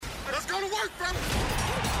work, bro.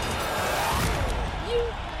 You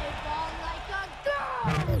play ball like a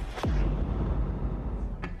girl.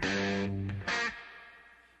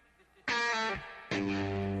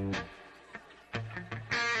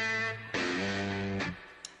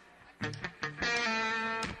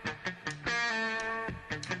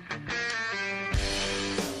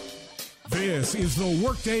 This is the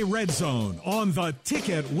Workday Redzone on the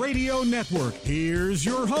Ticket Radio Network. Here's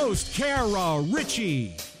your host, Kara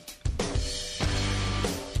Richey.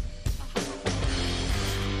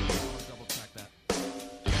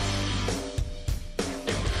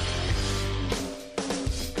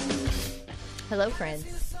 Hello,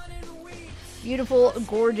 friends. Beautiful,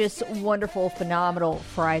 gorgeous, wonderful, phenomenal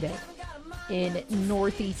Friday in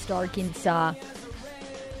Northeast Arkansas.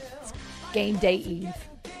 It's game day eve.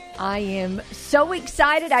 I am so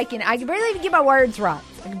excited. I can barely even get my words right.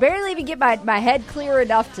 I can barely even get my head clear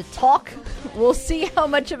enough to talk. We'll see how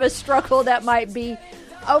much of a struggle that might be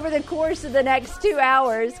over the course of the next 2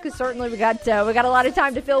 hours, because certainly we got a lot of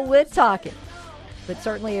time to fill with talking. But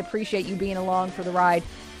certainly appreciate you being along for the ride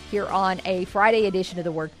here on a Friday edition of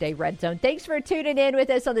the Workday Redzone. Thanks for tuning in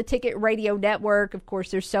with us on the Ticket Radio Network. Of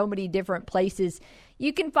course, there's so many different places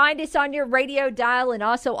you can find us on your radio dial and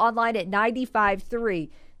also online at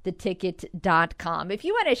 95.3theticket.com. If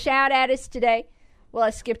you want to shout at us today, well, I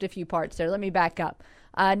skipped a few parts there. Let me back up.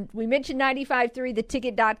 We mentioned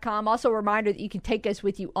 95.3theticket.com. Also a reminder that you can take us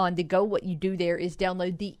with you on the go. What you do there is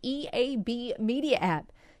download the EAB Media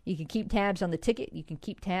app. You can keep tabs on the ticket. You can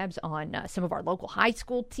keep tabs on some of our local high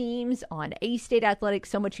school teams, on A-State Athletics.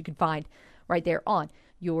 So much you can find right there on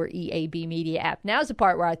your EAB Media app. Now's the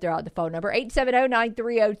part where I throw out the phone number.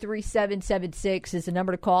 870-930-3776 is the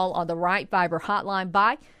number to call on the Right Fiber hotline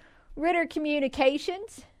by Ritter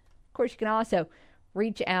Communications. Of course, you can also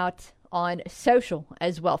reach out on social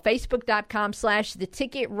as well.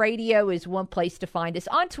 Facebook.com/theticket-radio is one place to find us.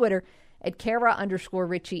 On Twitter at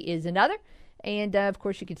Kara_Richey is another. And, of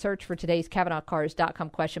course, you can search for today's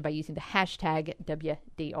CavenaughCars.com question by using the hashtag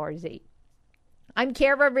WDRZ. I'm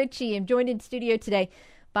Kara Richey. I'm joined in studio today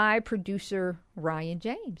by producer Ryan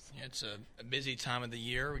James. Yeah, it's a busy time of the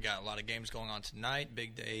year. We got a lot of games going on tonight.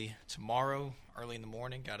 Big day tomorrow, early in the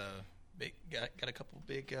morning. Got a couple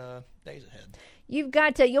big days ahead.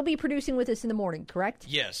 You'll be producing with us in the morning, correct?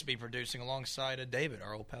 Yes, be producing alongside David,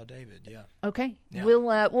 our old pal David. Yeah. Okay. Yeah.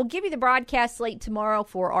 We'll give you the broadcast slate tomorrow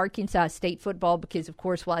for Arkansas State football because, of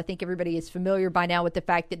course, while I think everybody is familiar by now with the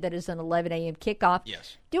fact that is an 11 a.m. kickoff.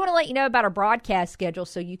 Yes. Do want to let you know about our broadcast schedule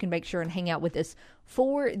so you can make sure and hang out with us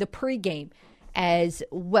for the pregame as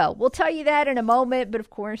well. We'll tell you that in a moment, but of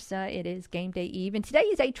course, it is game day eve, and today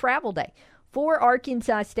is a travel day for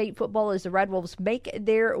Arkansas State football as the Red Wolves make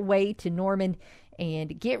their way to Norman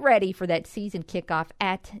and get ready for that season kickoff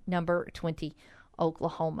at number 20,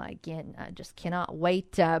 Oklahoma. Again, I just cannot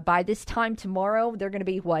wait. By this time tomorrow, they're going to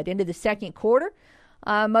be, into the second quarter,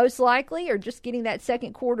 most likely, or just getting that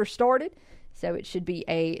second quarter started. So it should be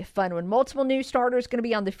a fun one. Multiple new starters going to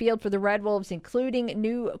be on the field for the Red Wolves, including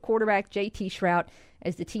new quarterback J.T. Shrout,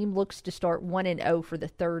 as the team looks to start 1-0 for the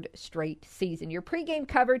third straight season. Your pregame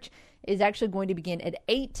coverage is actually going to begin at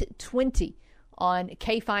 8:20 on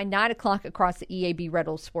KFINE, 9 o'clock across the EAB Red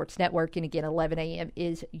Wolves Sports Network. And again, 11 a.m.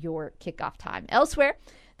 is your kickoff time. Elsewhere,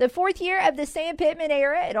 the fourth year of the Sam Pittman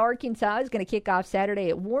era at Arkansas is going to kick off Saturday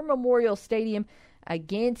at War Memorial Stadium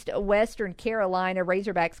against Western Carolina.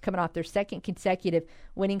 Razorbacks coming off their second consecutive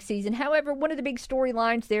winning season. However, one of the big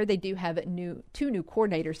storylines there, they do have two new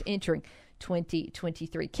coordinators entering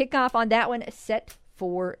 2023. Kickoff on that one set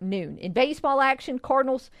for noon. In baseball action,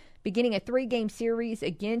 Cardinals beginning a 3-game series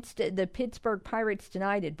against the Pittsburgh Pirates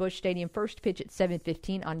tonight at Busch Stadium. First pitch at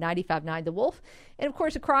 7:15 on 95.9 The Wolf. And, of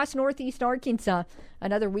course, across Northeast Arkansas,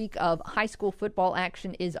 another week of high school football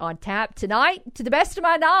action is on tap. Tonight, to the best of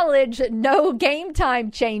my knowledge, no game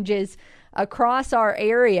time changes across our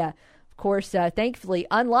area. Of course, thankfully,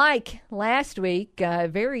 unlike last week,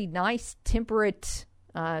 very nice temperate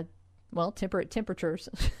temperatures.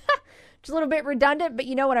 It's a little bit redundant, but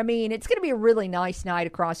you know what I mean. It's going to be a really nice night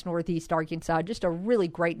across Northeast Arkansas. Just a really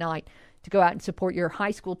great night to go out and support your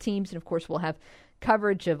high school teams. And, of course, we'll have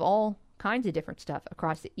coverage of all kinds of different stuff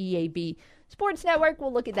across the EAB Sports Network.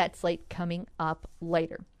 We'll look at that slate coming up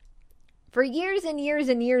later. For years and years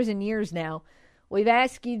and years and years now, we've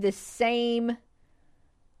asked you the same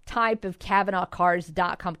type of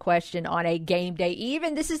CavenaughCars.com question on a game day.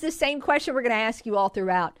 Even this is the same question we're going to ask you all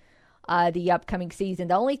throughout the upcoming season.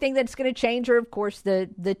 The only thing that's going to change are, of course,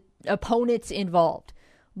 the opponents involved.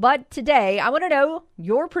 But today, I want to know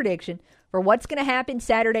your prediction for what's going to happen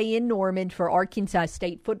Saturday in Norman for Arkansas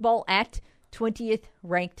State football at 20th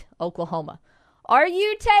ranked Oklahoma. Are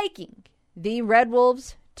you taking the Red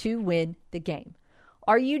Wolves to win the game?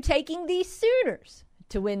 Are you taking the Sooners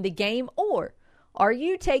to win the game, or are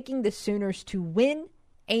you taking the Sooners to win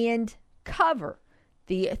and cover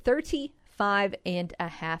the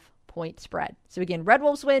 35.5 point spread? So again, Red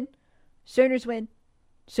Wolves win, Sooners win,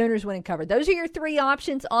 Sooners win and cover. Those are your three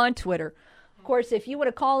options on Twitter. Of course, if you want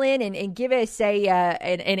to call in and give us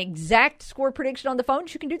an exact score prediction on the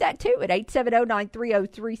phones, you can do that too at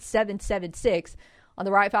 870-930-3776 on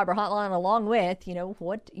the Right Fiber hotline, along with,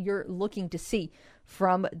 what you're looking to see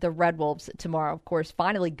from the Red Wolves tomorrow. Of course,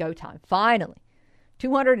 finally go time. Finally.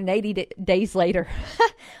 280 days later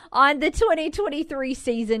on the 2023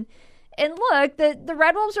 season. And look, the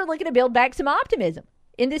Red Wolves are looking to build back some optimism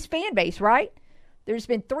in this fan base, right? There's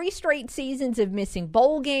been 3 straight seasons of missing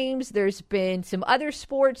bowl games. There's been some other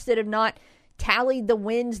sports that have not tallied the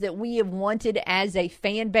wins that we have wanted as a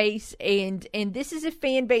fan base. And this is a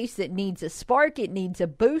fan base that needs a spark. It needs a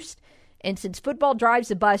boost. And since football drives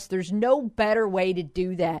the bus, there's no better way to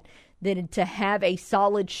do that than to have a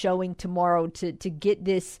solid showing tomorrow to get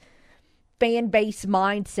this fan base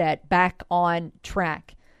mindset back on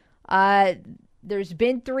track. There's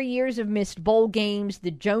been 3 years of missed bowl games. The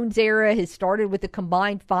Jones era has started with a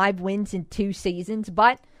combined 5 wins in 2 seasons.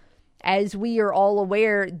 But as we are all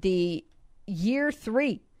aware, the year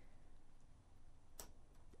 3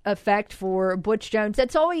 effect for Butch Jones,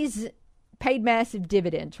 that's always paid massive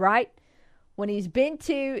dividends, right? When he's been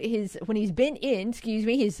in his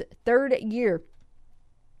 3rd year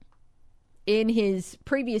in his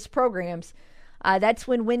previous programs, that's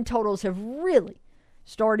when win totals have really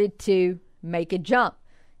started to make a jump.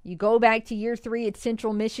 You go back to year 3 at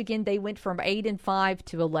Central Michigan, they went from 8-5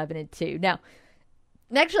 to 11-2. Now,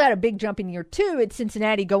 they actually had a big jump in year 2 at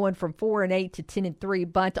Cincinnati, going from 4-8 to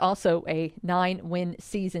 10-3, but also a 9-win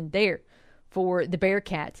season there for the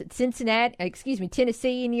Bearcats. At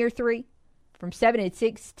Tennessee in year 3, from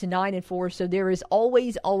 7-6 to 9-4. So there is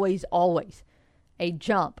always a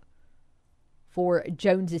jump for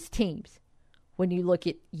Jones's teams when you look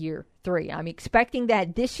at year 3. I'm expecting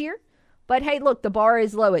that this year, but hey, look, the bar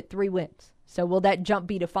is low at 3 wins. So will that jump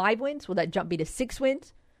be to 5 wins? Will that jump be to 6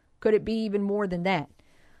 wins? Could it be even more than that?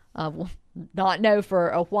 We'll not know for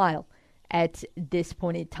a while at this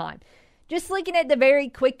point in time. Just looking at the very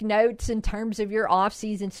quick notes in terms of your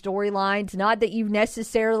off-season storylines, not that you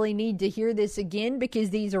necessarily need to hear this again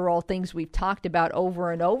because these are all things we've talked about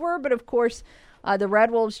over and over, but of course, the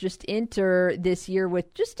Red Wolves just enter this year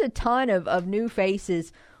with just a ton of new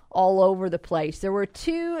faces all over the place. There were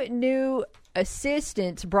 2 new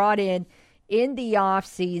assistants brought in the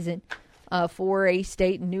off-season for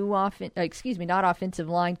A-State, not offensive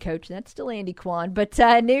line coach, that's still Andy Kwan, but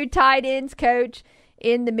new tight ends coach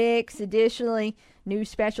in the mix. Additionally, new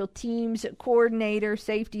special teams coordinator,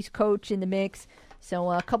 safeties coach in the mix. So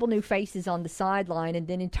a couple new faces on the sideline. And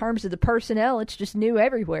then in terms of the personnel, it's just new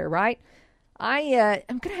everywhere, right? I'm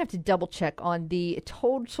going to have to double check on the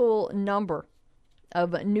total number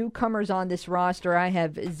of newcomers on this roster. I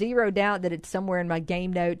have zero doubt that it's somewhere in my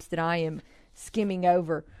game notes that I am skimming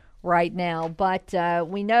over right now. But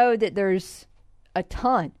we know that there's a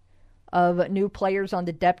ton of new players on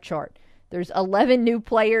the depth chart. There's 11 new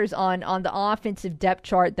players on the offensive depth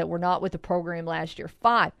chart that were not with the program last year.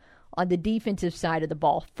 5 on the defensive side of the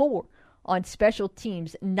ball. 4 on special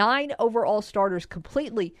teams. 9 overall starters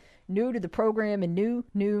completely new to the program and new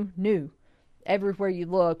everywhere you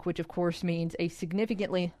look, which of course means a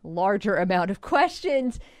significantly larger amount of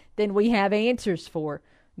questions than we have answers for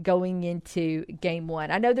going into game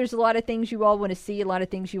 1. I know there's a lot of things you all want to see, a lot of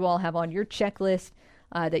things you all have on your checklist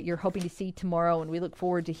that you're hoping to see tomorrow, and we look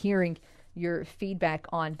forward to hearing your feedback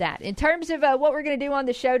on that. In terms of what we're going to do on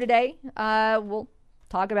the show today, we'll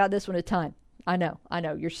talk about this one a ton. I know,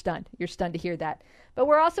 you're stunned. You're stunned to hear that. But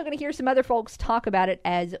we're also going to hear some other folks talk about it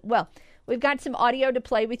as well. We've got some audio to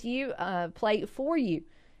play for you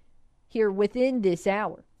here within this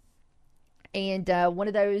hour. And one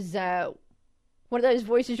of those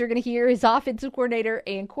voices you're going to hear is offensive coordinator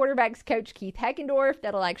and quarterbacks coach Keith Heckendorf.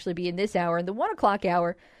 That'll actually be in this hour. In the 1 o'clock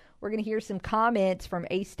hour, we're going to hear some comments from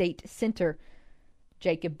A-State center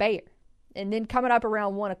Jacob Bayer. And then coming up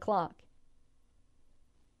around 1 o'clock,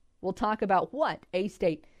 we'll talk about what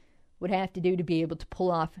A-State would have to do to be able to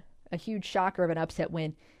pull off a huge shocker of an upset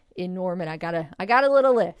win in Norman. I got a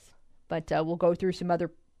little list, but we'll go through some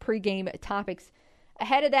other pregame topics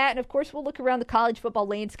ahead of that. And, of course, we'll look around the college football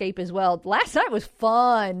landscape as well. Last night was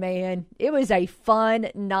fun, man. It was a fun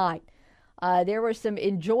night. There were some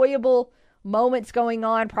enjoyable moments going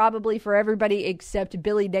on probably for everybody except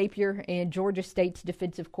Billy Napier and Georgia State's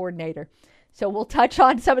defensive coordinator. So we'll touch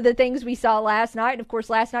on some of the things we saw last night. And, of course,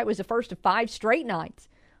 last night was the first of 5 straight nights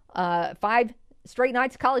 5 straight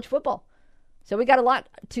nights of college football. So we got a lot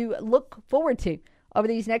to look forward to over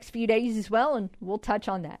these next few days as well, and we'll touch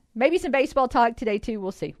on that. Maybe some baseball talk today, too.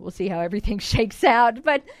 We'll see. We'll see how everything shakes out.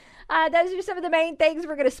 But those are some of the main things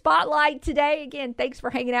we're going to spotlight today. Again, thanks for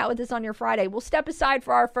hanging out with us on your Friday. We'll step aside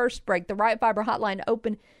for our first break. The Right Fiber hotline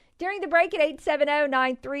open during the break at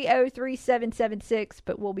 870-930-3776.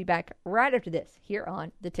 But we'll be back right after this here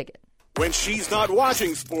on The Ticket. When she's not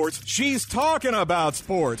watching sports, she's talking about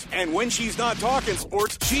sports. And when she's not talking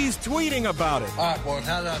sports, she's tweeting about it. All right, boys,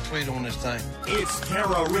 how do I tweet on this thing? It's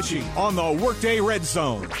Tara Richey on the Workday Red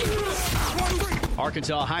Zone.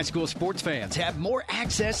 Arkansas high school sports fans have more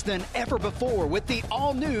access than ever before with the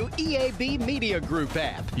all-new EAB Media Group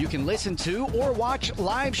app. You can listen to or watch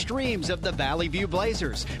live streams of the Valley View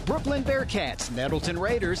Blazers, Brooklyn Bearcats, Nettleton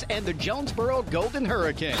Raiders, and the Jonesboro Golden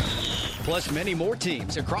Hurricanes. Plus many more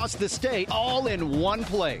teams across the state, all in one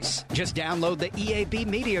place. Just download the EAB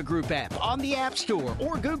Media Group app on the App Store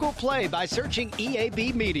or Google Play by searching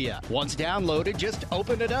EAB Media. Once downloaded, just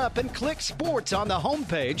open it up and click Sports on the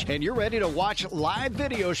homepage, and you're ready to watch live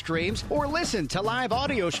video streams or listen to live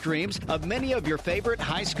audio streams of many of your favorite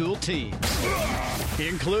high school teams,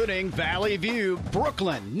 including Valley View,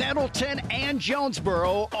 Brooklyn, Nettleton, and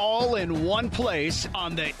Jonesboro, all in one place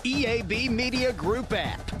on the EAB Media Group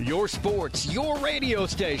app. Your sports, your radio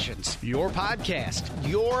stations, your podcast,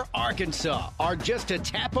 your Arkansas are just a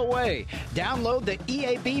tap away. Download the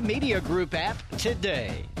EAB Media Group app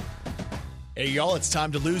today. Hey, y'all, it's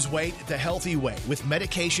time to lose weight the healthy way with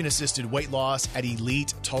medication-assisted weight loss at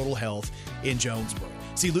Elite Total Health in Jonesboro.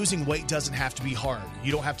 See, losing weight doesn't have to be hard.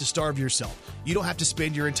 You don't have to starve yourself. You don't have to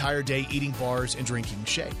spend your entire day eating bars and drinking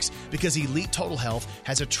shakes, because Elite Total Health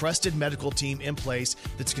has a trusted medical team in place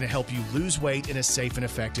that's going to help you lose weight in a safe and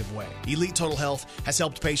effective way. Elite Total Health has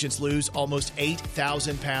helped patients lose almost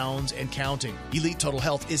 8,000 pounds and counting. Elite Total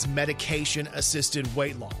Health is medication-assisted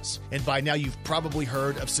weight loss. And by now, you've probably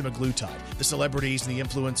heard of semaglutide. The celebrities and the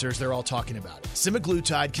influencers, they're all talking about it.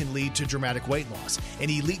 Semaglutide can lead to dramatic weight loss,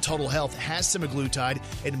 and Elite Total Health has semaglutide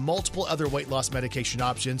and multiple other weight loss medication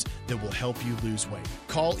options that will help you lose weight.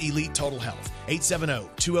 Call Elite Total Health,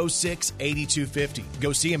 870-206-8250.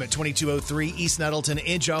 Go see them at 2203 East Nettleton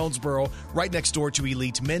in Jonesboro, right next door to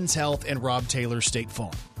Elite Men's Health and Rob Taylor State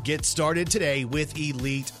Farm. Get started today with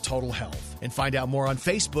Elite Total Health and find out more on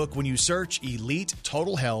Facebook when you search Elite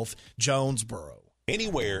Total Health Jonesboro.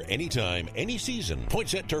 Anywhere, anytime, any season,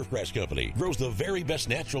 Poinsett Turfgrass Company grows the very best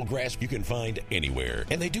natural grass you can find anywhere.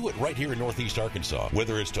 And they do it right here in Northeast Arkansas.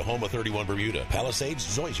 Whether it's Tahoma 31 Bermuda, Palisades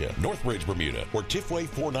Zoysia, Northbridge Bermuda, or Tiffway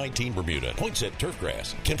 419 Bermuda, Poinsett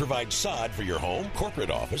Turfgrass can provide sod for your home,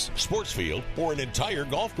 corporate office, sports field, or an entire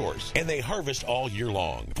golf course. And they harvest all year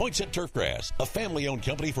long. Poinsett Turfgrass, a family-owned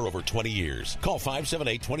company for over 20 years. Call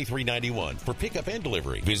 578-2391 for pickup and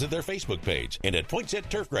delivery. Visit their Facebook page and at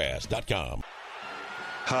poinsetturfgrass.com.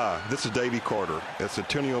 Hi, this is Davey Carter. At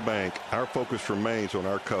Centennial Bank, our focus remains on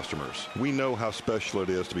our customers. We know how special it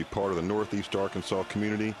is to be part of the Northeast Arkansas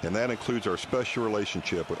community, and that includes our special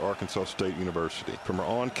relationship with Arkansas State University. From our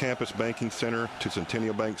on-campus banking center to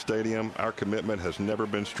Centennial Bank Stadium, our commitment has never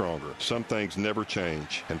been stronger. Some things never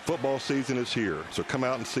change, and football season is here, so come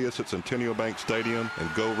out and see us at Centennial Bank Stadium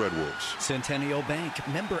and go Red Wolves. Centennial Bank,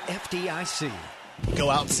 member FDIC.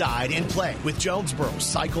 Go outside and play with Jonesboro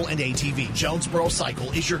Cycle and ATV. Jonesboro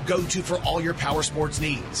Cycle is your go-to for all your power sports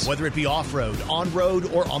needs. Whether it be off-road,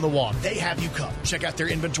 on-road, or on the walk, they have you covered. Check out their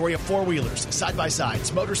inventory of four-wheelers,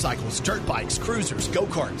 side-by-sides, motorcycles, dirt bikes, cruisers,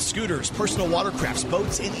 go-karts, scooters, personal watercrafts,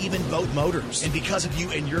 boats, and even boat motors. And because of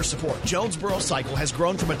you and your support, Jonesboro Cycle has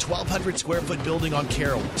grown from a 1,200-square-foot building on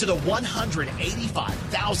Carroll to the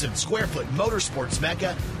 185,000-square-foot motorsports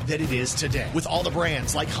mecca that it is today. With all the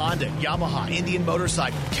brands like Honda, Yamaha, Indian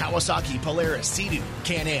Motorcycle, Kawasaki, Polaris, Sea-Doo,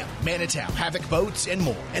 Can-Am, Manitow, Havoc Boats, and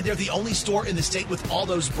more. And they're the only store in the state with all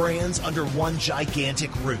those brands under one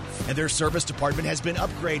gigantic roof. And their service department has been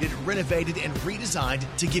upgraded, renovated, and redesigned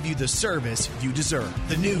to give you the service you deserve.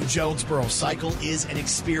 The new Jonesboro Cycle is an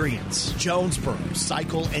experience. Jonesboro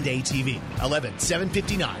Cycle and ATV,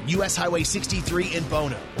 11759 U.S. Highway 63 in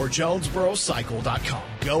Bono, or JonesboroCycle.com.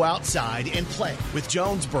 Go outside and play with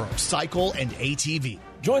Jonesboro Cycle and ATV.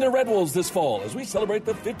 Join the Red Wolves this fall as we celebrate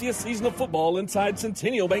the 50th season of football inside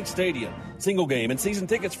Centennial Bank Stadium. Single game and season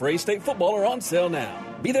tickets for A-State football are on sale now.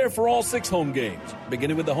 Be there for all 6 home games,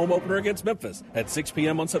 beginning with the home opener against Memphis at 6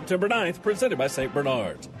 p.m. on September 9th, presented by St.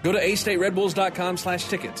 Bernard's. Go to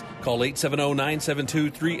astateredbulls.com/tickets, call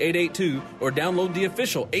 870-972-3882, or download the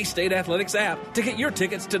official A-State Athletics app to get your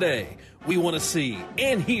tickets today. We want to see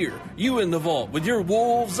and hear you in the vault with your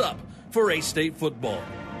Wolves up for A-State football.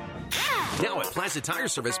 Now at Plaza Tire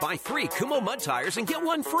Service, buy 3 Kumo Mud Tires and get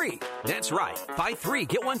 1 free. That's right. Buy 3,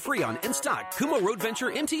 get 1 free on in-stock Kumo Road Venture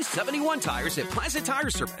MT71 tires at Plaza Tire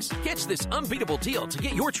Service. Catch this unbeatable deal to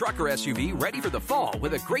get your truck or SUV ready for the fall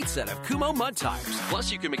with a great set of Kumo Mud Tires.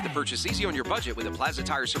 Plus, you can make the purchase easy on your budget with a Plaza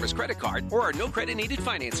Tire Service credit card or our no credit needed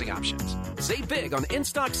financing options. Save big on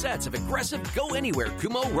in-stock sets of aggressive Go Anywhere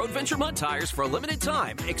Kumo Road Venture Mud Tires for a limited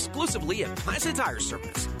time, exclusively at Plaza Tire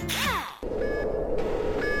Service.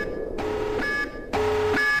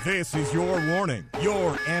 This is your warning.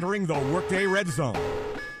 You're entering the Workday Red Zone.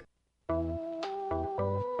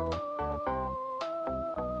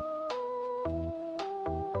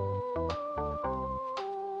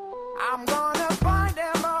 I'm gonna find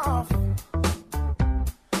them off.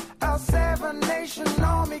 A 7-nation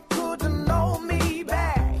army couldn't hold me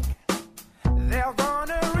back. They're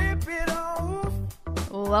gonna rip it off.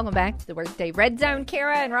 Welcome back to the Workday Red Zone.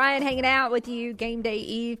 Kara and Ryan hanging out with you. Game day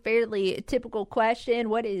eve. Fairly typical question.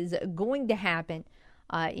 What is going to happen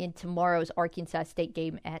in tomorrow's Arkansas State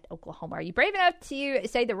game at Oklahoma? Are you brave enough to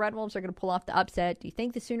say the Red Wolves are going to pull off the upset? Do you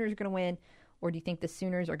think the Sooners are going to win? Or do you think the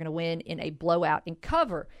Sooners are going to win in a blowout and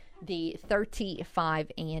cover the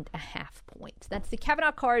 35.5 points? That's the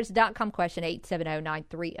CavenaughCars.com question,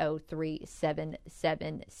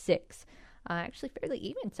 870-930-3776. Actually fairly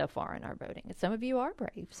even so far in our voting. And some of you are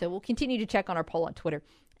brave. So we'll continue to check on our poll on Twitter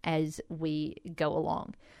as we go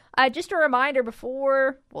along. Just a reminder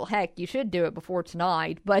before, well, heck, you should do it before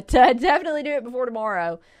tonight, but definitely do it before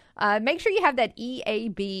tomorrow. Make sure you have that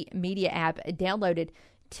EAB Media app downloaded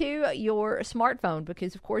to your smartphone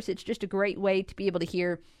because, of course, it's just a great way to be able to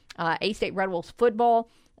hear A-State Red Wolves football.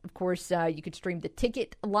 Of course, you could stream the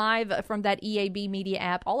ticket live from that EAB Media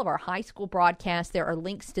app. All of our high school broadcasts, there are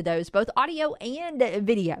links to those, both audio and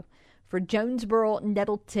video, for Jonesboro,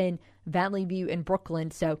 Nettleton, Valley View, and Brooklyn.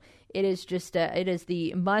 So it is just it is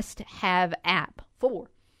the must-have app for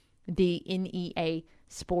the NEA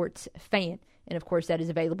sports fan. And, of course, that is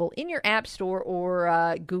available in your App Store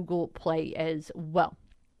or Google Play as well.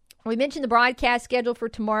 We mentioned the broadcast schedule for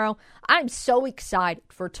tomorrow. I'm so excited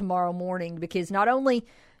for tomorrow morning because not only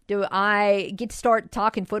do I get to start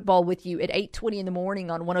talking football with you at 8:20 in the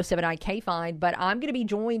morning on 107.9 K-Fine, but I'm going to be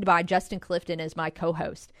joined by Justin Clifton as my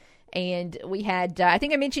co-host. And we had, I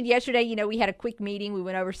think I mentioned yesterday, we had a quick meeting. We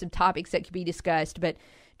went over some topics that could be discussed. But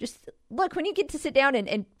just look, when you get to sit down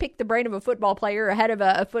and pick the brain of a football player ahead of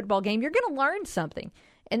a football game, you're going to learn something.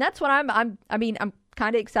 And that's what I'm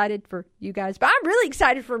kind of excited for you guys, but I'm really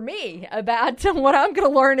excited for me about what I'm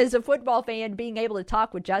going to learn as a football fan, being able to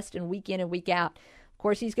talk with Justin week in and week out. Of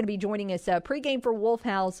course, he's going to be joining us pregame for Wolf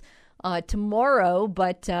House tomorrow,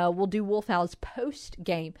 but we'll do Wolf House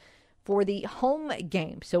post-game for the home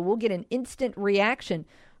game. So we'll get an instant reaction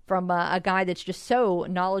from a guy that's just so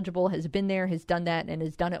knowledgeable, has been there, has done that, and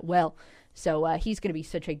has done it well. So he's going to be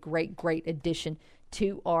such a great, great addition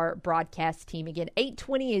to our broadcast team. Again,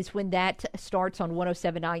 8:20 is when that starts on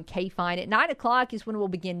 107.9 K-Fine. At 9 o'clock is when we'll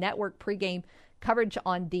begin network pregame coverage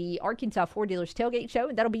on the Arkansas Ford Dealers Tailgate Show,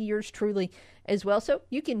 and that'll be yours truly as well. So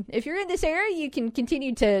you can, if you're in this area, you can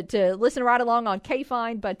continue to listen right along on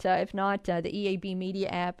K-Fine, but if not, the EAB Media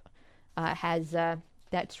app has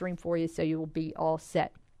that stream for you, so you will be all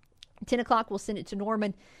set. 10 o'clock, we'll send it to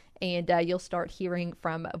Norman, and you'll start hearing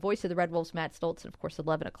from Voice of the Red Wolves, Matt Stoltz. And, of course,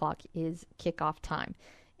 11 o'clock is kickoff time,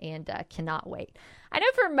 and cannot wait. I know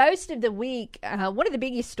for most of the week, one of the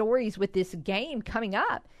biggest stories with this game coming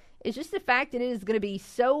up is just the fact that it is going to be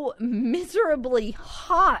so miserably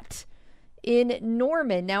hot in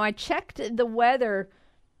Norman. Now, I checked the weather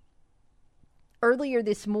earlier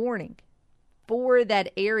this morning for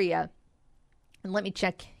that area. And let me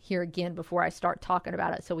check here again before I start talking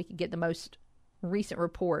about it so we can get the most recent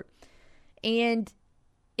report. And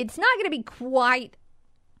it's not going to be quite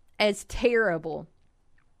as terrible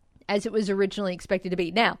as it was originally expected to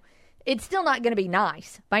be. Now, it's still not going to be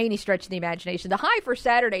nice by any stretch of the imagination. The high for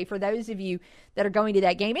Saturday, for those of you that are going to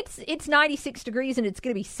that game, it's 96 degrees and it's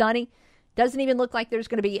going to be sunny. Doesn't even look like there's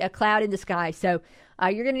going to be a cloud in the sky. So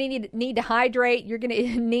you're going to need to hydrate. You're going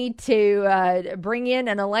to need to bring in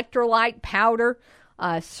an electrolyte powder.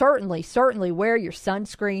 Certainly wear your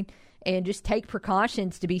sunscreen and just take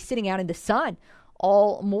precautions to be sitting out in the sun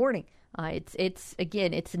all morning. It's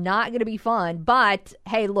not going to be fun, but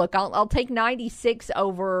hey, look, I'll take 96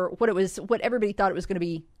 over what everybody thought it was going to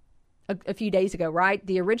be a few days ago, right?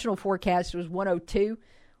 The original forecast was 102,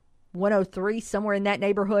 103, somewhere in that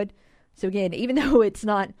neighborhood. So again, even though it's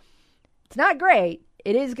not great,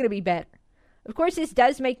 it is going to be better. Of course, this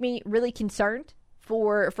does make me really concerned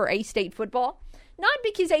for A-State football. Not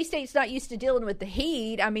because A-State's not used to dealing with the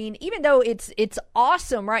heat. I mean, even though it's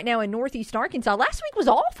awesome right now in Northeast Arkansas, last week was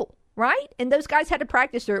awful. right? And those guys had to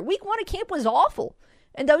practice through it. Week 1 of camp was awful,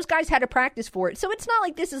 and those guys had to practice for it. So it's not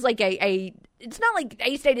like this is like it's not like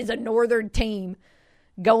A-State is a northern team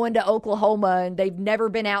going to Oklahoma and they've never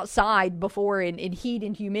been outside before in heat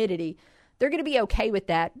and humidity. They're going to be okay with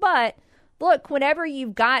that. But look, whenever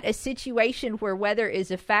you've got a situation where weather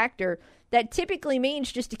is a factor, that typically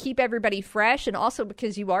means just to keep everybody fresh, and also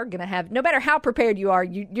because you are going to have, no matter how prepared you are,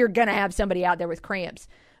 you're going to have somebody out there with cramps.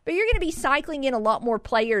 But you're going to be cycling in a lot more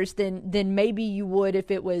players than maybe you would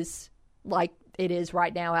if it was like it is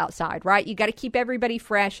right now outside, right? You got to keep everybody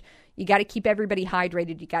fresh. You got to keep everybody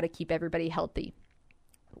hydrated. You got to keep everybody healthy.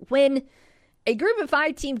 When a group of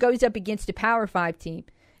 5 team goes up against a Power 5 team,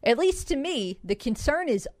 at least to me, the concern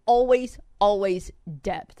is always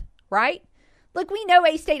depth, right? Look, we know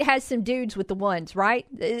A-State has some dudes with the ones, right?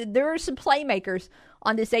 There are some playmakers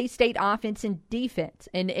on this A-State offense and defense.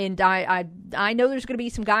 And I know there's going to be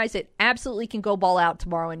some guys that absolutely can go ball out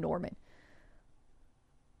tomorrow in Norman.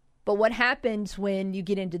 But what happens when you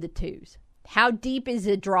get into the twos? How deep is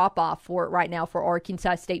a drop-off for it right now for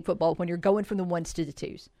Arkansas State football when you're going from the ones to the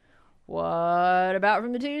twos? What about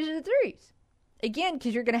from the twos to the threes? Again,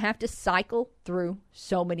 because you're going to have to cycle through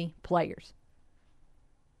so many players.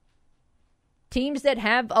 Teams that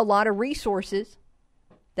have a lot of resources,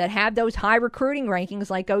 that have those high recruiting rankings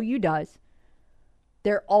like OU does,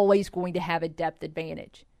 they're always going to have a depth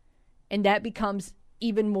advantage. And that becomes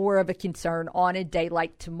even more of a concern on a day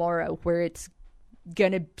like tomorrow where it's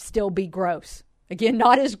going to still be gross. Again,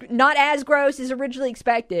 not as gross as originally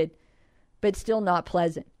expected, but still not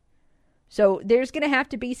pleasant. So there's going to have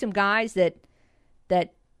to be some guys that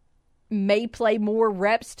may play more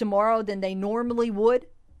reps tomorrow than they normally would,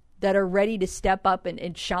 that are ready to step up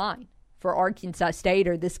and shine for Arkansas State,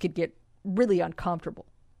 or this could get really uncomfortable.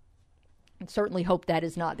 And certainly hope that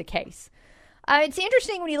is not the case. It's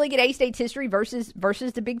interesting when you look at A-State's history versus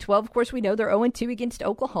the Big 12. Of course, we know they're 0-2 against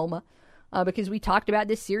Oklahoma because we talked about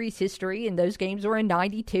this series history, and those games were in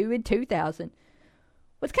 92 and 2000.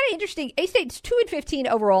 What's kind of interesting, A-State's 2-15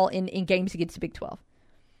 overall in games against the Big 12.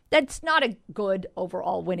 That's not a good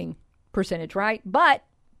overall winning percentage, right? But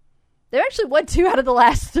they've actually won 2 out of the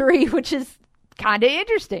last 3, which is kind of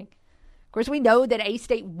interesting. Of course, we know that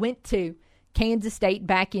A-State went to Kansas State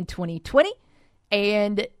back in 2020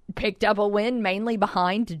 and picked up a win mainly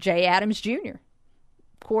behind Jay Adams Jr.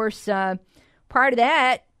 Of course, prior to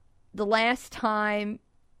that, the last time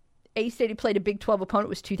A-State had played a Big 12 opponent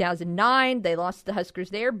was 2009. They lost to the Huskers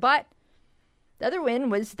there, but the other win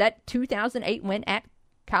was that 2008 win at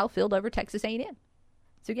Kyle Field over Texas A&M.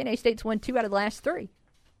 So again, A-State's won 2 out of the last 3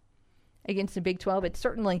 against the Big 12. It's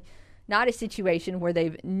certainly not a situation where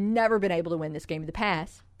they've never been able to win this game in the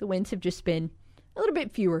past. The wins have just been a little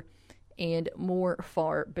bit fewer and more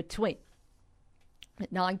far between.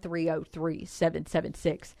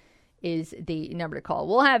 930-3776 is the number to call.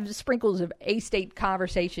 We'll have sprinkles of A-State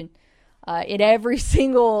conversation in every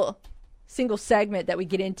single segment that we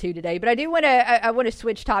get into today. But I do want to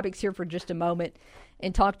switch topics here for just a moment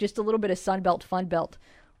and talk just a little bit of Sunbelt Funbelt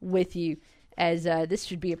with you, as this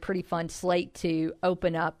should be a pretty fun slate to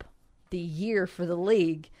open up the year for the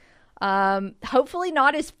league. Hopefully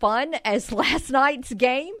not as fun as last night's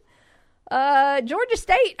game. Georgia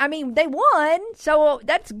State, I mean, they won, so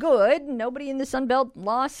that's good. Nobody in the Sunbelt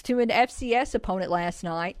lost to an FCS opponent last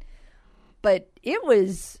night. But it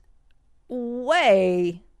was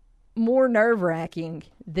way more nerve-wracking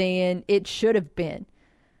than it should have been.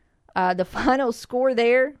 The final score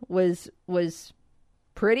there was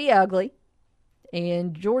pretty ugly,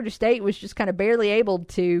 and Georgia State was just kind of barely able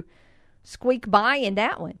to squeak by in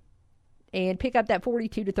that one and pick up that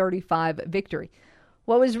 42-35 victory.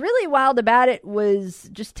 What was really wild about it was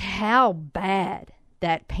just how bad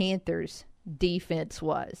that Panthers defense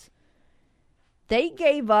was. They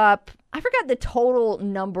gave up, I forgot the total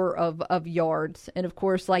number of yards. And of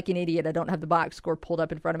course, like an idiot, I don't have the box score pulled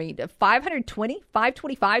up in front of me. 520,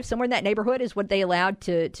 525, somewhere in that neighborhood is what they allowed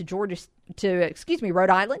to Rhode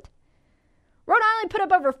Island. Rhode Island put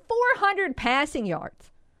up over 400 passing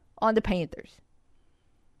yards on the Panthers.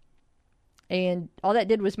 And all that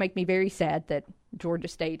did was make me very sad that Georgia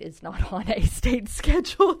State is not on A-State's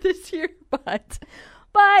schedule this year. But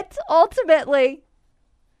ultimately,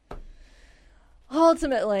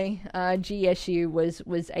 GSU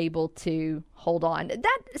was able to hold on.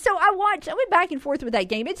 So I went back and forth with that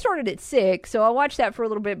game. It started at 6, so I watched that for a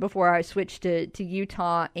little bit before I switched to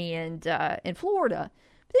Utah and Florida.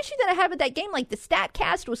 The issue that I had with that game, like the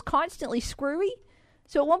StatCast was constantly screwy.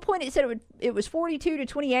 So at one point it said it was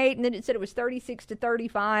 42-28, and then it said it was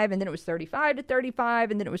 36-35, and then it was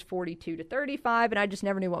 35-35, and then it was 42-35, and I just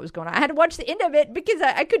never knew what was going on. I had to watch the end of it because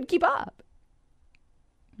I couldn't keep up.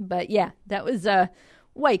 But, yeah, that was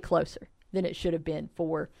way closer than it should have been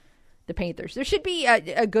for the Panthers. There should be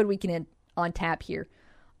a good weekend on tap here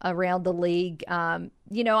around the league.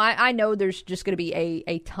 I know there's just going to be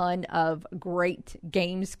a ton of great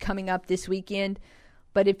games coming up this weekend.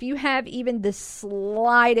 But if you have even the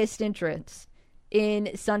slightest interest in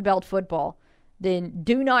Sunbelt football, then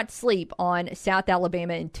do not sleep on South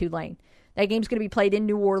Alabama and Tulane. That game's going to be played in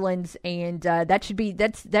New Orleans, and that's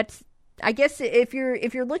I guess if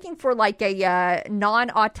you're looking for like a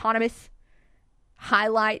non-autonomous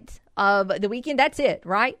highlight of the weekend, that's it,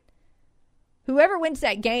 right? Whoever wins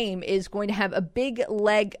that game is going to have a big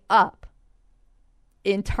leg up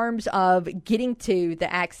in terms of getting to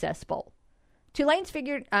the Access Bowl. Tulane's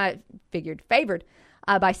favored by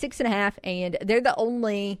 6.5, and they're the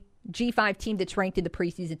only G5 team that's ranked in the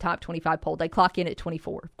preseason top 25 poll. They clock in at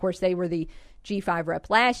 24. Of course, they were the G5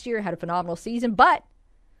 rep last year, had a phenomenal season, but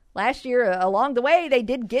last year, along the way, they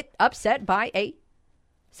did get upset by a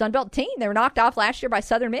Sunbelt team. They were knocked off last year by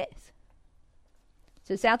Southern Miss.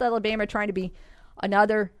 So South Alabama trying to be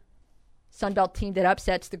another Sunbelt team that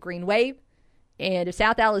upsets the Green Wave. And if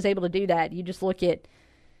South Al is able to do that, you just look at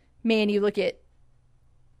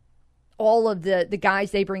all of the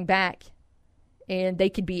guys they bring back, and they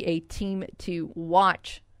could be a team to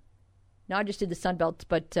watch, not just in the Sunbelt,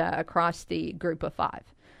 but across the group of 5.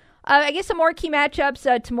 I guess some more key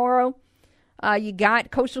matchups tomorrow. You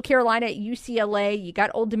got Coastal Carolina at UCLA. You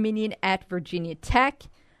got Old Dominion at Virginia Tech.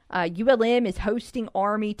 ULM is hosting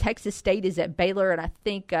Army. Texas State is at Baylor. And I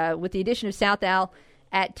think with the addition of South Al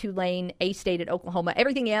at Tulane, A-State at Oklahoma,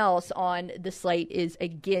 everything else on the slate is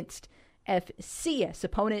against FCS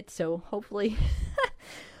opponents. So hopefully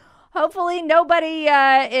nobody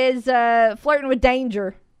is flirting with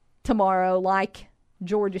danger tomorrow like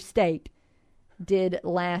Georgia State did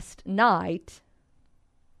last night.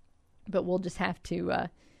 But we'll just have to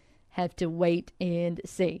wait and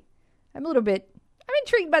see. I'm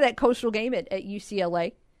intrigued by that Coastal game at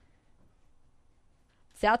UCLA.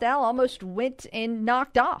 South Al almost went and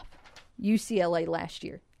knocked off UCLA last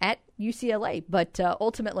year at UCLA, but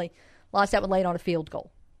ultimately lost that one late on a field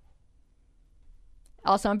goal.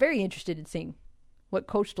 Also, I'm very interested in seeing what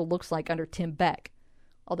Coastal looks like under Tim Beck.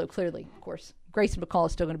 Although clearly, of course, Grayson McCall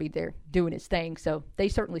is still going to be there doing his thing, so they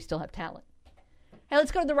certainly still have talent. Hey,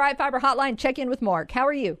 let's go to the Right Fiber hotline and check in with Mark. How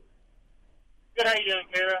are you? Good. How you doing,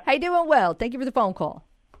 Kara? How you doing? Well, thank you for the phone call.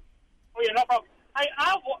 Oh, yeah, no problem. Hey,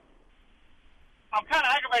 I'm kind of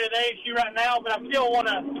aggravated at ASU right now, but I still want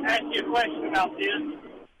to ask you a question about this.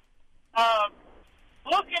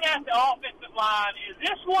 Looking at the offensive line, is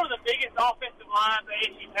this one of the biggest offensive lines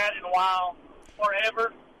ASU's had in a while or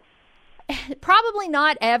ever? Probably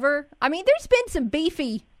not ever. I mean, there's been some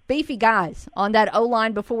beefy guys on that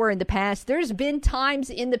O-line before in the past. There's been times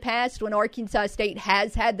in the past when Arkansas State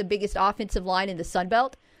has had the biggest offensive line in the Sun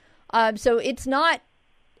Belt. So it's not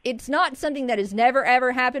something that has never,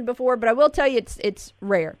 ever happened before, but I will tell you it's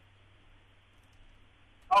rare.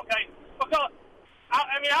 Okay. Because, I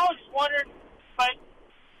was just wondering, but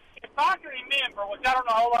if I can remember, which I don't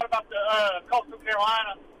know a whole lot about the Coastal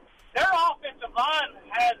Carolina, their offensive line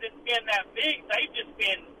hasn't been that big. They've just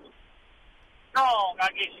been strong, I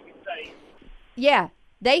guess you could say. Yeah.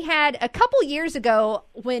 They had a couple years ago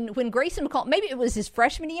when Grayson McCall, maybe it was his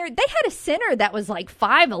freshman year, they had a center that was like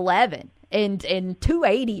 5'11" and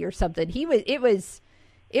 280 or something. It was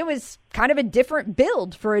kind of a different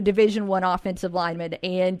build for a Division I offensive lineman,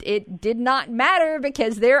 and it did not matter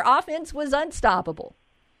because their offense was unstoppable.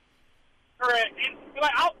 Correct. But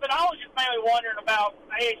I was just mainly wondering about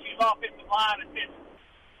ASU's offensive line and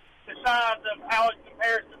the size of how it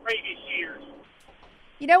compares to previous years.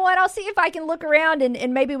 You know what? I'll see if I can look around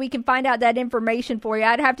and maybe we can find out that information for you.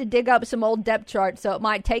 I'd have to dig up some old depth charts, so it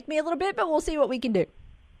might take me a little bit, but we'll see what we can do.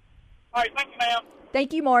 All right. Thank you, ma'am.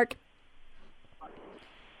 Thank you, Mark.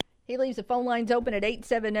 He leaves the phone lines open at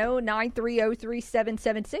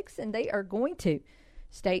 870-930-3776, and they are going to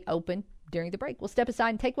stay open during the break. We'll step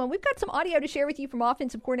aside and take one. We've got some audio to share with you from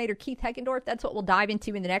offensive coordinator Keith Heckendorf. That's what we'll dive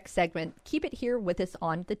into in the next segment. Keep it here with us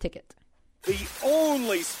on The Ticket. The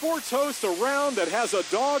only sports host around that has a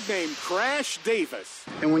dog named Crash Davis.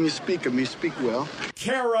 And when you speak of me, speak well.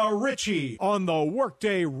 Kara Richey on the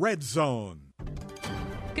Workday Red Zone.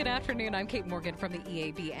 Good afternoon. I'm Kate Morgan from the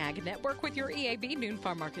EAB Ag Network with your EAB Noon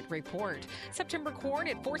Farm Market Report. September corn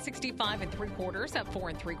at $4.65 3/4, up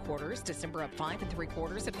 4 3/4. December up 5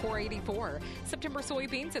 3/4 at $4.84. September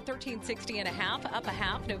soybeans at $13.60 1/2, up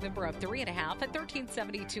 1/2. November up 3 1/2 at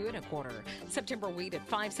 $13.72 1/4. September wheat at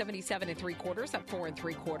 $5.77 3/4, up 4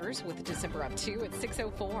 3/4, with December up 2 at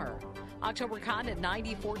 $6.04. October cotton at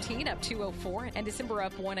 $90.14, up $2.04, and December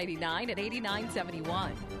up $1.89 at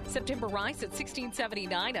 $89.71. September rice at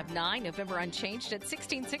 $16.79, up 9. November unchanged at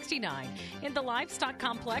 $16.69. In the livestock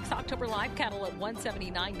complex, October live cattle at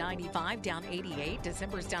 $179.95, down 88.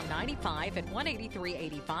 December's down 95 at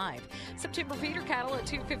 $183.85. September feeder cattle at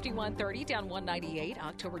 $251.30, down 198.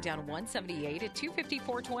 October down 178 at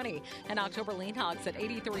 $254.20. And October lean hogs at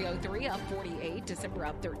 $83.03, up 48. December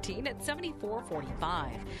up 13 at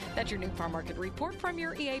 $74.45. That's your Noon Farm Market Report from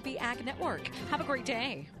your EAB Ag Network. Have a great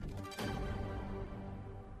day.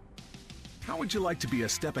 How would you like to be a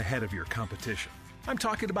step ahead of your competition? I'm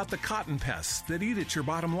talking about the cotton pests that eat at your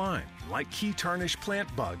bottom line, like key tarnish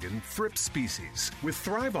plant bug and thrip species. With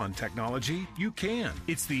Thrive-On technology, you can.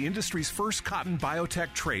 It's the industry's first cotton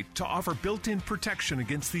biotech trait to offer built-in protection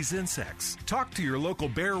against these insects. Talk to your local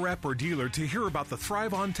Bayer rep or dealer to hear about the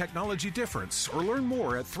Thrive-On technology difference or learn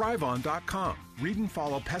more at thriveon.com. Read and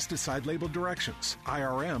follow pesticide label directions,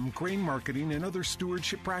 IRM, grain marketing, and other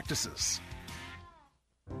stewardship practices.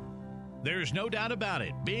 There's no doubt about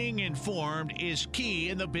it. Being informed is key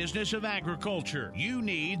in the business of agriculture. You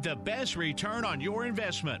need the best return on your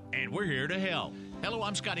investment, and we're here to help. Hello,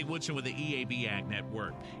 I'm Scotty Woodson with the EAB Ag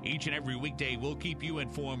Network. Each and every weekday, we'll keep you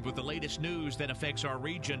informed with the latest news that affects our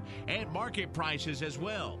region and market prices as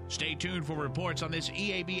well. Stay tuned for reports on this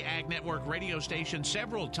EAB Ag Network radio station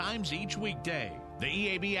several times each weekday. The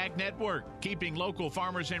EAB Ag Network, keeping local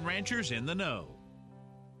farmers and ranchers in the know.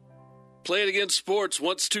 Play It Again Sports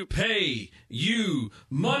wants to pay you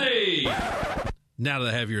money. Now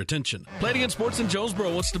that I have your attention, Play It Again Sports in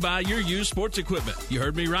Jonesboro wants to buy your used sports equipment. You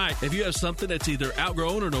heard me right. If you have something that's either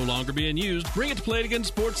outgrown or no longer being used, bring it to Play It Again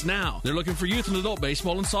Sports now. They're looking for youth and adult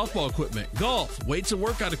baseball and softball equipment, golf, weights and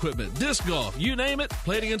workout equipment, disc golf, you name it,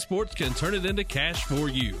 Play It Again Sports can turn it into cash for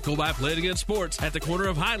you. Go by Play It Again Sports at the corner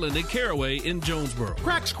of Highland and Caraway in Jonesboro.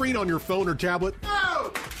 Cracked screen on your phone or tablet?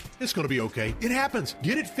 No! It's going to be okay. It happens.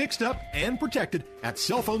 Get it fixed up and protected at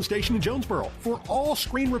Cell Phone Station in Jonesboro. For all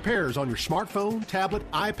screen repairs on your smartphone, tablet,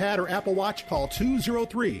 iPad, or Apple Watch, call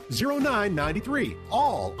 203-0993.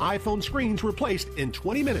 All iPhone screens replaced in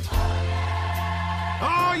 20 minutes.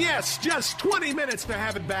 Oh, yes, just 20 minutes to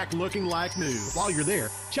have it back looking like new. While you're there,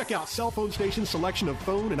 check out Cell Phone Station's selection of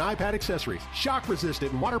phone and iPad accessories,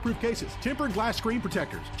 shock-resistant and waterproof cases, tempered glass screen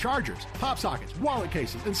protectors, chargers, pop sockets, wallet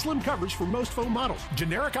cases, and slim covers for most phone models.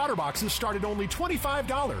 Generic OtterBoxes start at only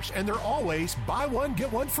 $25, and they're always buy one,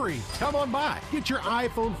 get one free. Come on by. Get your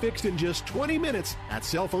iPhone fixed in just 20 minutes at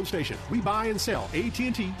Cell Phone Station. We buy and sell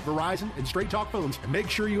AT&T, Verizon, and Straight Talk phones, and make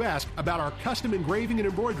sure you ask about our custom engraving and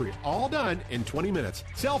embroidery, all done in 20 minutes.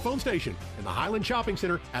 Cell Phone Station in the Highland Shopping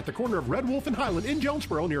Center at the corner of Red Wolf and Highland in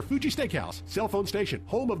Jonesboro near Fuji Steakhouse. Cell Phone Station,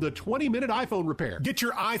 home of the 20-minute iPhone repair. Get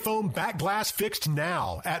your iPhone back glass fixed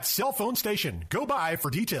now at Cell Phone Station. Go by for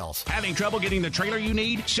details. Having trouble getting the trailer you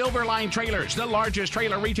need? Silverline Trailers, the largest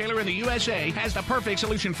trailer retailer in the USA, has the perfect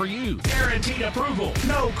solution for you. Guaranteed approval.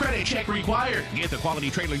 No credit check required. Get the quality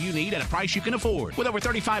trailer you need at a price you can afford. With over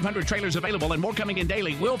 3,500 trailers available and more coming in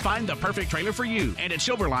daily, we'll find the perfect trailer for you. And at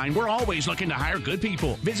Silverline, we're always looking to hire good people.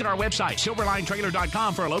 Visit our website,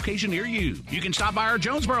 silverlinetrailer.com, for a location near you. You can stop by our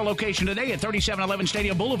Jonesboro location today at 3711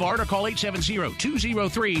 Stadium Boulevard or call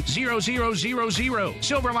 870-203-0000.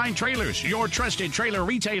 Silverline Trailers, your trusted trailer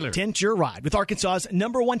retailer. Tint your ride with Arkansas's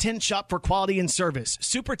 #1 tint shop for quality and service,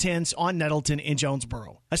 Super Tints on Nettleton in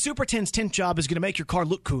Jonesboro. A Super Tints tint job is going to make your car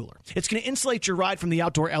look cooler. It's going to insulate your ride from the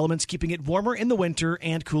outdoor elements, keeping it warmer in the winter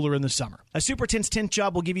and cooler in the summer. A Super Tints tint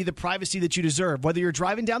job will give you the privacy that you deserve, whether you're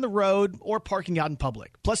driving down the road or parking out in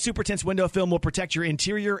public. Plus, Super Tints window film will protect your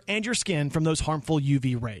interior and your skin from those harmful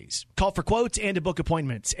UV rays. Call for quotes and to book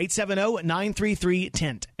appointments.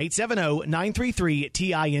 870-933-TINT.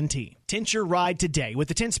 870-933-TINT. Tint your ride today with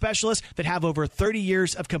the tint specialists that have over 30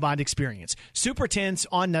 years of combined experience. Super Tints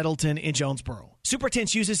on Nettleton in Jonesboro. Super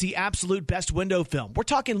Tints uses the absolute best window film. We're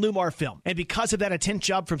talking Lumar film. And because of that, a tint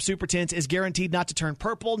job from Super Tints is guaranteed not to turn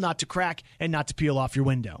purple, not to crack, and not to peel off your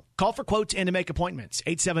window. Call for quotes and to make appointments.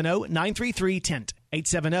 870-933-TINT.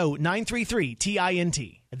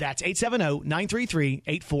 870-933-TINT. That's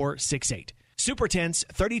 870-933-8468. Super Tints,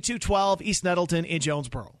 3212 East Nettleton in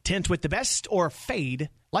Jonesboro. Tint with the best or fade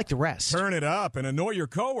like the rest. Turn it up and annoy your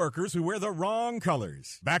coworkers who wear the wrong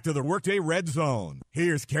colors. Back to the Workday Redzone.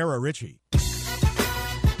 Here's Richey.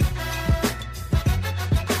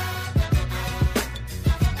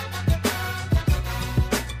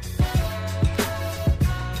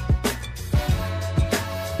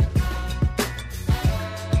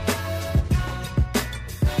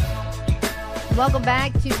 Welcome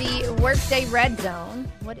back to the Workday Redzone.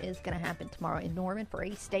 What is going to happen tomorrow in Norman for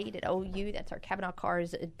A-State at OU? That's our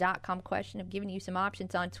CavenaughCars.com question. I've given you some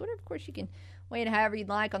options on Twitter. Of course, you can weigh it however you'd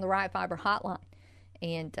like on the Right Fiber hotline.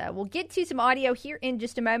 And we'll get to some audio here in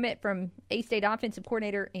just a moment from A-State offensive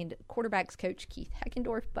coordinator and quarterbacks coach Keith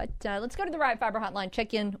Heckendorf. But let's go to the Right Fiber hotline,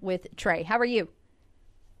 check in with Trey. How are you?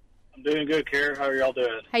 I'm doing good, Kara. How are y'all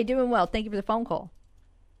doing? Hey, doing well. Thank you for the phone call.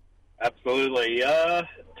 Absolutely.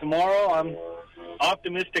 Tomorrow I'm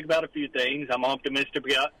optimistic about a few things. I'm optimistic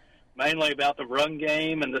mainly about the run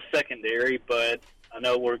game and the secondary, but I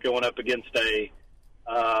know we're going up against a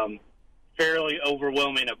fairly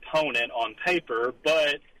overwhelming opponent on paper,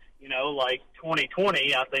 but, like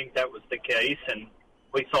 2020, I think that was the case, and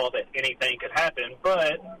we saw that anything could happen,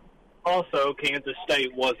 but also Kansas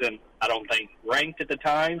State wasn't, I don't think, ranked at the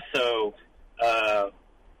time, so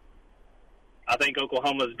I think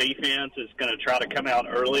Oklahoma's defense is going to try to come out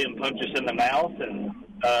early and punch us in the mouth, and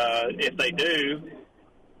if they do,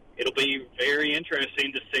 it'll be very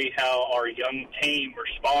interesting to see how our young team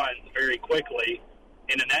responds very quickly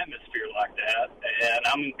in an atmosphere like that. And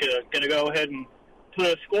I'm going to go ahead and put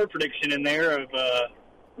a score prediction in there of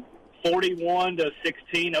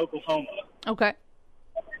 41-16 Oklahoma. Okay.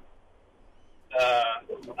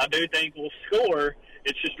 I do think we'll score.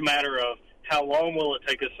 It's just a matter of how long will it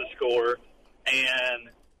take us to score and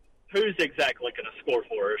who's exactly going to score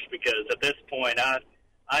for us, because at this point I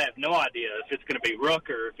have no idea if it's going to be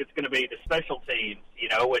Rook or if it's going to be the special teams,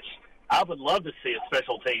 which I would love to see a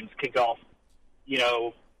special teams kickoff,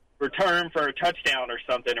 return for a touchdown or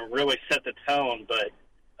something and really set the tone. But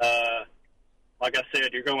like I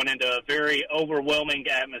said, you're going into a very overwhelming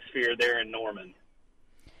atmosphere there in Norman.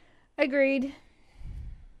 Agreed.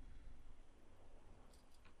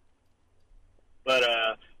 But,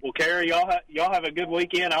 well, Carrie, y'all have a good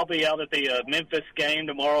weekend. I'll be out at the Memphis game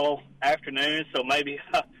tomorrow afternoon, so maybe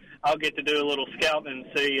I'll get to do a little scouting and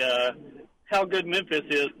see how good Memphis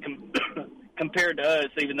is compared to us,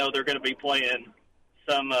 even though they're going to be playing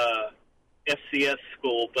some FCS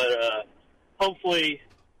school. But hopefully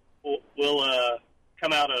we'll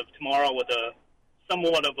come out of tomorrow with a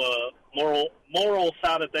somewhat of a moral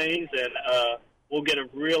side of things, and we'll get a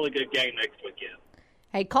really good game next weekend.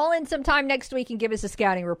 Hey, call in sometime next week and give us a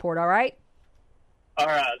scouting report, all right? All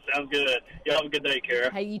right, sounds good. Y'all have a good day,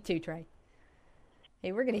 Kara. Hey, you too, Trey.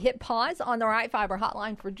 Hey, we're going to hit pause on the Right Fiber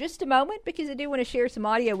hotline for just a moment because I do want to share some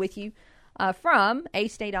audio with you from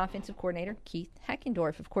A-State offensive coordinator Keith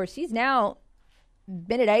Heckendorf. Of course, he's now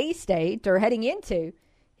been at A-State, or heading into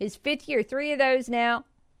his fifth year, 3 of those now,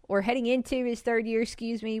 or heading into his third year,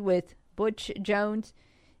 with Butch Jones.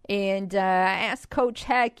 And asked Coach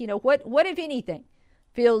Heck, what, if anything,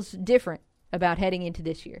 feels different about heading into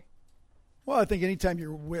this year? Well, I think anytime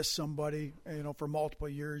you're with somebody, for multiple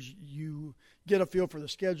years, you get a feel for the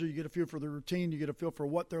schedule, you get a feel for the routine, you get a feel for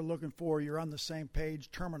what they're looking for. You're on the same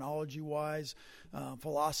page, terminology-wise,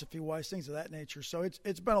 philosophy-wise, things of that nature. So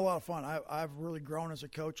it's been a lot of fun. I've really grown as a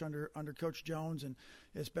coach under Coach Jones, and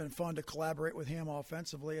it's been fun to collaborate with him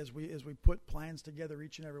offensively as we put plans together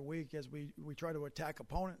each and every week as we try to attack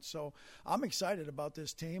opponents. So I'm excited about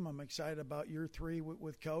this team. I'm excited about year 3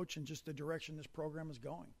 with Coach and just the direction this program is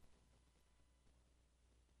going.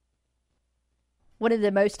 One of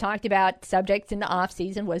the most talked about subjects in the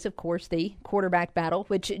offseason was, of course, the quarterback battle,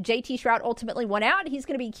 which JT Shrout ultimately won out. He's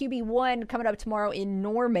going to be QB1 coming up tomorrow in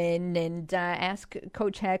Norman, and ask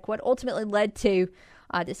Coach Heck what ultimately led to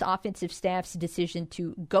this offensive staff's decision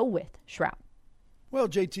to go with Shrout. Well,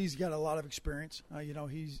 JT's got a lot of experience.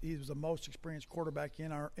 He was the most experienced quarterback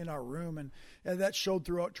in our room, and that showed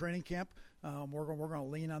throughout training camp. We're going to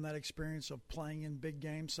lean on that experience of playing in big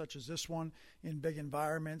games such as this one, in big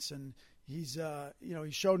environments, and he's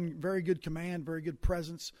showed very good command, very good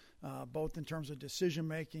presence, both in terms of decision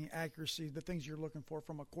making, accuracy, the things you're looking for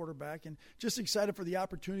from a quarterback, and just excited for the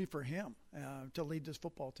opportunity for him to lead this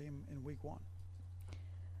football team in week 1.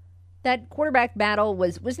 That quarterback battle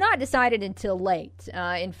was not decided until late.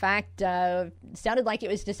 In fact, sounded like it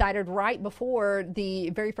was decided right before the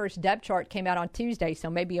very first depth chart came out on Tuesday, so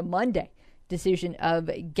maybe a Monday decision of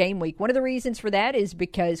game week. One of the reasons for that is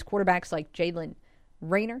because quarterbacks like Jalen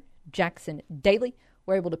Rayner, Jackson Daly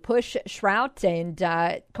were able to push Shrout, and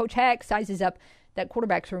Coach Heck sizes up that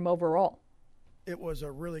quarterback's room overall. It was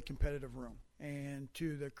a really competitive room, and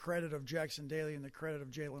to the credit of Jackson Daly and the credit of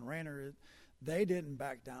Jalen Rayner, they didn't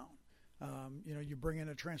back down. You bring in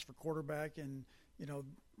a transfer quarterback, and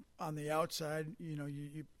on the outside,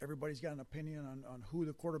 everybody's got an opinion on who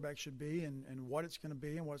the quarterback should be and what it's going to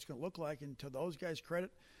be and what it's going to look like. And to those guys'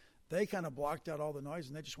 credit, they kind of blocked out all the noise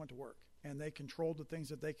and they just went to work. and they controlled the things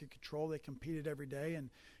that they could control. They competed every day, and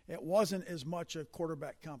it wasn't as much a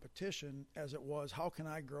quarterback competition as it was how can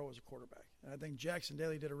I grow as a quarterback. And I think Jackson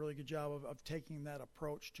Daly did a really good job of taking that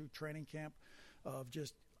approach to training camp of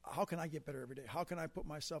just how can I get better every day? How can I put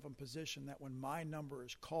myself in position that when my number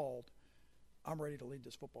is called, I'm ready to lead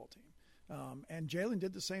this football team? And Jalen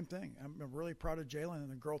did the same thing. I'm really proud of Jalen and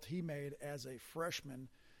the growth he made as a freshman.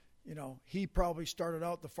 You know, he probably started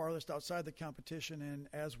out the farthest outside the competition, and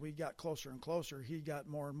as we got closer and closer, he got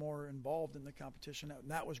more and more involved in the competition, and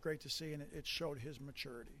that was great to see, and it showed his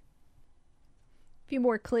maturity. A few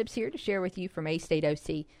more clips here to share with you from A-State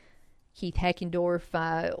OC Keith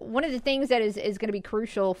Heckendorf. One of the things that is going to be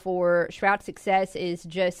crucial for Shroud's success is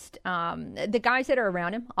just the guys that are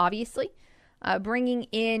around him, obviously. Bringing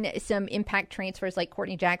in some impact transfers like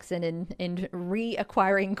Courtney Jackson and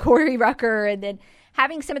reacquiring Corey Rucker, and then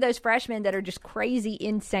having some of those freshmen that are just crazy,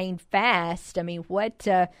 insane fast. I mean, what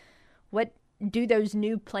do those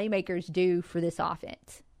new playmakers do for this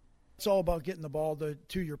offense? It's all about getting the ball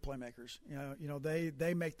to your playmakers. You know,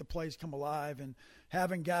 they make the plays come alive, and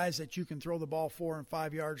having guys that you can throw the ball 4 and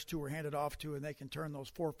 5 yards to or hand it off to, and they can turn those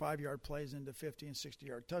 4 or 5 yard plays into 50 and 60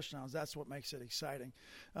 yard touchdowns. That's what makes it exciting.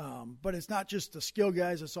 But it's not just the skill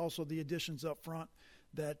guys; it's also the additions up front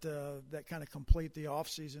that kind of complete the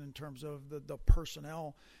offseason in terms of the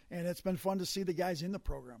personnel. And it's been fun to see the guys in the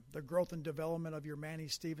program, the growth and development of your Manny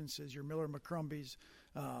Stevenses, your Miller McCrumbies,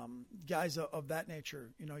 guys of that nature.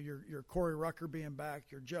 You know, your Corey Rucker being back,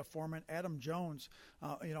 your Jeff Foreman, Adam Jones.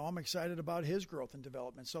 You know, I'm excited about his growth and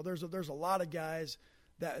development. So there's a lot of guys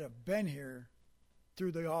that have been here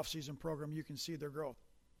through the offseason program. You can see their growth.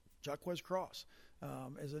 Jaquez Cross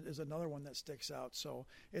is another one that sticks out. So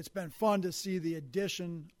it's been fun to see the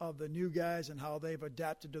addition of the new guys and how they've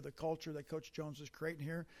adapted to the culture that Coach Jones is creating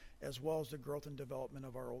here, as well as the growth and development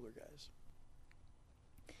of our older guys.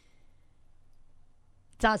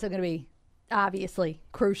 It's also going to be obviously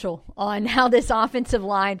crucial on how this offensive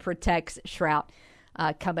line protects Shroud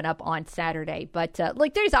coming up on Saturday. But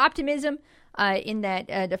look, there's optimism in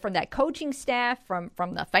that from that coaching staff, from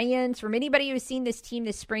the fans, from anybody who's seen this team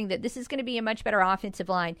this spring, that this is going to be a much better offensive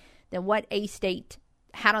line than what A-State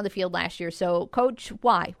had on the field last year. So, Coach,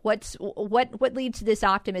 why? What leads to this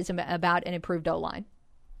optimism about an improved O-line?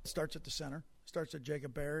 It starts at the center. Starts at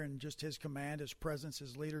Jacob Bear and just his command, his presence,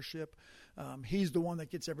 his leadership. He's the one that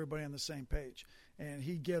gets everybody on the same page, and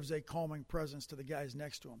he gives a calming presence to the guys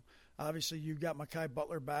next to him. Obviously, you've got Mekhi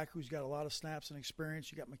Butler back, who's got a lot of snaps and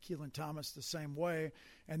experience. You got McKeelan Thomas the same way.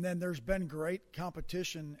 And then there's been great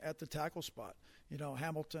competition at the tackle spot. You know,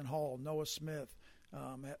 Hamilton Hall, Noah Smith,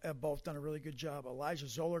 have both done a really good job. Elijah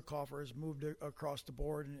Zolerkoffer has moved across the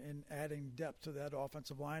board and adding depth to that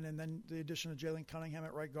offensive line. And then the addition of Jalen Cunningham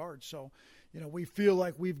at right guard. So, you know, we feel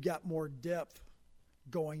like we've got more depth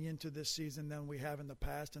going into this season than we have in the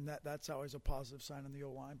past, and that's always a positive sign in the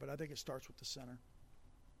O-line. But I think it starts with the center.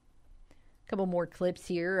 Couple more clips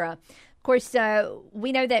here. Of course,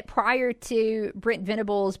 we know that prior to Brent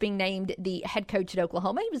Venables being named the head coach at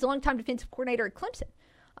Oklahoma, he was a longtime defensive coordinator at Clemson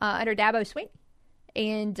under Dabo Swinney.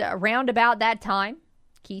 And around about that time,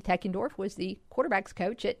 Keith Heckendorf was the quarterback's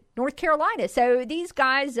coach at North Carolina. So these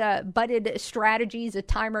guys butted strategies a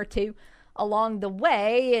time or two along the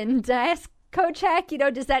way. And ask Coach Heck, you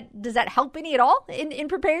know, does that help any at all in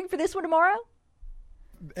preparing for this one tomorrow?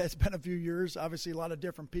 It's been a few years, obviously a lot of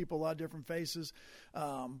different people, a lot of different faces,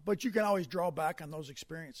 but you can always draw back on those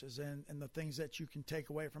experiences and the things that you can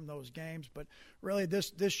take away from those games. But really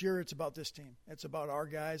this year it's about this team. It's about our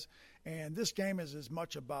guys, and this game is as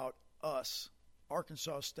much about us,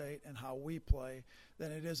 Arkansas State, and how we play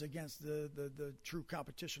than it is against the true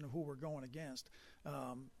competition of who we're going against.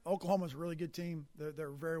 Oklahoma's a really good team.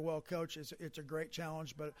 They're very well coached. It's a great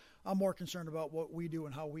challenge, but I'm more concerned about what we do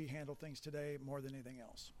and how we handle things today more than anything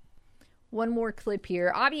else. One more clip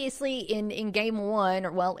here. Obviously, in game one,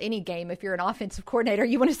 or well, any game, if you're an offensive coordinator,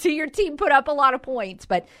 you want to see your team put up a lot of points.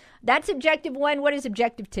 But that's objective one. What is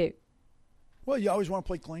objective two? Well, you always want to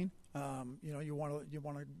play clean. You know, you want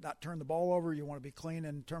to not turn the ball over. You want to be clean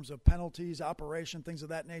in terms of penalties, operation, things of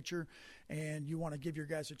that nature, and you want to give your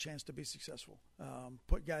guys a chance to be successful.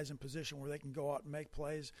 Put guys in position where they can go out and make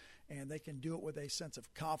plays, and they can do it with a sense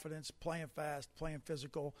of confidence, playing fast, playing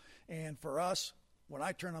physical. And for us, when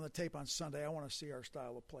I turn on the tape on Sunday, I want to see our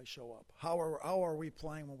style of play show up. How are we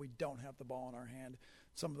playing when we don't have the ball in our hand?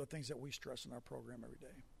 Some of the things that we stress in our program every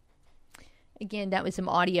day. Again, that was some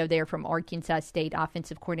audio there from Arkansas State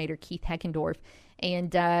offensive coordinator Keith Heckendorf,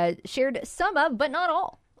 and shared some of, but not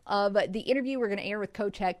all, of the interview we're going to air with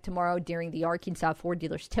Coach Heck tomorrow during the Arkansas Ford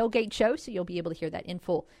Dealers Tailgate Show, so you'll be able to hear that in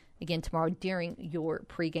full again tomorrow during your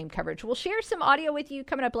pregame coverage. We'll share some audio with you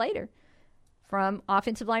coming up later from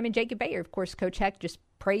offensive lineman Jacob Bayer. Of course, Coach Heck just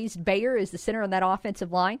praised Bayer as the center on that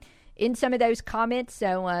offensive line in some of those comments,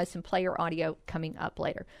 so some player audio coming up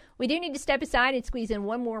later. We do need to step aside and squeeze in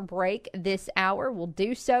one more break this hour. We'll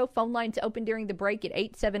do so. Phone lines open during the break at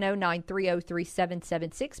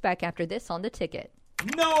 870-930-3776. Back after this on The Ticket.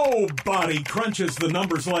 Nobody crunches the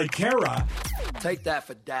numbers like Kara. Take that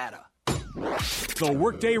for data. The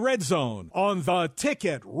Workday Red Zone on the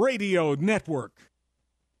Ticket Radio Network.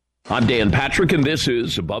 I'm Dan Patrick, and this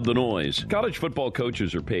is Above the Noise. College football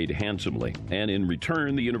coaches are paid handsomely, and in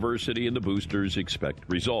return, the university and the boosters expect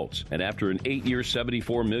results. And after an 8-year,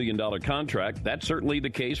 $74 million contract, that's certainly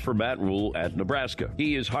the case for Matt Rule at Nebraska.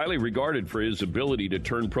 He is highly regarded for his ability to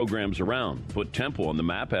turn programs around, put Temple on the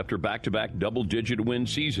map after back-to-back double-digit win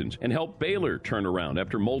seasons, and help Baylor turn around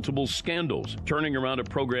after multiple scandals. Turning around a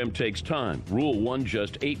program takes time. Rule won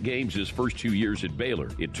just 8 games his first 2 years at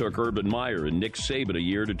Baylor. It took Urban Meyer and Nick Saban a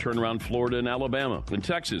year to turn around Florida and Alabama. And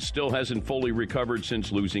Texas still hasn't fully recovered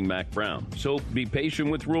since losing Mac Brown. So be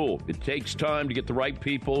patient with Rule. It takes time to get the right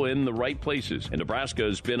people in the right places. And Nebraska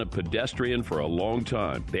has been a pedestrian for a long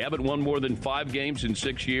time. They haven't won more than 5 games in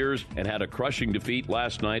 6 years and had a crushing defeat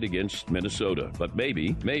last night against Minnesota. But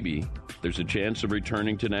maybe, there's a chance of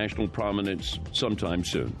returning to national prominence sometime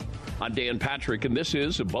soon. I'm Dan Patrick, and this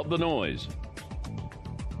is Above the Noise.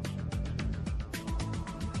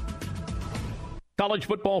 College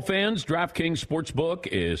football fans, DraftKings Sportsbook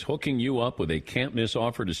is hooking you up with a can't-miss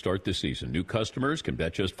offer to start the season. New customers can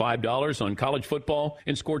bet just $5 on college football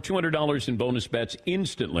and score $200 in bonus bets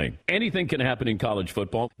instantly. Anything can happen in college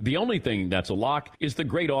football. The only thing that's a lock is the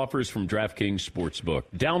great offers from DraftKings Sportsbook.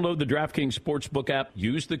 Download the DraftKings Sportsbook app.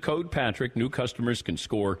 Use the code Patrick. New customers can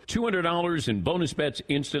score $200 in bonus bets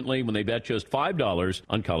instantly when they bet just $5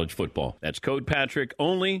 on college football. That's code Patrick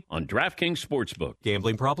only on DraftKings Sportsbook.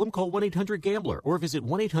 Gambling problem? Call 1-800-GAMBLER or visit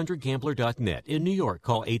 1-800-GAMBLER.net. In New York,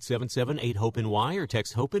 call 877-8-HOPE-NY or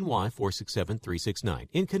text HOPE-NY 467-369.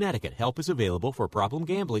 In Connecticut, help is available for problem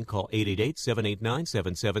gambling. Call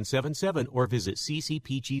 888-789-7777 or visit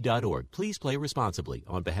ccpg.org. Please play responsibly.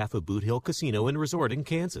 On behalf of Boot Hill Casino and Resort in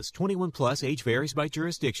Kansas, 21 plus, age varies by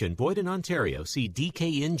jurisdiction. Void in Ontario. See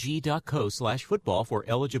dkng.co/football for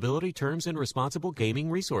eligibility terms and responsible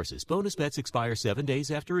gaming resources. Bonus bets expire 7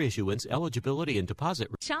 days after issuance. Eligibility and deposit.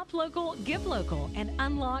 Shop local, give local, and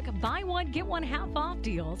unlock buy one, get one half off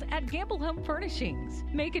deals at Gamble Home Furnishings.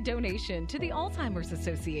 Make a donation to the Alzheimer's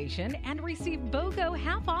Association and receive BOGO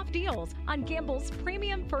half off deals on Gamble's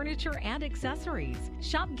premium furniture and accessories.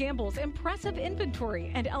 Shop Gamble's impressive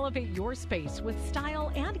inventory and elevate your space with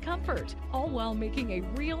style and comfort, all while making a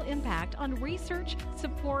real impact on research,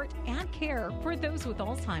 support, and care for those with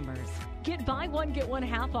Alzheimer's. Get buy one, get one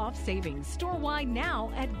half off savings store-wide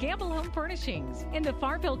now at Gamble Home Furnishings in the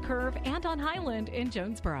Farville Curve and on Highland in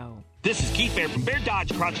Jonesboro. This is Keith Bear from Bear Dodge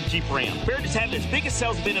Chrysler Jeep Ram. Bear is having its biggest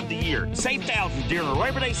sales event of the year. Save thousands during a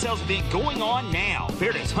Labor Day sales event going on now.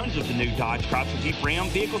 Bear has hundreds of new Dodge Chrysler Jeep Ram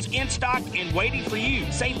vehicles in stock and waiting for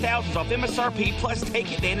you. Save thousands off MSRP, plus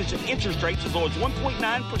take advantage of interest rates as low as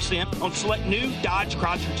 1.9% on select new Dodge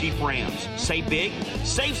Chrysler Jeep Rams. Save big,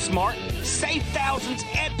 save smart, save thousands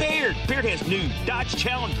at Baird. Baird has new Dodge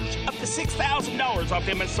Challengers up to $6,000 off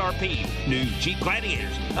MSRP. New Jeep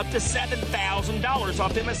Gladiators up to $7,000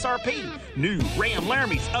 off MSRP. New Ram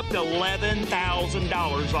Laramie's up to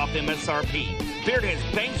 $11,000 off MSRP. Baird has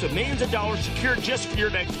banks of millions of dollars secured just for your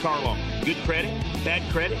next car loan. Good credit, bad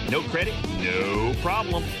credit, no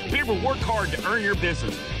problem. Baird will work hard to earn your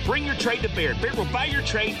business. Bring your trade to Baird. Baird will buy your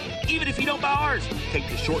trade even if you don't buy ours. Take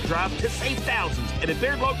the short drive to save thousands at a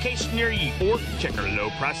Baird location near you, or check our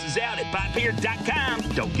low prices out at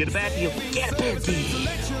buybaird.com. Don't get a bad deal, get a Baird deal.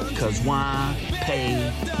 Because why pay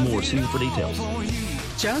more? See for details.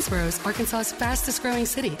 Jonesboro's Arkansas's fastest growing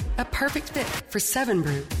city, a perfect fit for 7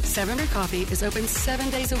 Brew. 7 Brew Coffee is open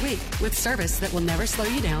 7 days a week with service that will never slow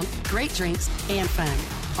you down, great drinks, and fun.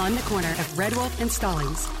 On the corner of Red Wolf and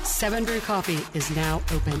Stallings, 7 Brew Coffee is now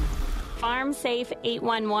open. Farm Safe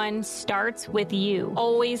 811 starts with you.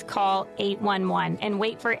 Always call 811 and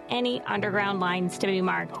wait for any underground lines to be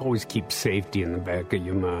marked. Always keep safety in the back of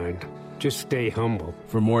your mind. Just stay humble.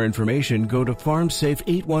 For more information, go to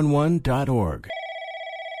farmsafe811.org.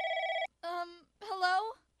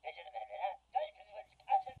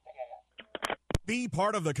 Be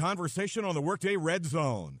part of the conversation on the Workday Red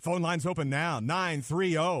Zone. Phone lines open now,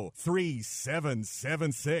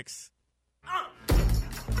 930-3776.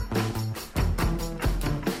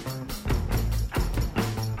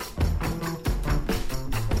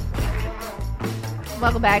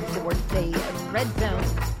 Welcome back to the Workday Red Zone.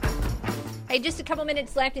 Hey, just a couple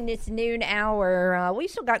minutes left in this noon hour. We've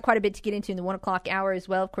still got quite a bit to get into in the 1 o'clock hour as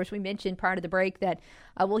well. Of course, we mentioned prior to the break that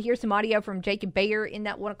we'll hear some audio from Jacob Bayer in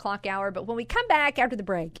that 1 o'clock hour. But when we come back after the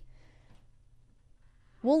break,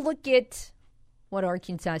 we'll look at what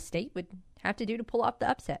Arkansas State would have to do to pull off the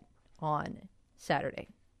upset on Saturday.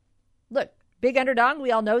 Look, big underdog,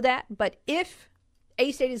 we all know that. But if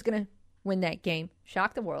A-State is going to win that game,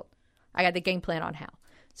 shock the world, I got the game plan on how.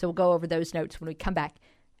 So we'll go over those notes when we come back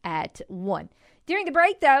at 1. During the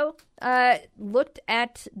break, though, looked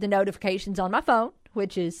at the notifications on my phone,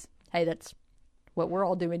 which is, hey, that's what we're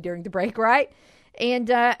all doing during the break, right? And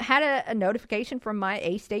had a notification from my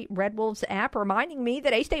A-State Red Wolves app reminding me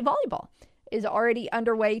that A-State volleyball is already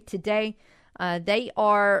underway today. They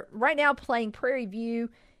are right now playing Prairie View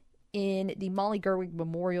in the Molly Gerwig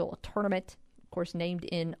Memorial Tournament, of course, named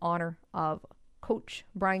in honor of Coach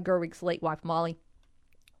Brian Gerwig's late wife, Molly.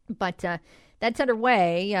 But that's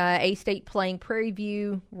underway. A-State playing Prairie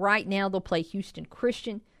View right now. They'll play Houston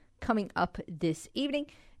Christian coming up this evening.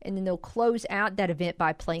 And then they'll close out that event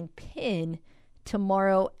by playing Penn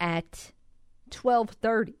tomorrow at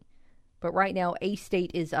 12:30. But right now,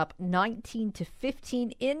 A-State is up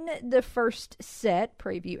 19-15 in the first set.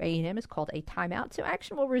 Prairie View A&M is called a timeout. So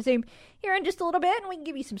action will resume here in just a little bit, and we can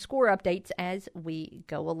give you some score updates as we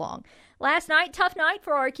go along. Last night, tough night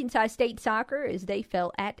for Arkansas State soccer as they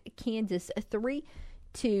fell at Kansas 3-0.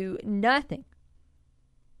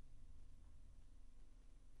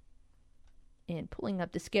 And pulling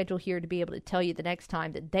up the schedule here to be able to tell you the next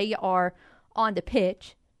time that they are on the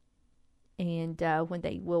pitch. And when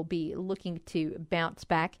they will be looking to bounce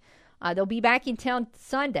back. They'll be back in town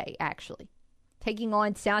Sunday, actually. Taking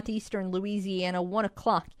on Southeastern Louisiana. 1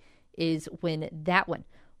 o'clock is when that one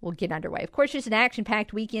will get underway. Of course, just an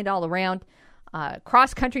action-packed weekend all around.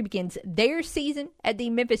 Cross country begins their season at the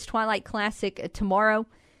Memphis Twilight Classic tomorrow.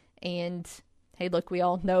 And, hey, look, we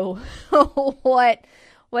all know what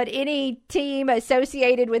any team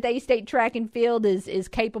associated with A-State track and field is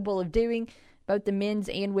capable of doing. Both the men's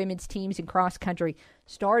and women's teams in cross country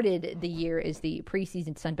started the year as the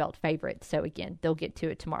preseason Sunbelt favorites. So, again, they'll get to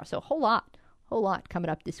it tomorrow. So, a whole lot coming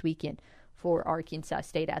up this weekend for Arkansas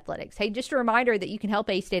State Athletics. Hey, just a reminder that you can help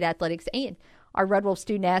A-State Athletics and our Red Wolf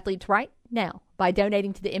student athletes right now by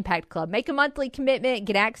donating to the Impact Club. Make a monthly commitment,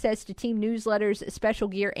 get access to team newsletters, special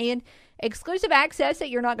gear, and exclusive access that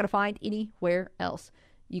you're not going to find anywhere else.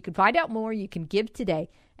 You can find out more. You can give today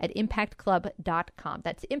at impactclub.com.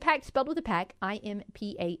 That's impact spelled with a pack,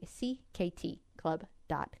 IMPACKT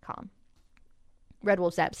club.com. Red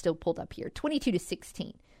Wolves app still pulled up here.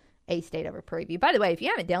 22-16, A-State over Prairie View. By the way, if you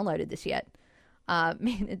haven't downloaded this yet,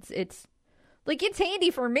 man, it's handy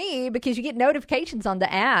for me because you get notifications on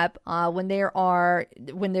the app when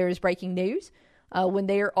there's breaking news, when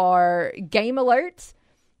there are game alerts,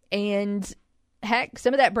 and heck,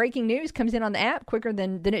 some of that breaking news comes in on the app quicker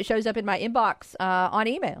than it shows up in my inbox on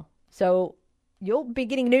email. So you'll be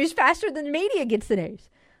getting news faster than the media gets the news,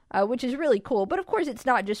 which is really cool. But, of course, it's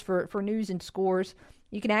not just for news and scores.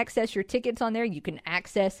 You can access your tickets on there. You can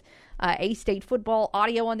access A-State football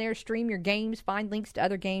audio on there, stream your games, find links to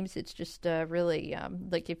other games. It's just really,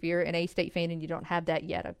 like if you're an A-State fan and you don't have that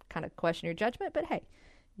yet, I kind of question your judgment. But, hey,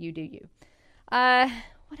 you do you.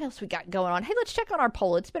 What else we got going on? Hey, let's check on our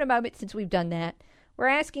poll. It's been a moment since we've done that. We're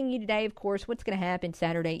asking you today, of course, what's going to happen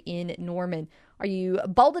Saturday in Norman. Are you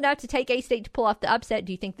bold enough to take A-State to pull off the upset?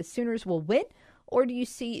 Do you think the Sooners will win? Or do you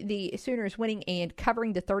see the Sooners winning and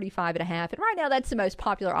covering the 35.5? And right now, that's the most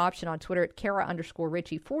popular option on Twitter at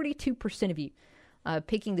Kara_Richey. 42% of you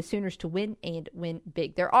picking the Sooners to win and win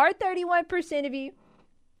big. There are 31% of you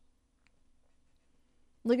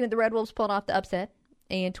looking at the Red Wolves pulling off the upset.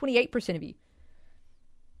 And 28% of you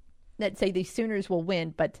that say the Sooners will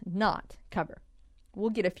win but not cover. We'll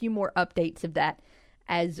get a few more updates of that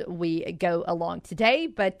as we go along today,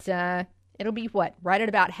 but it'll be right at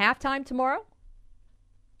about halftime tomorrow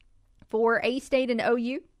for A-State and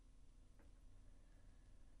OU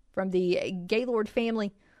from the Gaylord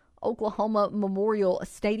Family Oklahoma Memorial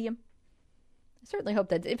Stadium. I certainly hope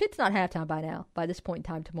that if it's not halftime by now, by this point in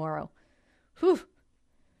time tomorrow, would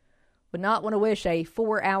not want to wish a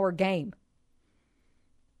 4-hour game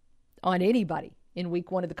on anybody in week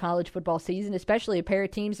 1 of the college football season, especially a pair of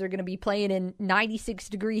teams that are going to be playing in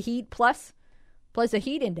 96-degree heat plus a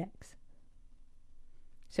heat index.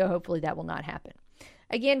 So hopefully that will not happen.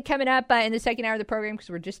 Again, coming up in the second hour of the program, because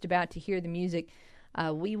we're just about to hear the music,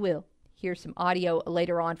 we will hear some audio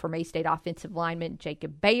later on from A-State offensive lineman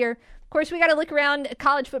Jacob Bayer. Of course, we got to look around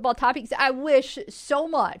college football topics. I wish so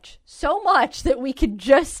much that we could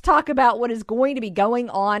just talk about what is going to be going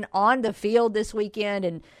on the field this weekend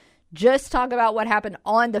and just talk about what happened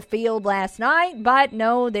on the field last night. But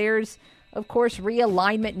no, there's, of course,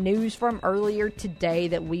 realignment news from earlier today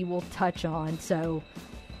that we will touch on. So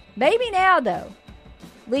maybe now, though,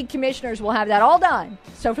 league commissioners will have that all done.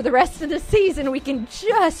 So for the rest of the season, we can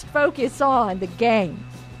just focus on the games.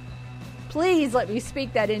 Please let me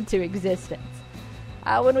speak that into existence.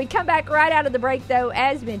 When we come back right out of the break, though,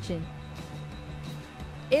 as mentioned,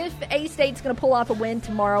 if A-State's going to pull off a win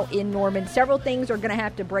tomorrow in Norman, several things are going to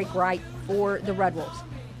have to break right for the Red Wolves.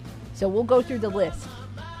 So we'll go through the list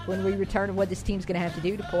when we return of what this team's going to have to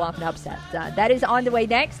do to pull off an upset. That is on the way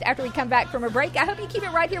next after we come back from a break. I hope you keep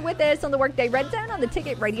it right here with us on the Workday Redzone on the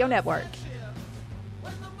Ticket Radio Network.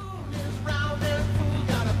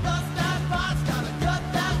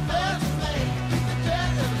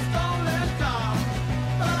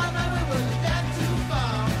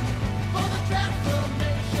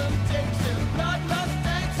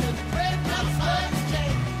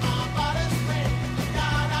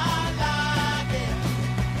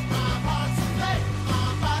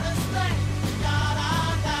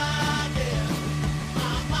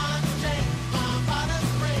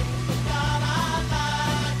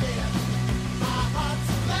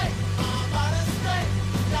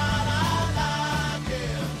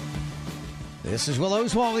 This is Will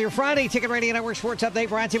Oswald, your Friday Ticket Radio Network Sports Update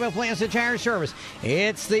brought to you by Plaza Tire Service.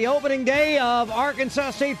 It's the opening day of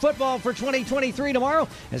Arkansas State football for 2023 tomorrow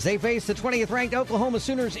as they face the 20th-ranked Oklahoma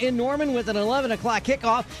Sooners in Norman with an 11 o'clock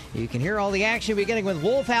kickoff. You can hear all the action beginning with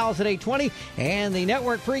Wolf Owls at 8:20 and the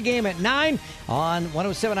network pregame at 9 on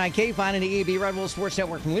 107.9 KFIN and the EAB Red Wolf Sports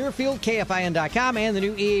Network from Learfield, KFIN.com, and the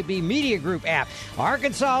new EAB Media Group app.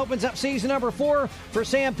 Arkansas opens up season number 4 for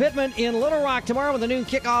Sam Pittman in Little Rock tomorrow with a noon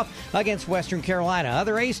kickoff against Western Carolina.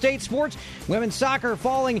 Other A-State sports, women's soccer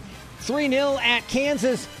falling 3-0 at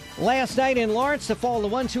Kansas last night in Lawrence to fall to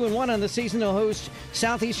 1-2-1 on the season. They'll host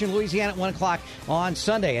Southeastern Louisiana at 1 o'clock on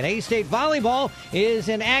Sunday. And A-State volleyball is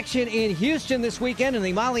in action in Houston this weekend in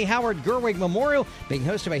the Molly Howard Gerwig Memorial, being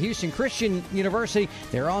hosted by Houston Christian University.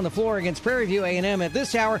 They're on the floor against Prairie View A&M at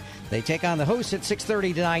this hour. They take on the hosts at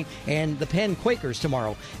 6:30 tonight and the Penn Quakers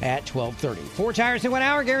tomorrow at 12:30. 4 tires in 1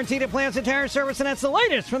 hour, guaranteed at Plaza Tire Service, and that's the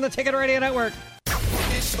latest from the Ticket Radio Network.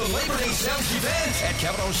 It's the Labor Day sales event at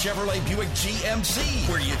Capital Chevrolet Buick GMC,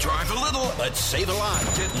 where you drive a little but save a lot.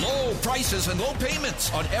 Get low prices and low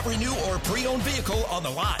payments on every new or pre-owned vehicle on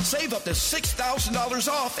the lot. Save up to $6,000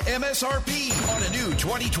 off MSRP on a new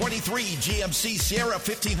 2023 GMC Sierra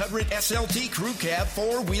 1500 SLT Crew Cab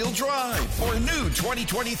 4-wheel drive, or a new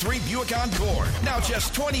 2023 Buick Encore. Now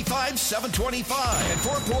just $25,725 and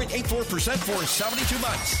 4.84% for 72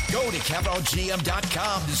 months. Go to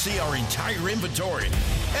CapitalGM.com to see our entire inventory.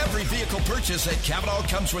 Every vehicle purchase at Capital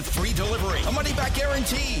comes with free delivery, a money-back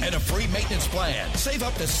guarantee, and a free maintenance plan. Save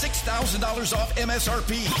up to $6,000 off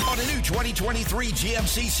MSRP on a new 2023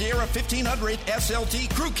 GMC Sierra 1500 SLT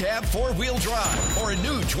Crew Cab 4-wheel drive, or a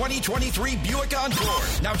new 2023 Buick Encore.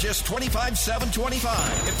 Now just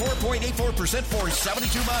 $25,725 and 4.84% for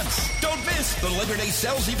 72 months. Don't miss the Labor Day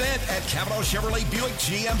sales event at Capital Chevrolet Buick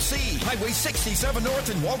GMC, Highway 67 North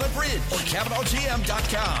in Walnut Ridge, or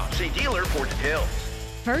CapitalGM.com. See dealer for details.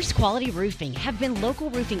 First Quality Roofing have been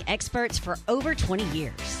local roofing experts for over 20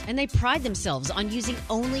 years, and they pride themselves on using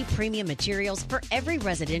only premium materials for every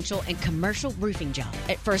residential and commercial roofing job.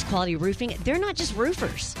 At First Quality Roofing, they're not just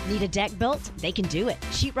roofers. Need a deck built? They can do it.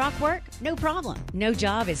 Sheetrock work? No problem. No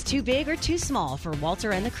job is too big or too small for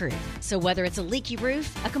Walter and the crew. So whether it's a leaky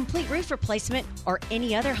roof, a complete roof replacement, or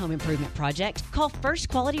any other home improvement project, call First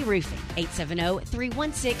Quality Roofing,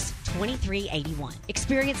 870-316-2381.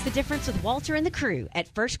 Experience the difference with Walter and the crew at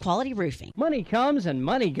First Quality Roofing. Money comes and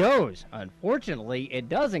money goes. Unfortunately, it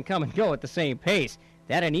doesn't come and go at the same pace.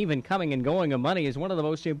 That uneven coming and going of money is one of the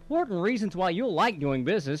most important reasons why you'll like doing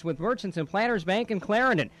business with Merchants and Planners Bank in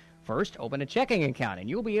Clarendon. First, open a checking account and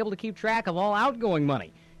you'll be able to keep track of all outgoing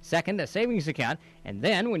money. Second, a savings account. And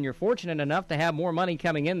then, when you're fortunate enough to have more money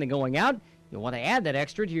coming in than going out, you'll want to add that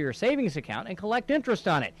extra to your savings account and collect interest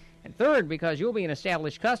on it. And third, because you'll be an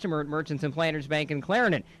established customer at Merchants and Planners Bank in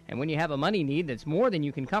Clarendon. And when you have a money need that's more than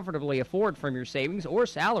you can comfortably afford from your savings or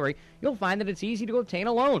salary, you'll find that it's easy to obtain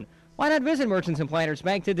a loan. Why not visit Merchants and Planners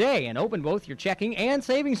Bank today and open both your checking and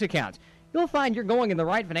savings accounts? You'll find you're going in the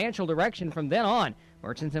right financial direction from then on.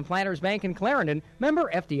 Merchants and Planners Bank in Clarendon, member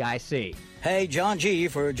FDIC. Hey, John G.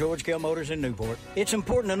 for George Kell Motors in Newport. It's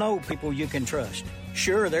important to know people you can trust.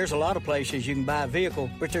 Sure, there's a lot of places you can buy a vehicle,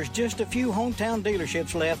 but there's just a few hometown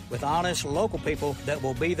dealerships left with honest local people that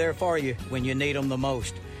will be there for you when you need them the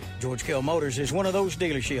most. George Kell Motors is one of those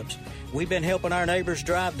dealerships. We've been helping our neighbors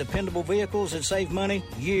drive dependable vehicles and save money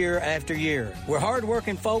year after year. We're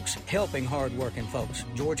hard-working folks helping hard-working folks.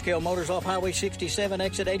 George Kell Motors off Highway 67,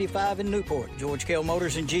 exit 85 in Newport. George Kell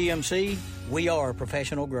Motors and GMC, we are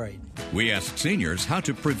professional grade. We ask seniors how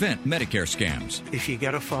to prevent Medicare scams. If you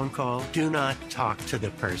get a phone call, do not talk to the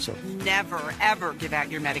person. Never, ever give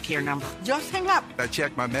out your Medicare number. Just hang up. I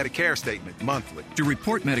check my Medicare statement monthly. To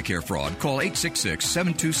report Medicare fraud, call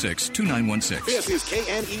 866-726-2916. This is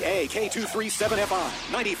KNEA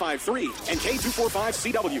K237FI 95.3 and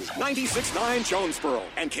K245CW 96.9 Jonesboro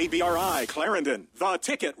and KBRI Clarendon, the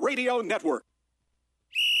Ticket Radio Network.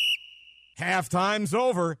 Halftime's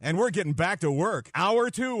over, and we're getting back to work. Hour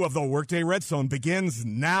 2 of the Workday Redzone begins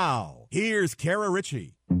now. Here's Kara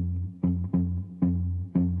Richey.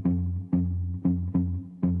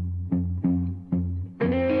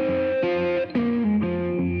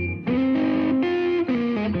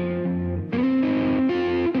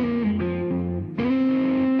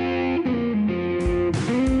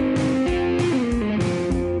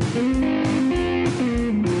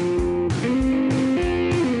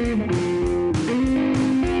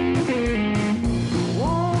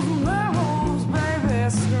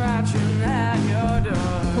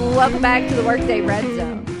 Welcome back to the Workday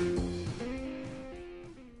Redzone.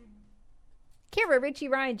 Kara, Richey,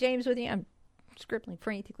 Ryan, James with you. I'm scribbling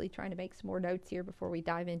frantically trying to make some more notes here before we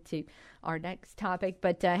dive into our next topic.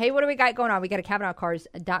 But hey, what do we got going on? We got a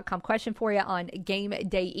CavenaughCars.com question for you on Game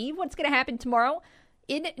Day Eve. What's going to happen tomorrow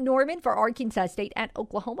in Norman for Arkansas State at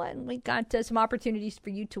Oklahoma? And we've got some opportunities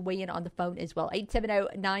for you to weigh in on the phone as well.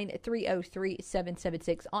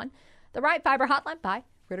 870-930-3776 on the Right Fiber hotline by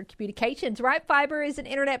Ritter Communications. Right Fiber is an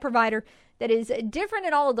internet provider that is different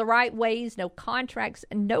in all of the right ways. No contracts,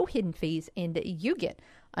 no hidden fees, and you get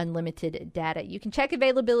unlimited data. You can check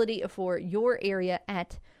availability for your area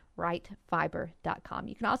at rightfiber.com.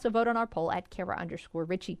 You can also vote on our poll at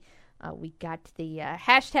Kara_Richey. We got the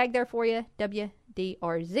hashtag there for you,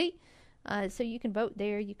 WDRZ. So you can vote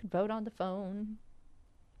there. You can vote on the phone.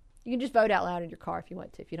 You can just vote out loud in your car if you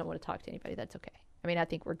want to. If you don't want to talk to anybody, that's okay. I mean, I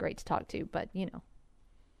think we're great to talk to, but, you know,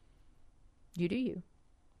 you do you.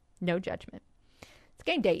 No judgment. It's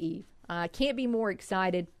Game Day Eve. Can't be more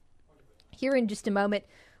excited. Here in just a moment,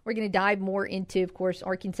 we're going to dive more into, of course,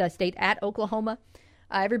 Arkansas State at Oklahoma.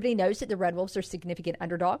 Everybody knows that the Red Wolves are significant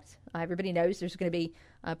underdogs. Everybody knows there's going to be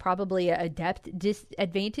probably a depth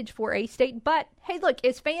disadvantage for A-State. But, hey, look,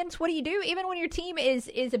 as fans, what do? Even when your team is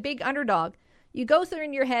a big underdog, you go through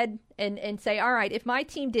in your head and say, all right, if my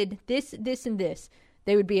team did this, this, and this,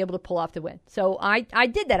 they would be able to pull off the win. So I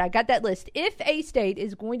did that. I got that list. If A-State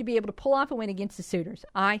is going to be able to pull off a win against the Sooners,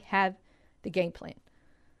 I have the game plan.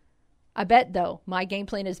 I bet, though, my game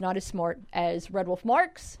plan is not as smart as Red Wolf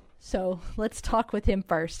Marks. So let's talk with him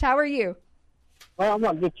first. How are you? Well, I'm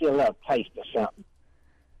going to get you a little taste of something.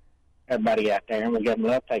 Everybody out there, I'm going to give them a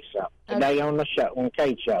little taste of something. Today on the show, on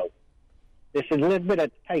Kate Show, this is a little bit of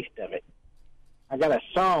the taste of it. I got a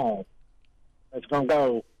song that's going to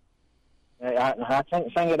go. I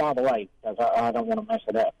can't sing it all the way because I don't want to mess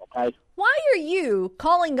it up, okay? Why are you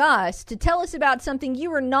calling us to tell us about something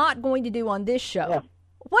you are not going to do on this show? Yeah.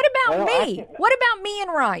 What about me? What about me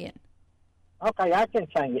and Ryan? Okay, I can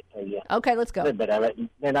sing it to you. Okay, let's go. A little bit of it.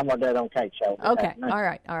 Then I'm going to do it on Kate's show. Okay, all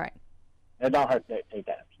right. It don't hurt to do it 2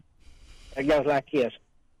 times. It goes like this.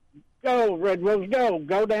 Go, Red Wolves, go.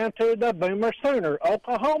 Go down to the Boomer Sooner.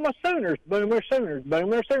 Oklahoma Sooners. Boomer Sooners.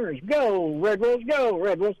 Boomer Sooners. Go, Red Wolves, go.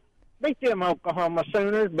 Red Wolves. Beat them Oklahoma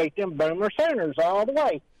Sooners. Beat them Boomer Sooners all the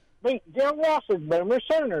way. Beat Jim Ross's Boomer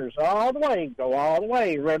Sooners all the way. Go all the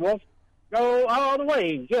way, Red Wolves. Go all the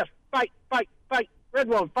way. Just fight, fight, fight. Red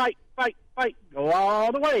Wolves, fight, fight, fight. Go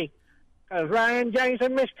all the way. Because Ryan James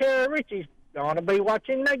and Miss Kara Richey's going to be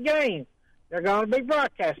watching the game. They're going to be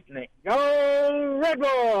broadcasting it. Go Red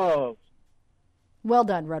Wolves! Well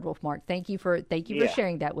done, Red Wolf Mark. Thank you for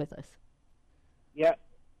sharing that with us. Yeah.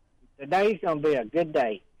 Today's going to be a good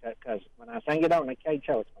day because when I sing it on the K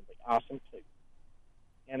show, it's going to be awesome too.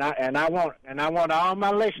 And I want all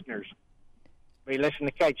my listeners to be listening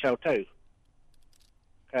to K show too,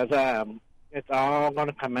 because it's all going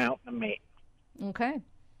to come out in the mix. Okay.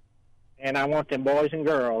 And I want them boys and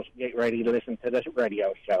girls to get ready to listen to this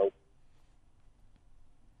radio show.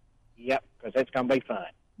 Yep, because it's going to be fun.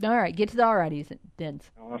 All right, get to the alrighties then.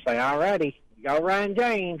 I want to say alrighty. Go Ryan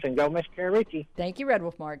James and go Miss Kara Richey. Thank you, Red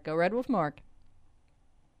Wolf Mark. Go Red Wolf Mark.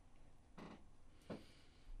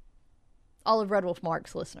 All of Red Wolf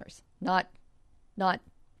Mark's listeners, not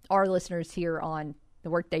our listeners here on the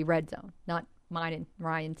Workday Redzone, not mine and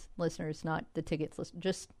Ryan's listeners, not the tickets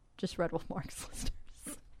listeners, just Red Wolf Mark's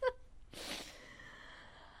listeners.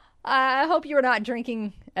 I hope you were not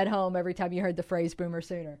drinking at home every time you heard the phrase Boomer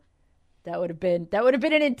Sooner. That would have been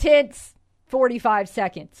an intense 45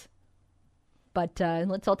 seconds. But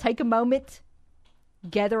let's all take a moment,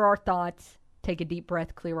 gather our thoughts, take a deep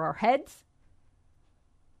breath, clear our heads.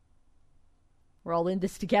 We're all in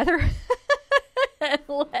this together.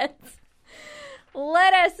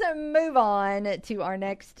 Let us move on to our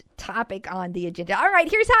next topic on the agenda. All right,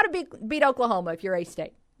 here's how to beat Oklahoma if you're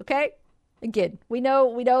A-State, okay? Again, we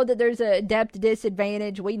know that there's a depth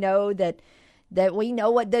disadvantage. We know that we know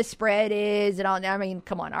what the spread is and all. I mean,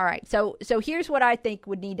 come on. All right. So here's what I think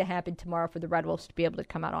would need to happen tomorrow for the Red Wolves to be able to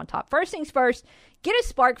come out on top. First things first, get a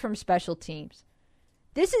spark from special teams.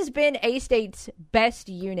 This has been A-State's best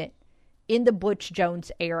unit in the Butch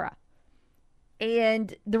Jones era.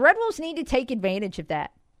 And the Red Wolves need to take advantage of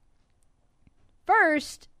that.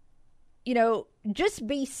 First, just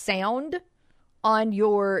be sound on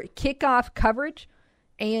your kickoff coverage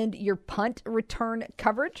and your punt return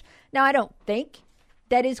coverage. Now, I don't think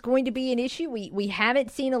that is going to be an issue. We haven't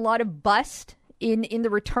seen a lot of bust in the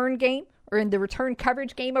return game or in the return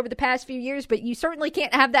coverage game over the past few years, but you certainly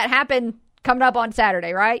can't have that happen coming up on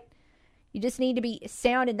Saturday, right? You just need to be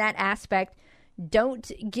sound in that aspect.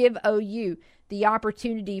 Don't give OU the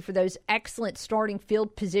opportunity for those excellent starting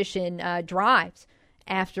field position drives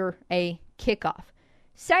after a kickoff.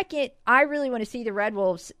 Second, I really want to see the Red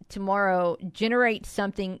Wolves tomorrow generate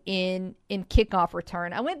something in kickoff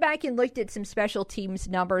return. I went back and looked at some special teams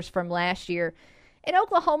numbers from last year, and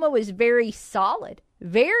Oklahoma was very solid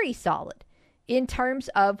in terms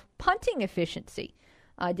of punting efficiency.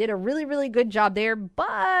 Did a really, really good job there,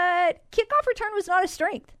 but kickoff return was not a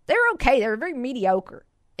strength. They were okay. They were very mediocre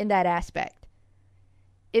in that aspect.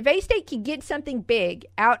 If A-State can get something big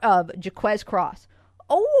out of Jaquez Cross,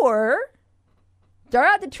 or throw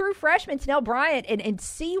out the true freshman, Snell Bryant, and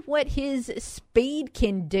see what his speed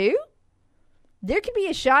can do, there could be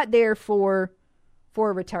a shot there for a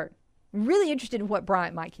return. Really interested in what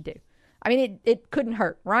Bryant might can do. I mean, it couldn't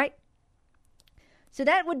hurt, right? So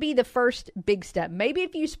that would be the first big step. Maybe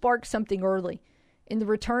if you spark something early in the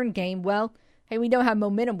return game, well, hey, we know how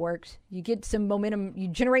momentum works. You get some momentum, you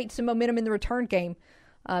generate some momentum in the return game.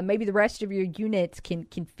 Maybe the rest of your units can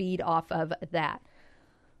feed off of that.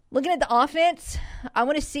 Looking at the offense, I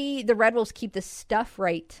want to see the Red Wolves keep the stuff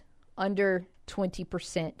rate under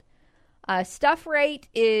 20%. Stuff rate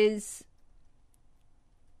is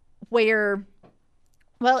where,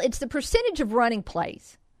 well, it's the percentage of running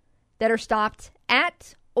plays that are stopped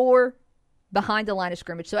at or behind the line of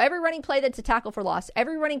scrimmage. So every running play that's a tackle for loss,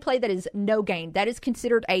 every running play that is no gain, that is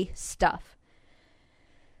considered a stuff.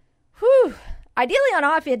 Whew. Ideally on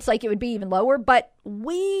offense, it would be even lower, but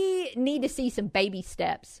we need to see some baby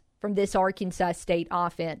steps from this Arkansas State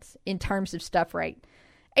offense in terms of stuff rate.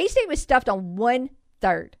 A-State was stuffed on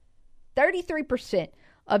 1/3, 33%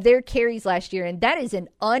 of their carries last year, and that is an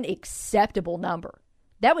unacceptable number.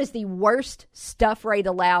 That was the worst stuff rate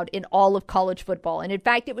allowed in all of college football. And in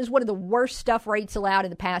fact, it was one of the worst stuff rates allowed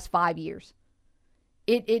in the past 5 years.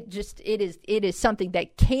 It is something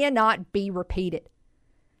that cannot be repeated.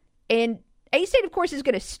 And A-State, of course, is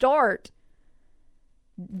going to start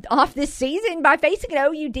off this season by facing an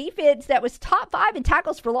OU defense that was top 5 in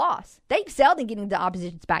tackles for loss. They excelled in getting the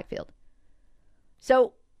opposition's backfield.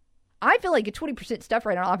 So I feel like a 20% stuff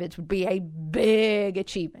rate on offense would be a big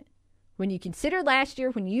achievement. When you consider last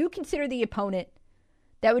year, when you consider the opponent,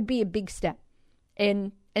 that would be a big step.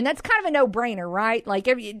 And that's kind of a no-brainer, right?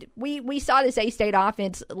 We saw this A-State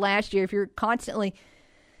offense last year. If you're constantly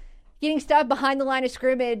getting stuff behind the line of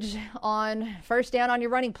scrimmage on first down on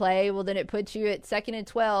your running play, well, then it puts you at 2nd and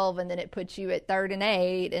 12, and then it puts you at 3rd and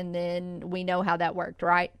 8, and then we know how that worked,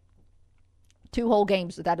 right? 2 whole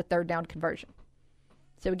games without a 3rd down conversion.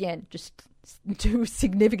 So, again, just do a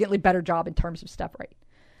significantly better job in terms of stuff rate.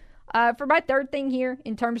 For my third thing here,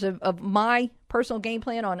 in terms of my personal game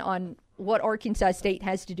plan on what Arkansas State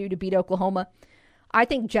has to do to beat Oklahoma, I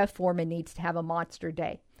think Jeff Foreman needs to have a monster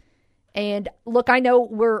day. And look, I know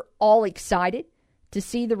we're all excited to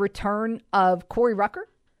see the return of Corey Rucker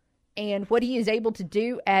and what he is able to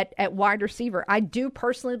do at wide receiver. I do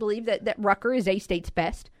personally believe that Rucker is A-State's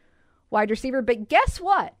best wide receiver. But guess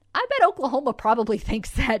what? I bet Oklahoma probably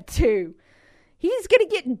thinks that too. He's going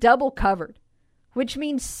to get double covered, which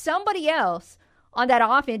means somebody else on that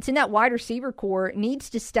offense in that wide receiver core needs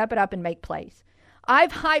to step it up and make plays.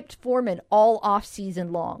 I've hyped Foreman all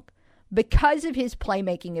offseason long because of his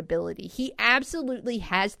playmaking ability. He absolutely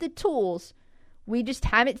has the tools. We just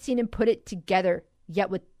haven't seen him put it together yet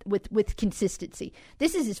with consistency.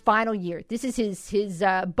 This is his final year. This is his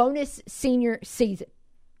bonus senior season.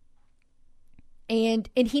 And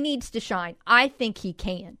he needs to shine. I think he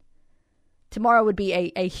can. tomorrow would be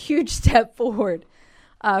a huge step forward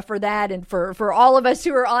for that and for all of us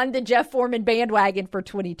who are on the Jeff Foreman bandwagon for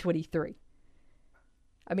 2023.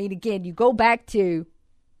 I mean, again, you go back to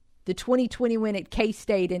the 2020 win at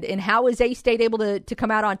K-State, and how was A-State able to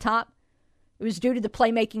come out on top? It was due to the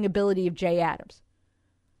playmaking ability of Jay Adams.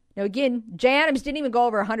 Now, again, Jay Adams didn't even go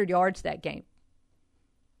over 100 yards that game,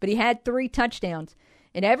 but he had 3 touchdowns,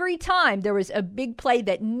 and every time there was a big play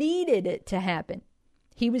that needed it to happen,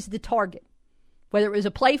 he was the target. Whether it was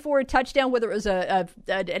a play for a touchdown, whether it was an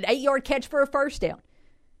 8-yard catch for a first down,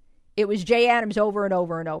 it was Jay Adams over and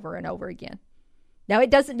over and over and over again. Now,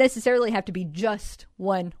 it doesn't necessarily have to be just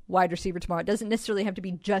one wide receiver tomorrow. It doesn't necessarily have to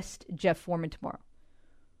be just Jeff Foreman tomorrow.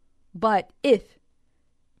 But if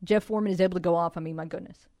Jeff Foreman is able to go off, I mean, my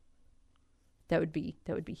goodness, that would be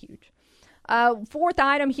huge. Fourth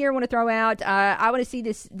item here I want to throw out, I want to see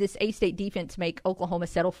this A-State defense make Oklahoma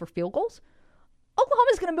settle for field goals.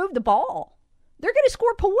 Oklahoma's going to move the ball. They're going to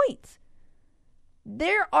score points.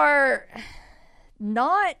 There are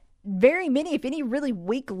not very many, if any, really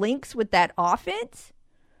weak links with that offense.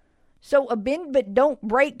 So a bend but don't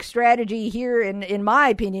break strategy here, in my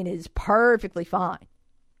opinion, is perfectly fine.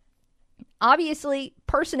 Obviously,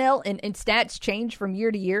 personnel and stats change from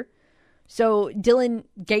year to year. So Dylan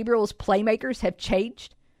Gabriel's playmakers have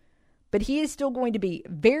changed. But he is still going to be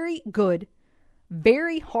very good,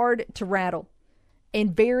 very hard to rattle,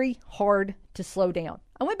 and very hard to slow down.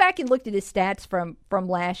 I went back and looked at his stats from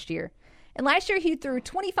last year. And last year he threw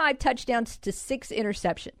 25 touchdowns to 6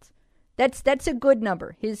 interceptions. That's a good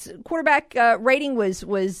number. His quarterback rating was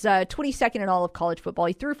 22nd in all of college football.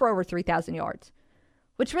 He threw for over 3,000 yards.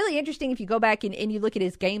 What's really interesting, if you go back and you look at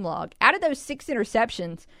his game log, out of those 6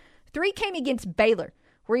 interceptions, 3 came against Baylor,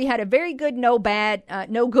 where he had a very good, no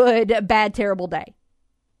good, bad, terrible day.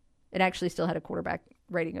 It actually still had a quarterback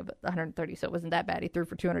rating of 130, so it wasn't that bad. He threw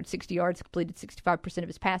for 260 yards, completed 65% of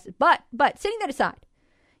his passes. But setting that aside,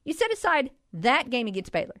 you set aside that game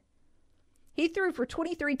against Baylor. He threw for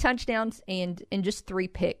 23 touchdowns and just 3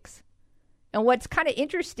 picks. And what's kind of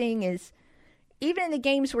interesting is, even in the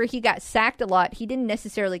games where he got sacked a lot, he didn't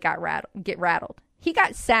necessarily get rattled. He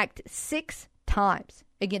got sacked 6 times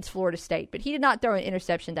against Florida State, but he did not throw an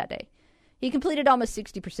interception that day. He completed almost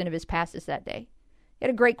 60% of his passes that day. He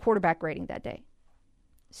had a great quarterback rating that day.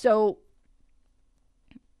 So,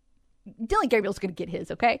 Dylan Gabriel's going to get his,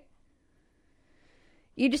 okay?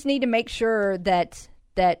 You just need to make sure that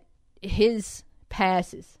his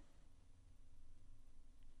passes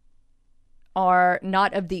are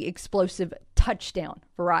not of the explosive touchdown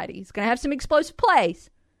variety. He's going to have some explosive plays.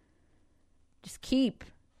 Just keep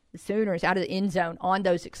the Sooners out of the end zone on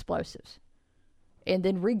those explosives. And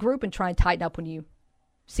then regroup and try and tighten up when you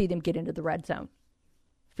see them get into the red zone.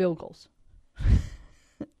 Field goals.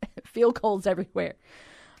 Field goals everywhere.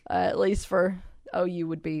 At least for OU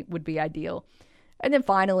would be ideal. And then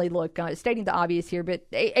finally, look, stating the obvious here, but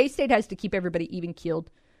A-State has to keep everybody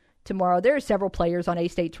even-keeled tomorrow. There are several players on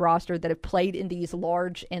A-State's roster that have played in these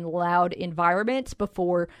large and loud environments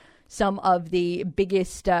before some of the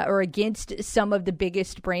biggest, or against some of the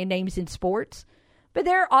biggest brand names in sports. But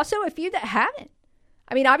there are also a few that haven't.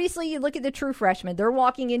 I mean, obviously, you look at the true freshmen. They're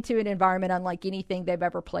walking into an environment unlike anything they've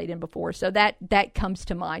ever played in before. So that comes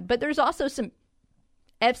to mind. But there's also some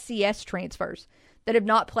FCS transfers that have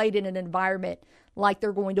not played in an environment like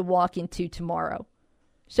they're going to walk into tomorrow.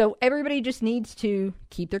 So everybody just needs to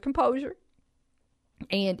keep their composure.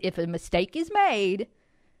 And if a mistake is made,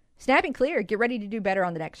 snap and clear. Get ready to do better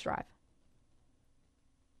on the next drive.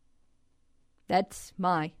 That's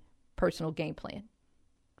my personal game plan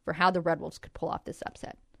for how the Red Wolves could pull off this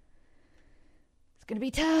upset. It's going to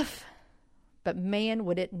be tough. But man,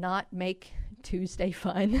 would it not make Tuesday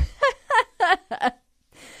fun. We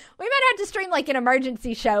might have to stream like an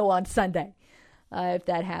emergency show on Sunday. If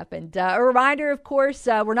that happened. A reminder, of course,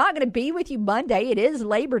 we're not going to be with you Monday. It is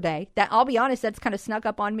Labor Day. I'll be honest, that's kind of snuck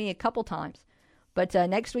up on me a couple times. But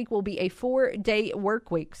next week will be a 4-day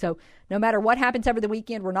work week. So no matter what happens over the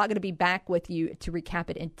weekend, we're not going to be back with you to recap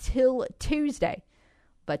it until Tuesday.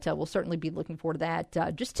 But we'll certainly be looking forward to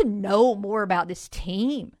that. Just to know more about this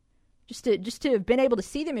team. Just to have been able to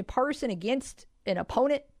see them in person against an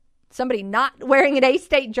opponent. Somebody not wearing an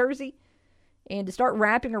A-State jersey. And to start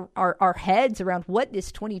wrapping our heads around what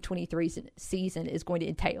this 2023 season is going to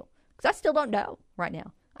entail. Because I still don't know right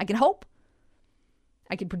now. I can hope.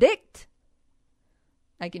 I can predict.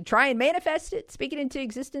 I can try and manifest it, speak it into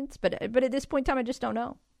existence. But at this point in time, I just don't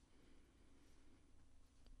know.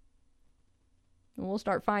 And we'll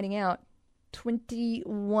start finding out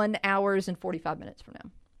 21 hours and 45 minutes from now.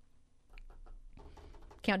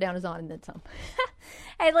 Countdown is on and then some.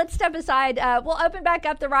 Hey, let's step aside. We'll open back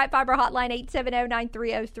up the Right Fiber hotline,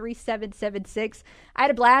 870-930-3776. I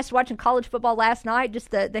had a blast watching college football last night,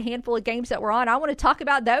 just the handful of games that were on. I want to talk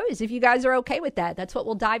about those if you guys are okay with that. That's what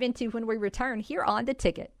we'll dive into when we return here on The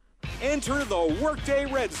Ticket. Enter the Workday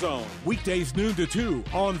Red Zone. Weekdays noon to 2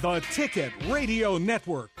 on the Ticket Radio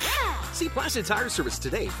Network. See Placid Tire Service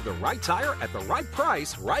today for the right tire at the right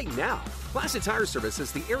price right now. Placid Tire Service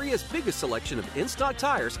is the area's biggest selection of in-stock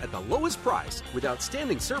tires at the lowest price with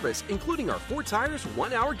outstanding service, including our 4 tires,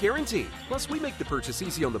 1 hour guarantee. Plus, we make the purchase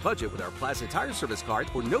easy on the budget with our Placid Tire Service card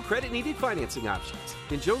or no credit needed financing options.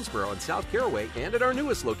 In Jonesboro and South Caraway and at our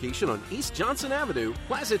newest location on East Johnson Avenue,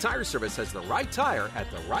 Placid Tire Service has the right tire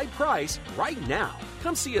at the right price right now.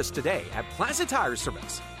 Come see us today at Placid Tire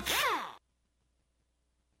Service.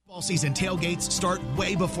 Football season tailgates start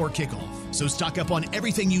way before kickoff, so stock up on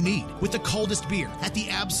everything you need with the coldest beer at the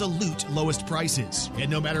absolute lowest prices.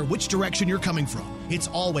 And no matter which direction you're coming from, it's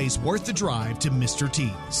always worth the drive to Mr.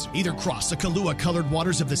 T's. Either cross the Kahlua-colored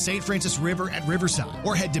waters of the St. Francis River at Riverside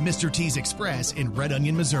or head to Mr. T's Express in Red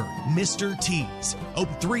Onion, Missouri. Mr. T's,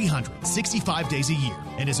 open 365 days a year.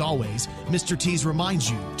 And as always, Mr. T's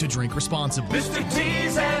reminds you to drink responsibly. Mr.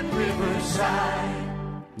 T's at Riverside.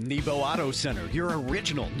 Nebo Auto Center, your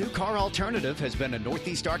original new car alternative, has been a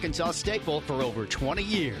Northeast Arkansas staple for over 20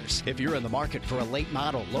 years. If you're in the market for a late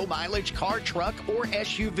model, low mileage car, truck, or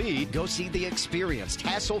SUV, go see the experienced,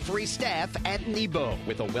 hassle-free staff at Nebo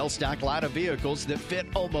with a well-stocked lot of vehicles that fit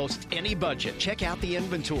almost any budget. Check out the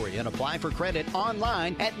inventory and apply for credit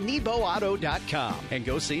online at NeboAuto.com and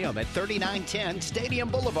go see them at 3910 Stadium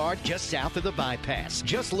Boulevard, just south of the bypass.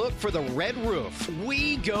 Just look for the red roof.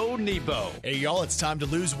 We go Nebo. Hey, y'all, it's time to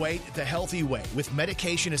lose weight the healthy way with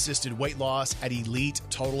medication-assisted weight loss at Elite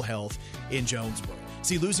Total Health in Jonesboro.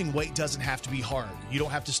 See, losing weight doesn't have to be hard. You don't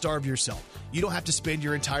have to starve yourself. You don't have to spend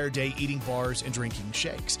your entire day eating bars and drinking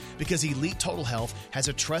shakes, because Elite Total Health has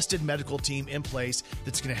a trusted medical team in place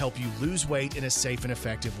that's going to help you lose weight in a safe and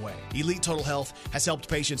effective way. Elite Total Health has helped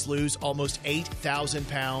patients lose almost 8,000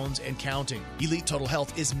 pounds and counting. Elite Total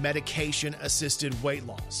Health is medication-assisted weight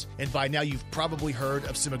loss. And by now, you've probably heard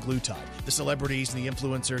of semaglutide. The celebrities and the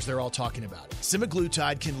influencers, they're all talking about it.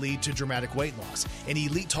 Semaglutide can lead to dramatic weight loss, and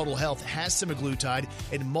Elite Total Health has semaglutide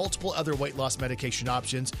and multiple other weight loss medication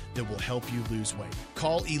options that will help you lose weight.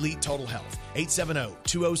 Call Elite Total Health,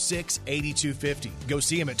 870-206-8250. Go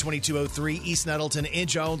see them at 2203 East Nettleton in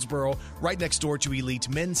Jonesboro, right next door to Elite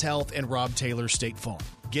Men's Health and Rob Taylor State Farm.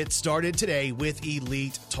 Get started today with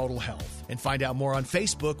Elite Total Health and find out more on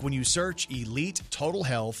Facebook when you search Elite Total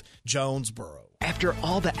Health Jonesboro. After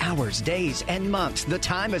all the hours, days, and months, the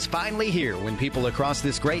time is finally here when people across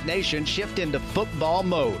this great nation shift into football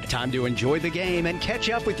mode. Time to enjoy the game and catch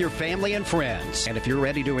up with your family and friends. And if you're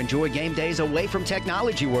ready to enjoy game days away from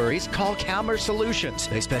technology worries, call Calmer Solutions.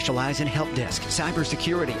 They specialize in help desk,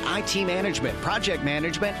 cybersecurity, IT management, project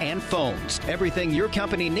management, and phones. Everything your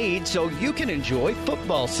company needs so you can enjoy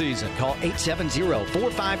football season. Call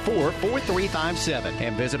 870-454-4357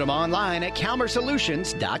 and visit them online at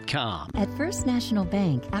calmersolutions.com. At First National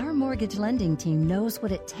Bank, our mortgage lending team knows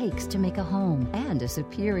what it takes to make a home and a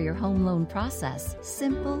superior home loan process.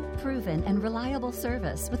 Simple, proven, and reliable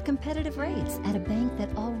service with competitive rates at a bank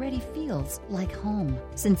that already feels like home.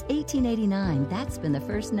 Since 1889, that's been the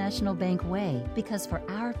First National Bank way, because for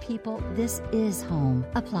our people, this is home.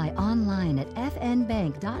 Apply online at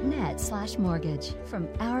fnbank.net/mortgage. From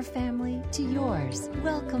our family to yours,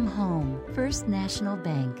 welcome home. First National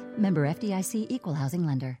Bank. Member FDIC, Equal Housing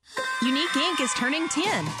Lender. Unique Inc. is turning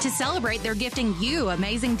 10. To celebrate, they're gifting you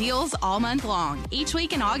amazing deals all month long. Each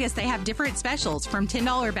week in August, they have different specials, from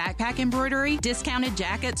 $10 backpack embroidery, discounted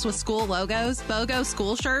jackets with school logos, BOGO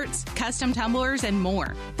school shirts, custom tumblers, and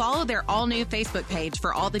more. Follow their all-new Facebook page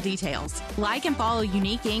for all the details. Like and follow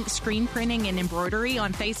Unique Inc. Screen Printing and Embroidery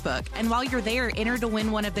on Facebook. And while you're there, enter to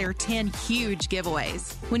win one of their 10 huge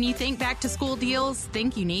giveaways. When you think back to school deals,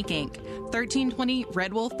 think Unique Inc. 1320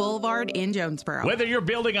 Red Wolf Boulevard in Jonesboro. Whether you're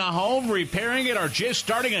building a home, repairing it, or just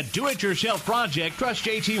starting a do-it-yourself project, trust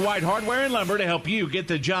JT White Hardware and Lumber to help you get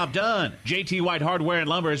the job done. JT White Hardware and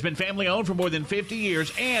Lumber has been family-owned for more than 50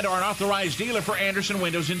 years and are an authorized dealer for Anderson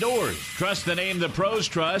Windows and Doors. Trust the name the pros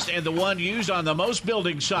trust and the one used on the most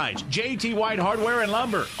building sites. JT White Hardware and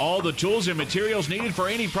Lumber. All the tools and materials needed for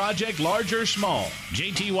any project, large or small.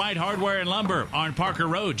 JT White Hardware and Lumber on Parker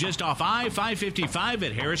Road, just off I-555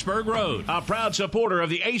 at Harrisburg Road. A proud supporter of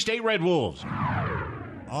the A-State Red Wolves.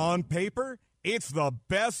 On paper, it's the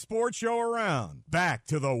best sports show around. Back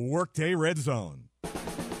to the Workday Red Zone.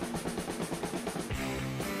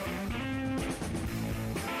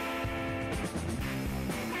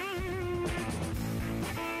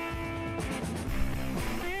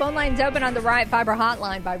 Phone lines open on the Riot Fiber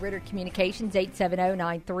hotline by Ritter Communications.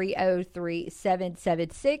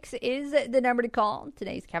 870-930-3776 is the number to call.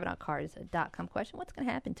 Today's CavenaughCars.com question: what's going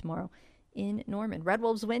to happen tomorrow in Norman? Red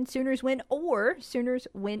Wolves win, Sooners win, or Sooners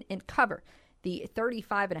win and cover the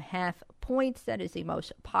 35.5 points. That is the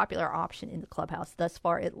most popular option in the clubhouse thus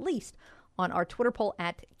far, at least on our Twitter poll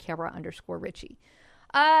at Kara_Richey.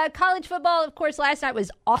 College football, of course, last night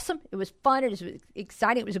was awesome. It was fun. It was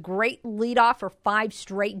exciting. It was a great leadoff for 5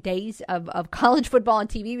 straight days of college football on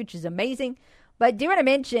TV, which is amazing. But do want to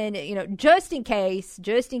mention, just in case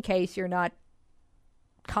you're not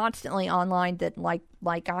constantly online that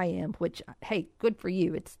like I am, which, hey, good for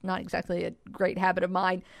you. It's not exactly a great habit of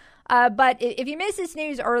mine. But if you missed this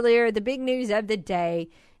news earlier, the big news of the day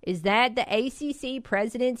is that the ACC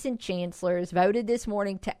presidents and chancellors voted this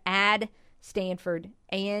morning to add Stanford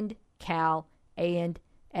and Cal and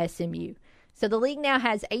SMU. So the league now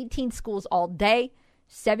has 18 schools all day,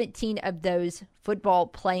 17 of those football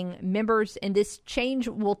playing members, and this change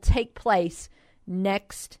will take place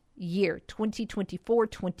next year,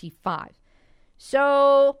 2024-25.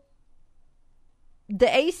 So the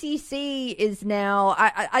ACC is now,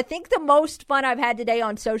 I think the most fun I've had today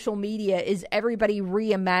on social media is everybody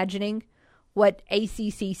reimagining what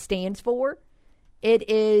ACC stands for. It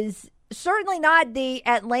is certainly not the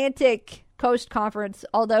Atlantic Coast Conference,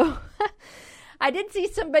 although I did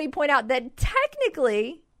see somebody point out that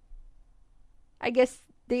technically, I guess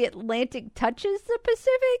the Atlantic touches the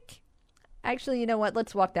Pacific. Actually, you know what?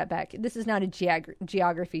 Let's walk that back. This is not a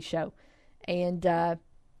geography show. And does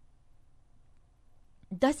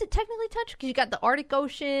it technically touch? Because you got the Arctic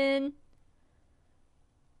Ocean,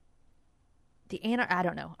 the Antarctic. I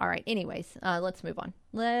don't know. All right. Anyways, let's move on.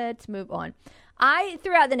 I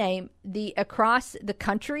threw out the name the Across the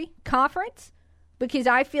Country Conference because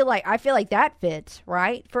I feel like that fits,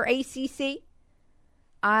 right, for ACC.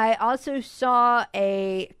 I also saw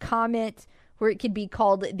a comment where it could be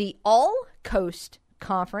called the All Coast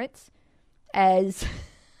Conference, as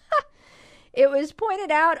it was pointed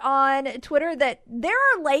out on Twitter that there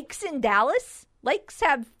are lakes in Dallas. Lakes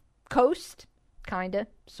have coast, kinda,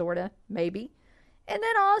 sorta, maybe. And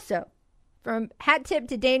then also, from hat tip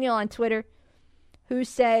to Daniel on Twitter, who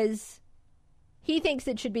says he thinks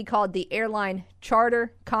it should be called the Airline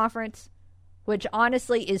Charter Conference, which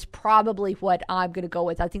honestly is probably what I'm going to go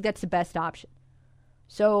with. I think that's the best option.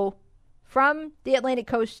 So from the Atlantic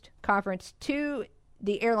Coast Conference to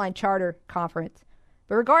the Airline Charter Conference,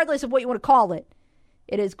 but regardless of what you want to call it,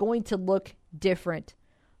 it is going to look different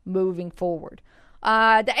moving forward.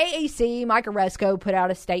 The AAC, Mike Oresco, put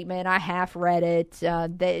out a statement. I half read it.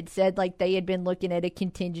 That said like they had been looking at a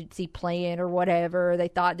contingency plan or whatever. They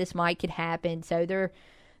thought this could happen. So they're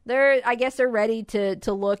I guess they're ready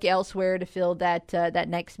to look elsewhere to fill that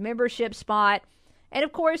next membership spot. And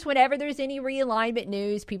of course, whenever there's any realignment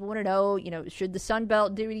news, people want to know, should the Sun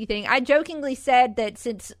Belt do anything? I jokingly said that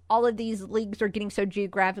since all of these leagues are getting so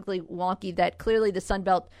geographically wonky, that clearly the Sun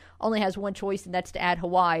Belt only has one choice, and that's to add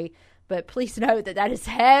Hawaii. But please note that is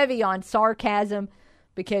heavy on sarcasm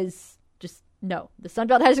because the Sun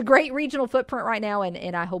Belt has a great regional footprint right now,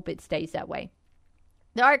 and I hope it stays that way.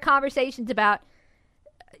 There are conversations about,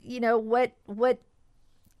 what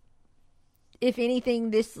if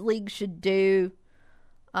anything, this league should do.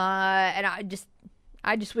 And I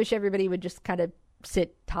just wish everybody would just kind of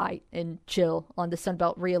sit tight and chill on the Sun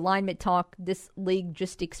Belt realignment talk. This league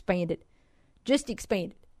just expanded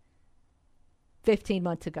 15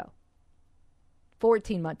 months ago.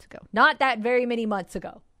 14 months ago. Not that very many months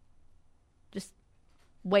ago. Just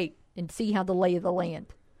wait and see how the lay of the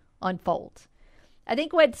land unfolds. I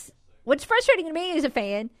think what's frustrating to me as a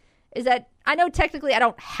fan is that I know technically I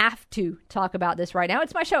don't have to talk about this right now.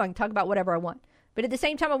 It's my show. I can talk about whatever I want. But at the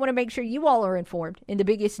same time, I want to make sure you all are informed in the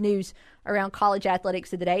biggest news around college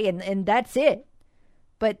athletics of the day, and that's it.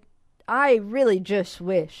 But I really just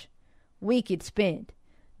wish we could spend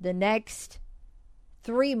the next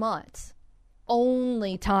 3 months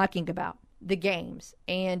only talking about the games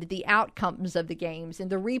and the outcomes of the games and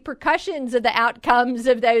the repercussions of the outcomes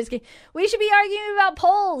of those games. We should be arguing about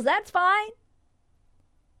polls. That's fine.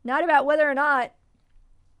 Not about whether or not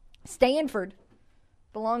Stanford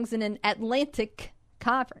belongs in an Atlantic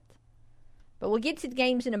Conference. But we'll get to the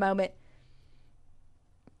games in a moment.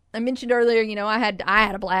 I mentioned earlier, I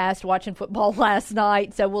had a blast watching football last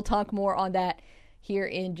night, so we'll talk more on that here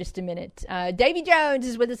in just a minute. Davey Jones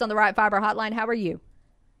is with us on the Riot Fiber Hotline. How are you?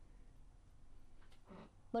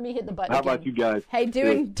 Let me hit the button. How again. about you guys? Hey,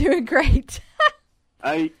 doing great.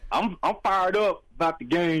 Hey, I'm fired up about the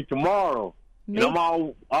game tomorrow. And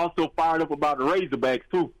I'm also fired up about the Razorbacks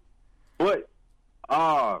too. But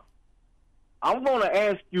I'm gonna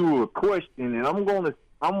ask you a question, and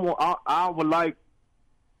I would like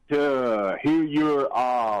to hear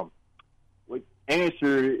your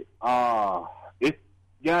answer. It's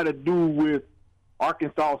got to do with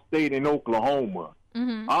Arkansas State and Oklahoma.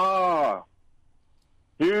 Mm-hmm.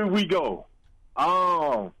 Here we go.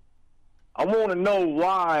 I want to know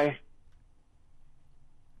why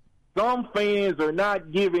some fans are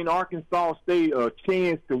not giving Arkansas State a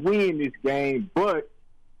chance to win this game, but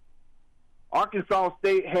Arkansas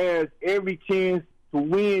State has every chance to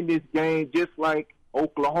win this game just like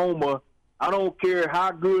Oklahoma. I don't care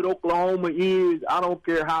how good Oklahoma is. I don't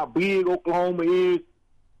care how big Oklahoma is.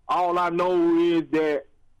 All I know is that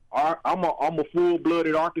I'm a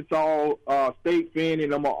full-blooded Arkansas State fan,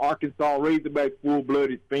 and I'm an Arkansas Razorback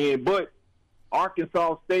full-blooded fan. But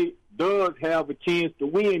Arkansas State does have a chance to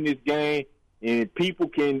win this game, and people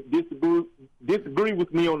can disagree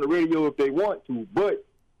with me on the radio if they want to. But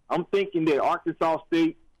I'm thinking that Arkansas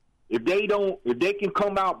State, if they can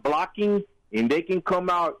come out blocking and they can come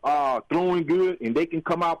out throwing good and they can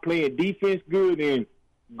come out playing defense good and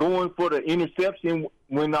going for the interception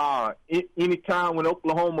when anytime when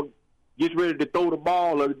Oklahoma gets ready to throw the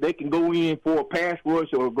ball, or they can go in for a pass rush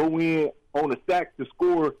or go in on a sack to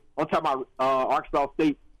score. I'm talking about Arkansas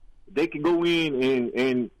State. They can go in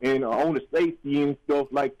and on the safety and stuff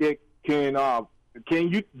like that. Do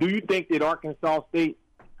you think that Arkansas State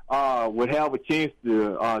would have a chance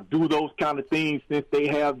to do those kind of things since they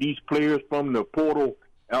have these players from the portal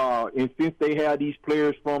and since they have these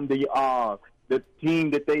players from the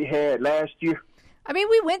team that they had last year? I mean,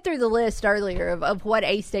 we went through the list earlier of what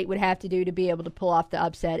A-State would have to do to be able to pull off the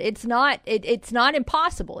upset. It's not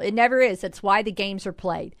impossible. It never is. That's why the games are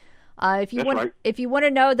played. If you want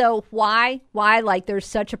to know though why like there's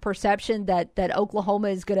such a perception that Oklahoma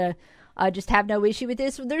is going to just have no issue with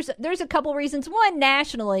this, there's a couple reasons. One,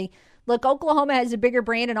 nationally, look, Oklahoma has a bigger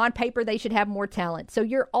brand, and on paper they should have more talent. So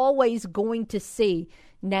you're always going to see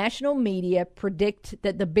national media predict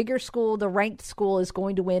that the bigger school, the ranked school, is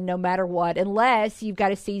going to win no matter what, unless you've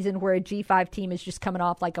got a season where a G5 team is just coming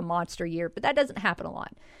off like a monster year. But that doesn't happen a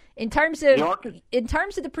lot. In terms of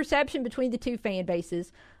the perception between the two fan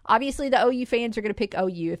bases, obviously the OU fans are going to pick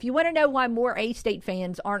OU. If you want to know why more A-State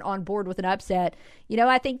fans aren't on board with an upset,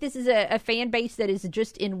 I think this is a fan base that is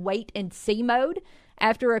just in wait-and-see mode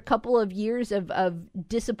after a couple of years of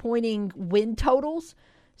disappointing win totals.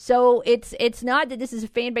 So it's not that this is a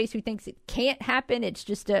fan base who thinks it can't happen. It's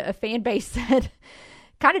just a fan base that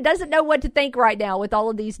kind of doesn't know what to think right now with all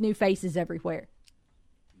of these new faces everywhere.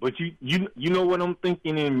 But you know what I'm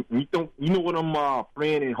thinking, and you know what I'm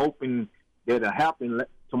praying and hoping that'll happen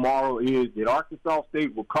tomorrow is that Arkansas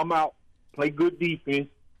State will come out, play good defense,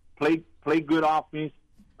 play good offense,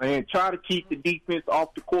 and try to keep the defense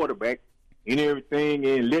off the quarterback and everything,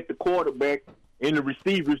 and let the quarterback and the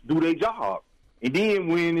receivers do their job. And then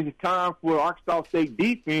when it's time for Arkansas State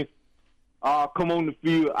defense come on the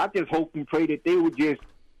field, I just hope and pray that they would just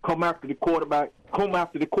come after the quarterback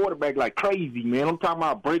like crazy, man. I'm talking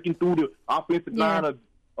about breaking through the offensive line of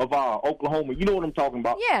Oklahoma. You know what I'm talking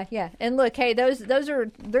about? Yeah. And look, hey, they're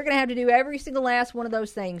going to have to do every single last one of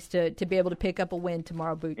those things to be able to pick up a win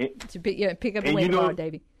tomorrow, pick up a win tomorrow,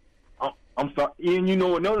 Davey. I'm sorry. And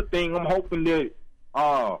another thing, I'm hoping that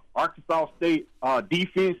Arkansas State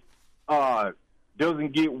defense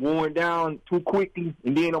doesn't get worn down too quickly,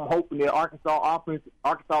 and then I'm hoping that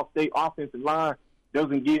Arkansas State offensive line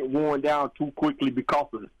doesn't get worn down too quickly because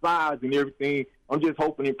of the size and everything. I'm just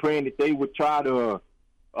hoping and praying that they would try to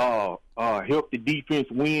help the defense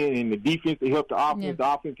win, and the defense will help the offense,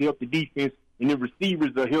 the offense will help the defense, and the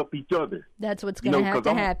receivers will help each other. That's what's going to have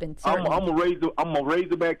to happen. I'm a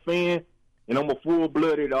Razorback fan, and I'm a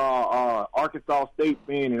full-blooded Arkansas State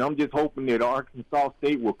fan, and I'm just hoping that Arkansas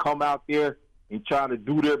State will come out there and try to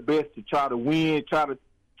do their best to try to win, try to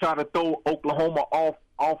throw Oklahoma off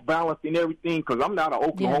balance and everything, because I'm not an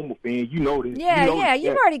Oklahoma fan. You know this.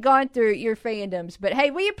 You've already gone through your fandoms. But, hey,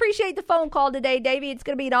 we appreciate the phone call today, Davey. It's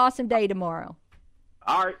going to be an awesome day tomorrow.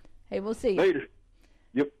 All right. Hey, we'll see you. Later.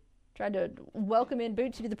 Yep. Tried to welcome in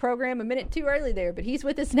Bootsie to the program a minute too early there, but he's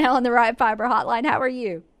with us now on the Right Fiber Hotline. How are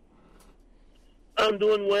you? I'm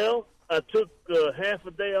doing well. I took half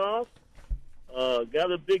a day off.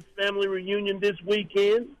 Got a big family reunion this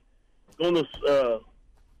weekend. Gonna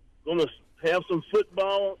have some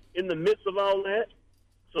football in the midst of all that.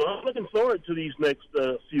 So I'm looking forward to these next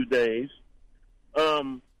few days.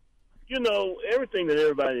 Everything that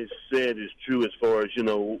everybody has said is true as far as,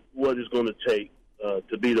 what it's going to take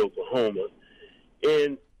to beat Oklahoma.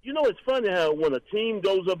 And, it's funny how when a team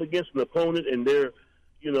goes up against an opponent and they're,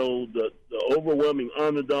 the overwhelming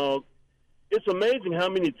underdog, it's amazing how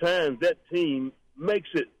many times that team makes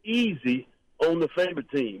it easy on the favorite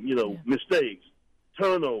team. Mistakes,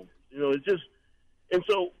 turnovers. It's just, and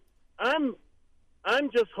so I'm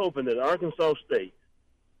just hoping that Arkansas State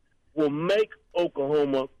will make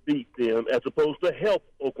Oklahoma beat them as opposed to help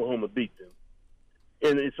Oklahoma beat them.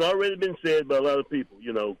 And it's already been said by a lot of people,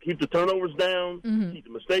 keep the turnovers down, keep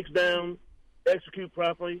the mistakes down, execute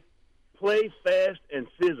properly, play fast and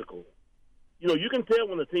physical. You can tell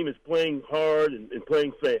when a team is playing hard and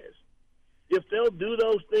playing fast. If they'll do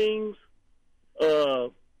those things,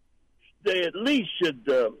 they at least should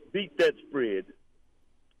beat that spread.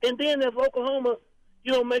 And then if Oklahoma,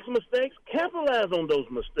 makes mistakes, capitalize on those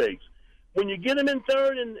mistakes. When you get them in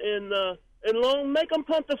third and long, make them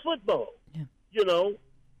punt the football. Yeah.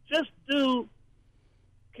 Just do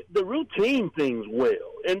the routine things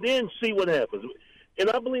well, and then see what happens. And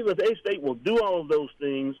I believe if A-State will do all of those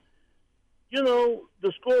things,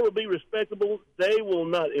 the score will be respectable. They will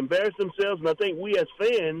not embarrass themselves, and I think we as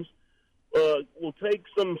fans will take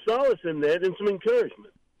some solace in that and some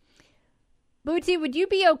encouragement. Bootsie, would you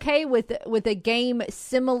be okay with a game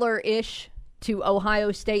similar-ish to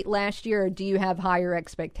Ohio State last year, or do you have higher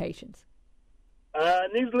expectations?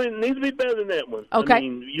 Needs to be better than that one. Okay. I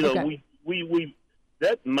mean, okay. we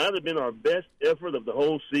that might have been our best effort of the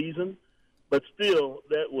whole season, but still,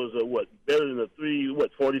 that was better than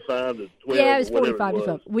 45 to 12. Yeah, it was 45 to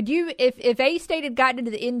 12. Would you, if A-State had gotten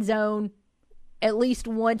into the end zone at least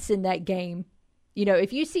once in that game,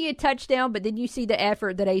 if you see a touchdown, but then you see the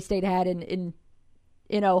effort that A-State had in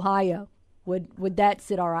Ohio, would that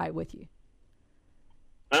sit all right with you?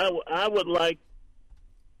 I would like,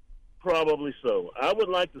 probably so. I would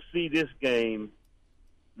like to see this game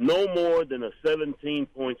no more than a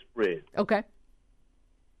 17-point spread. Okay.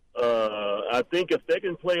 I think if they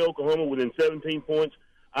can play Oklahoma within 17 points,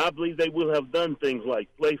 I believe they will have done things like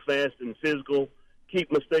play fast and physical,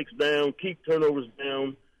 keep mistakes down, keep turnovers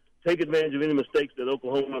down, take advantage of any mistakes that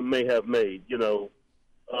Oklahoma may have made.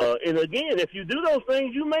 And again, if you do those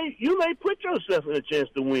things, you may put yourself in a chance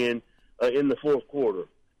to win in the fourth quarter.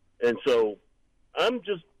 And so,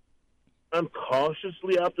 I'm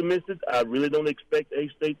cautiously optimistic. I really don't expect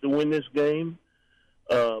A-State to win this game,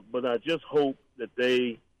 but I just hope that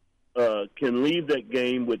they can leave that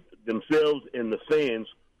game with themselves and the fans,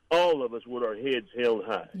 all of us, with our heads held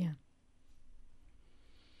high. Yeah.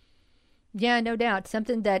 Yeah, no doubt.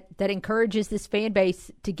 Something that encourages this fan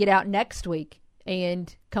base to get out next week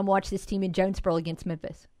and come watch this team in Jonesboro against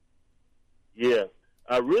Memphis. Yeah.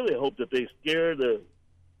 I really hope that they scare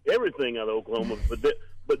everything out of Oklahoma,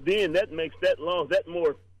 but then that makes that loss that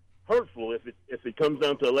more hurtful if it comes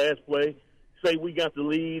down to a last play. Say we got the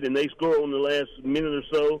lead and they score on the last minute or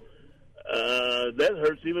so. That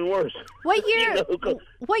hurts even worse. What year?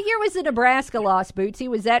 What year was the Nebraska loss, Bootsie?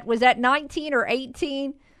 Was that 19 or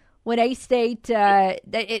 18 when A-State?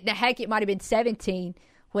 Heck, it might have been 17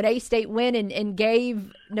 when A-State went and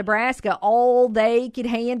gave Nebraska all they could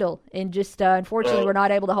handle, and just unfortunately were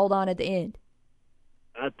not able to hold on at the end.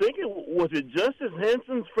 I think was it Justice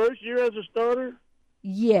Hansen's first year as a starter?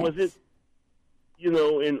 Yes. Was it?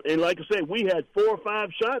 And like I said, we had 4 or 5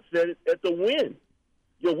 shots at the win.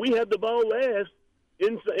 We had the ball last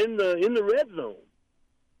in the red zone,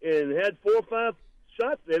 and had 4 or 5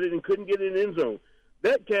 shots at it and couldn't get it in the end zone.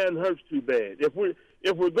 That kind of hurts too bad. If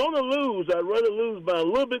we're going to lose, I'd rather lose by a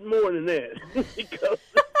little bit more than that because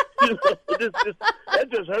that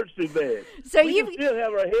just hurts too bad. So we can still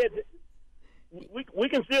have our heads. We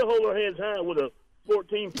can still hold our heads high with a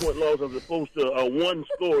 14-point loss as opposed to a 1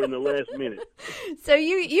 score in the last minute. So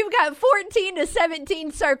you've got 14 to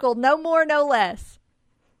 17 circled, no more, no less.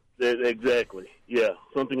 Exactly. Yeah,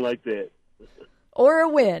 something like that. Or a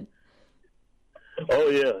win. Oh,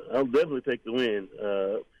 yeah. I'll definitely take the win.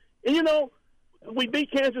 And, we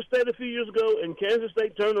beat Kansas State a few years ago, and Kansas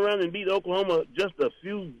State turned around and beat Oklahoma just a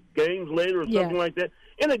few games later or something like that.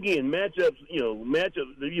 And, again, matchups,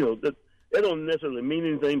 that don't necessarily mean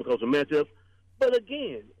anything because of matchups. But,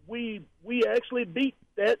 again, we actually beat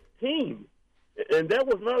that team. And that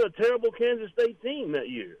was not a terrible Kansas State team that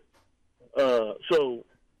year.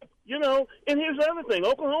 And here's the other thing.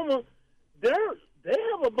 Oklahoma, they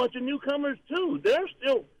have a bunch of newcomers, too. They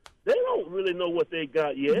don't really know what they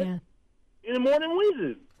got yet. Yeah. Any more than we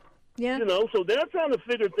do. Yeah. So they're trying to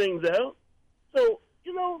figure things out. So,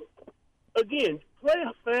 again, play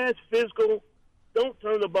fast, physical. Don't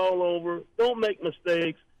turn the ball over. Don't make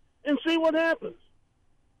mistakes. And see what happens.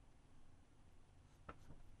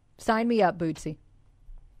 Sign me up, Bootsie.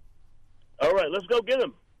 All right, let's go get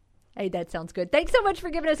them. Hey, that sounds good. Thanks so much for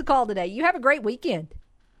giving us a call today. You have a great weekend.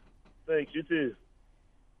 Thanks, you too.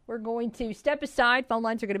 we're going to step aside. Phone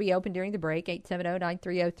lines are going to be open during the break,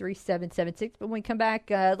 870-930-3776. But when we come back,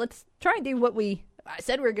 let's try and do what I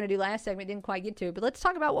said we were going to do last segment, didn't quite get to it. But let's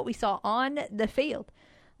talk about what we saw on the field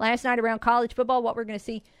last night around college football, what we're going to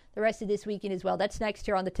see the rest of this weekend as well. That's next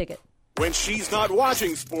here on The Ticket. When she's not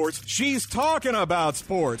watching sports, she's talking about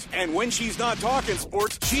sports. And when she's not talking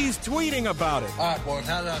sports, she's tweeting about it. All right, boys,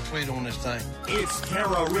 how do I tweet on this thing? It's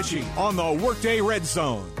Tara Richey on the Workday Red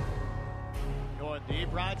Zone. Going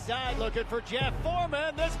deep right side, looking for Jeff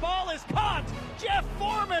Foreman. This ball is caught. Jeff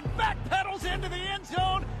Foreman backpedals into the end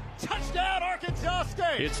zone. Touchdown, Arkansas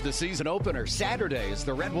State. It's the season opener Saturday as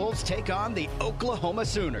the Red Wolves take on the Oklahoma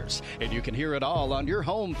Sooners. And you can hear it all on your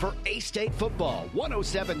home for A-State football,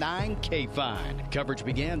 107.9 K-Fine. Coverage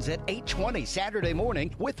begins at 8:20 Saturday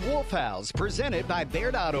morning with Wolf House, presented by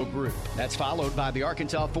Baird Auto Group. That's followed by the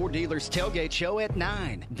Arkansas Ford Dealers Tailgate Show at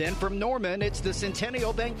 9. Then from Norman, it's the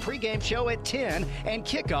Centennial Bank pregame show at 10 and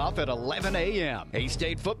kickoff at 11 a.m.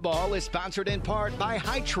 A-State football is sponsored in part by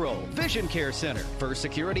Hytro, Vision Care Center, First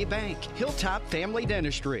Security Bank, Hilltop Family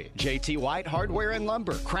Dentistry, JT White Hardware and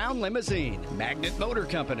Lumber, Crown Limousine, Magnet Motor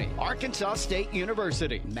Company, Arkansas State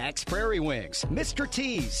University, Max Prairie Wings, Mr.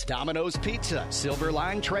 T's, Domino's Pizza, Silver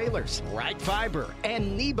Line Trailers, Right Fiber,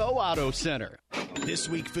 and Nebo Auto Center. This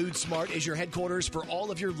week, Food Smart is your headquarters for all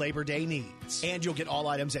of your Labor Day needs. And you'll get all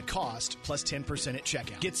items at cost, plus 10% at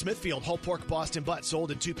checkout. Get Smithfield whole pork Boston butt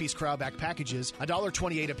sold in 2-piece cryovac packages,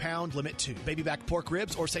 $1.28 a pound, limit 2. Baby back pork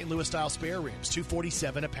ribs or St. Louis style spare ribs,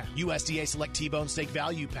 $2.47 a pound. USDA Select T-Bone Steak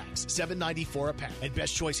Value Packs, $7.94 a pound. And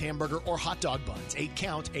Best Choice Hamburger or Hot Dog Buns, 8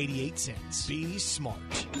 count, 88 cents. Be smart.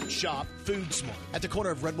 Shop Food Smart at the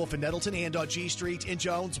corner of Red Wolf and Nettleton and on G Street in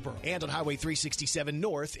Jonesboro and on Highway 367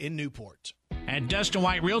 North in Newport. At Dustin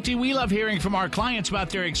White Realty, we love hearing from our clients about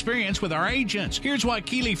their experience with our agents. Here's what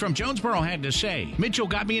Keeley from Jonesboro had to say. Mitchell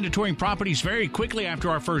got me into touring properties very quickly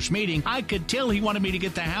after our first meeting. I could tell he wanted me to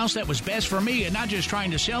get the house that was best for me and not just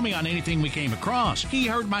trying to sell me on anything we came across. He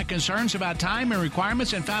heard my concerns about time and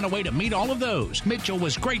requirements and found a way to meet all of those. Mitchell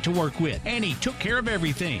was great to work with, and he took care of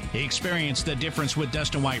everything. Experience the difference with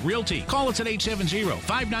Dustin White Realty. Call us at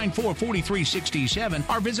 870-594-4367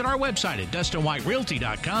 or visit our website at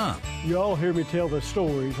DustinWhiteRealty.com. You all hear me tell the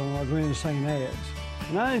stories on our Grand St. ads,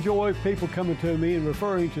 and I enjoy people coming to me and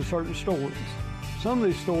referring to certain stories. Some of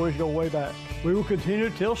these stories go way back. We will continue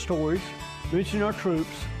to tell stories, mention our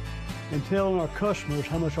troops, and telling our customers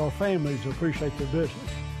how much our families appreciate their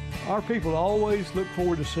business. Our people always look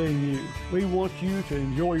forward to seeing you. We want you to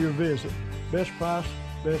enjoy your visit. Best price,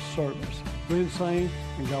 best service. Grand St.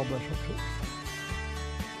 and God bless our troops.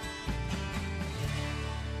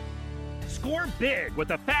 Score big with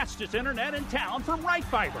the fastest internet in town from Right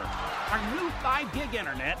Fiber. Our new 5 gig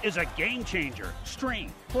internet is a game changer.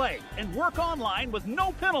 Stream, play, and work online with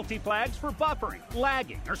no penalty flags for buffering,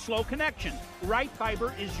 lagging, or slow connection. Right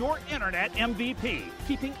Fiber is your internet MVP,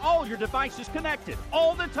 keeping all your devices connected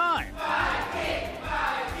all the time. 5 gig,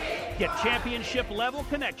 5 gig. Get championship level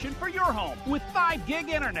connection for your home with 5 gig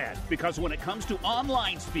internet. Because when it comes to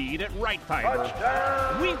online speed at Right Fiber,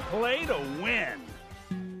 we play to win.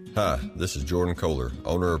 Hi, this is Jordan Kohler,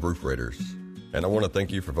 owner of Roof Raiders, and I want to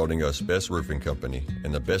thank you for voting us Best Roofing Company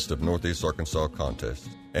in the Best of Northeast Arkansas contest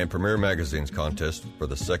and Premier Magazine's contest for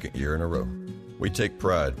the second year in a row. We take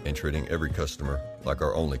pride in treating every customer like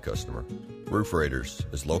our only customer. Roof Raiders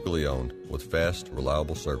is locally owned with fast,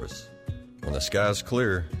 reliable service. When the sky's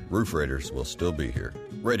clear, Roof Raiders will still be here,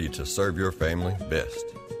 ready to serve your family best.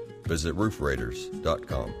 Visit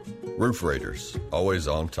roofraiders.com. Roof Raiders, always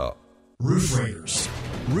on top. Roof Raiders.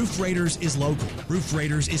 Roof Raiders is local. Roof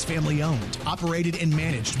Raiders is family-owned, operated, and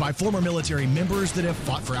managed by former military members that have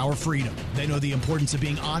fought for our freedom. They know the importance of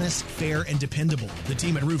being honest, fair, and dependable. The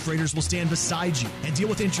team at Roof Raiders will stand beside you and deal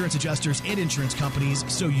with insurance adjusters and insurance companies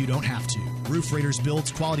so you don't have to. Roof Raiders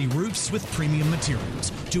builds quality roofs with premium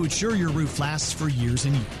materials to ensure your roof lasts for years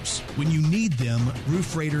and years. When you need them,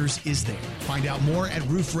 Roof Raiders is there. Find out more at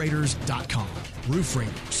roofraiders.com. Roof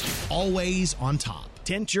Raiders, always on top.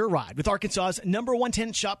 Tent your ride with Arkansas's #1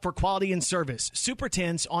 tent shop for quality and service, Super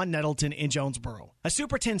Tents on Nettleton in Jonesboro. A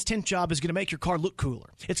Super Tents tent job is going to make your car look cooler.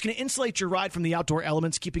 It's going to insulate your ride from the outdoor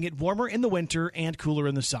elements, keeping it warmer in the winter and cooler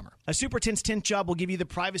in the summer. A Super Tents tent job will give you the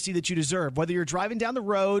privacy that you deserve, whether you're driving down the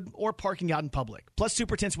road or parking out in public. Plus,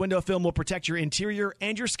 Super Tents window film will protect your interior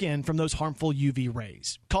and your skin from those harmful UV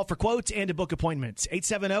rays. Call for quotes and to book appointments.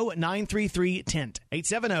 870-933-TENT.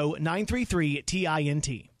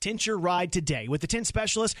 870-933-TINT. Tent your ride today with the tent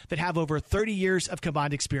specialists that have over 30 years of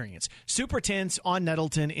combined experience. Super Tents on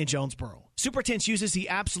Nettleton in Jonesboro. Super Tints uses the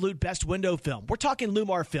absolute best window film. We're talking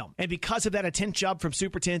Lumar film. And because of that, a tint job from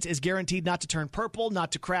Super Tints is guaranteed not to turn purple,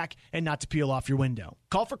 not to crack, and not to peel off your window.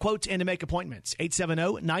 Call for quotes and to make appointments.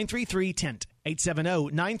 870-933-TINT.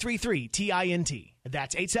 870-933-TINT.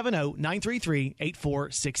 That's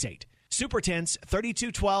 870-933-8468. Super Tints,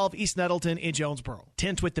 3212 East Nettleton in Jonesboro.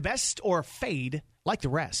 Tint with the best or fade like the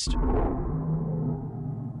rest.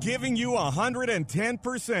 Giving you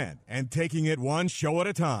 110% and taking it one show at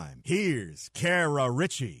a time. Here's Kara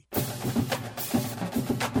Richey.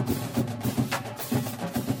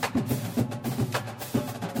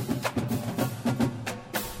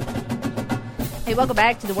 Hey, welcome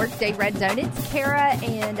back to the Workday Redzone. It's Kara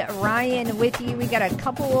and Ryan with you. We got a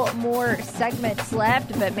couple more segments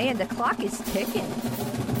left, but man, the clock is ticking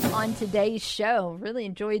on today's show. Really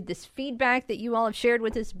enjoyed this feedback that you all have shared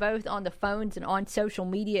with us both on the phones and on social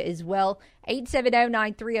media as well.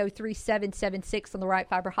 870-930-3776 on the Right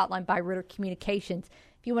Fiber Hotline by Ritter Communications.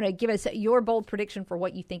 If you want to give us your bold prediction for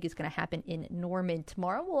what you think is going to happen in Norman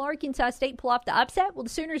tomorrow, will Arkansas State pull off the upset? Will the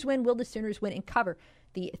Sooners win? Will the Sooners win and cover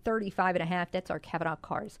the 35.5? That's our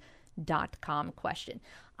CavenaughCars.com question.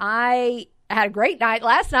 I had a great night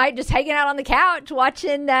last night, just hanging out on the couch,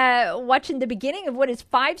 watching the beginning of what is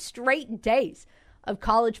 5 straight days of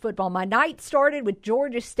college football. My night started with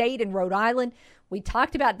Georgia State and Rhode Island. We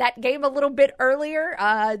talked about that game a little bit earlier.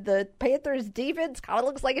 The Panthers' defense kind of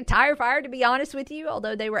looks like a tire fire, to be honest with you,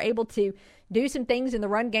 although they were able to do some things in the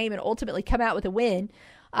run game and ultimately come out with a win.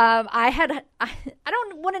 I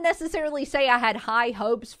don't want to necessarily say I had high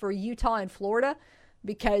hopes for Utah and Florida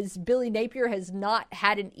because Billy Napier has not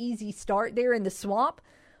had an easy start there in the swamp,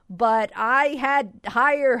 but I had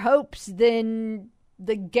higher hopes than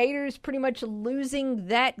the Gators pretty much losing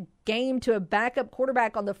that game to a backup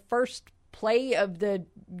quarterback on the first play of the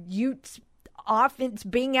Utes offense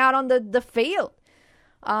being out on the field.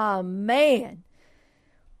 Man.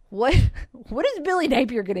 What is Billy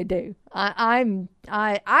Napier going to do?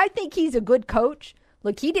 I think he's a good coach.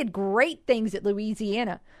 Look, he did great things at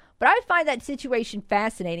Louisiana, but I find that situation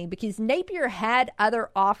fascinating because Napier had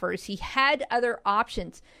other offers. He had other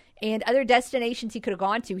options and other destinations he could have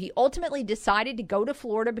gone to. He ultimately decided to go to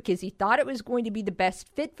Florida because he thought it was going to be the best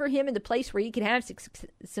fit for him and the place where he could have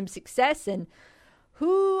some success. And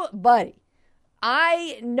buddy,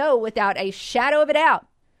 I know without a shadow of a doubt,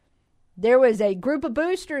 there was a group of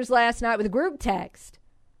boosters last night with a group text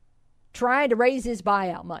trying to raise his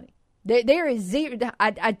buyout money. There is zero.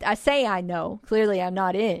 I say I know. Clearly I'm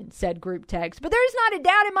not in said group text, but there's not a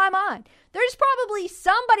doubt in my mind. There's probably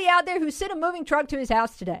somebody out there who sent a moving truck to his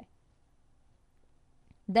house today.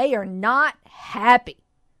 They are not happy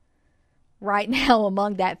right now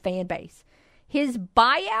among that fan base. His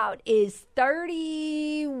buyout is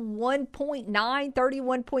 31.9,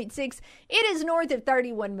 31.6. It is north of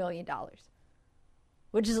 $31 million,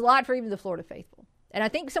 which is a lot for even the Florida faithful. And I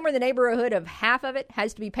think somewhere in the neighborhood of half of it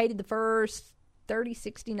has to be paid in the first 30,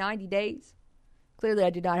 60, 90 days. Clearly,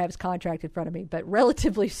 I do not have his contract in front of me, but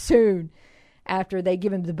relatively soon after they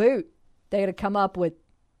give him the boot, they're going to come up with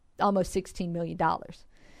almost $16 million.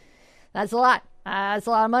 That's a lot. That's a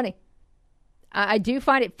lot of money. I do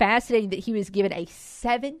find it fascinating that he was given a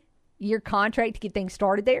 7-year contract to get things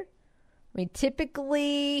started there. I mean,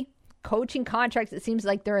 typically coaching contracts, it seems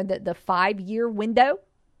like they're in the 5-year window,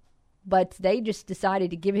 but they just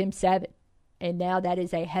decided to give him 7. And now that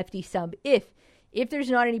is a hefty sum if there's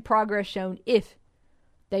not any progress shown, if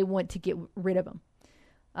they want to get rid of him.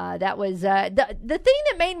 That was the thing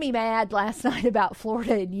that made me mad last night about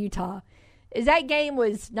Florida and Utah is that game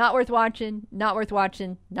was not worth watching, not worth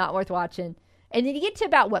watching, not worth watching. And then you get to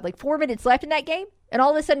about, 4 minutes left in that game? And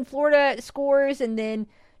all of a sudden Florida scores, and then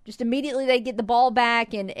just immediately they get the ball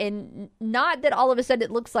back. And not that all of a sudden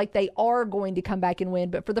it looks like they are going to come back and win,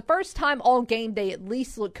 but for the first time all game, they at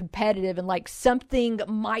least look competitive and like something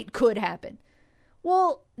could happen.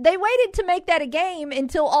 Well, they waited to make that a game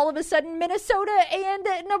until all of a sudden Minnesota and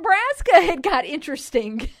Nebraska had got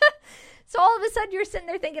interesting. So all of a sudden you're sitting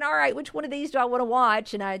there thinking, all right, which one of these do I want to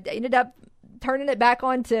watch? And I ended up turning it back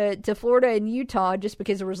on to Florida and Utah just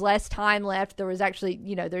because there was less time left. There was actually,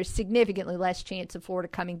 there's significantly less chance of Florida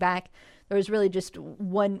coming back. There was really just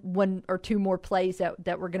one or two more plays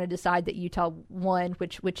that were going to decide that Utah won,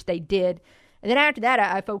 which they did. And then after that,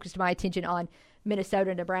 I focused my attention on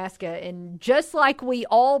Minnesota and Nebraska. And just like we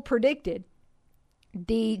all predicted,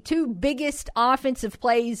 the two biggest offensive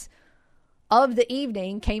plays of the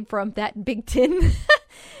evening came from that Big Ten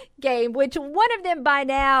game, which one of them by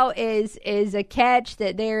now is a catch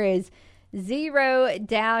that there is zero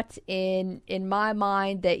doubt in my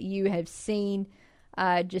mind that you have seen.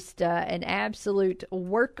 Just an absolute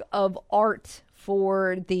work of art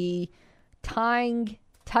for the tying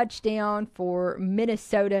touchdown for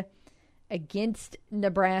Minnesota against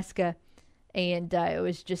Nebraska. And it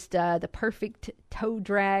was just the perfect toe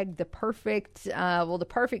drag, the perfect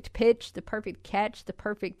pitch, the perfect catch, the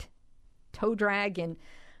perfect toe drag. And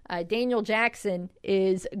Daniel Jackson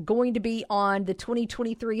is going to be on the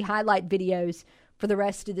 2023 highlight videos for the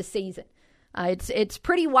rest of the season. It's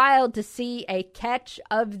pretty wild to see a catch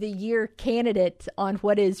of the year candidate on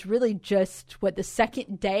what is really just the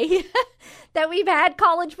second day that we've had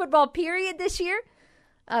college football period this year.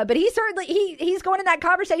 But he's going in that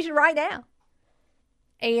conversation right now.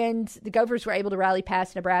 And the Gophers were able to rally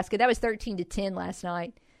past Nebraska. That was 13-10 last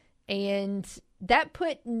night. And that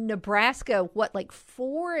put Nebraska,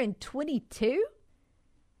 4-22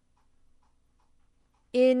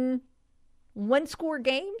 in one-score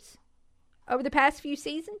games over the past few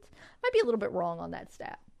seasons? Might be a little bit wrong on that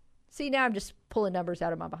stat. See, now I'm just pulling numbers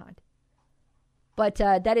out of my behind. But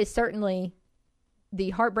that is certainly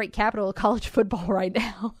the heartbreak capital of college football right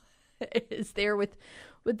now. Is there with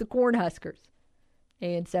the Cornhuskers.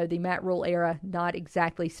 And so the Matt Rule era not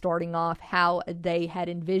exactly starting off how they had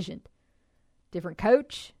envisioned. Different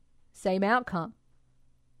coach, same outcome.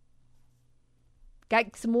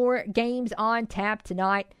 Got some more games on tap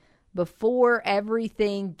tonight before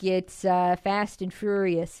everything gets fast and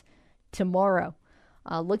furious tomorrow.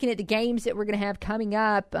 Looking at the games that we're going to have coming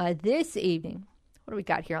up this evening. What do we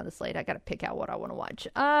got here on the slate? I got to pick out what I want to watch.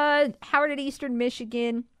 Howard at Eastern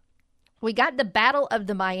Michigan. We got the Battle of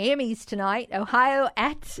the Miamis tonight. Ohio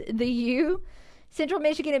at the U. Central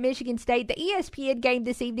Michigan at Michigan State. The ESPN game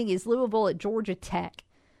this evening is Louisville at Georgia Tech,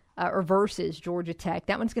 or versus Georgia Tech.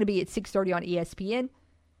 That one's going to be at 6:30 on ESPN.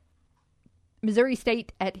 Missouri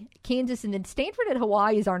State at Kansas, and then Stanford at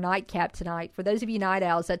Hawaii is our nightcap tonight. For those of you night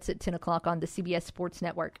owls, that's at 10 o'clock on the CBS Sports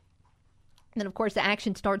Network. And then, of course, the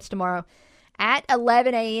action starts tomorrow at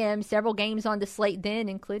 11 a.m. Several games on the slate then,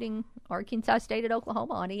 including Arkansas State at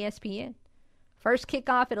Oklahoma on ESPN. First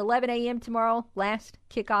kickoff at 11 a.m. tomorrow. Last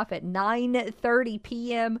kickoff at 9:30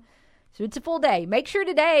 p.m. So it's a full day. Make sure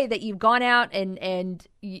today that you've gone out and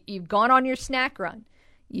you've gone on your snack run.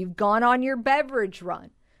 You've gone on your beverage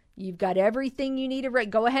run. You've got everything you need to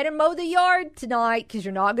go ahead and mow the yard tonight because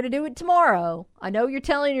you're not going to do it tomorrow. I know you're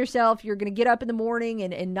telling yourself you're going to get up in the morning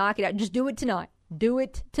and knock it out. Just do it tonight. Do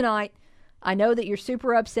it tonight. I know that you're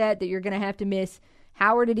super upset that you're going to have to miss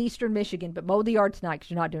Howard at Eastern Michigan, but mow the yard tonight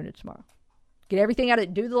because you're not doing it tomorrow. Get everything out of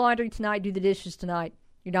it. Do the laundry tonight. Do the dishes tonight.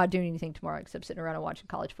 You're not doing anything tomorrow except sitting around and watching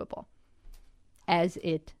college football. As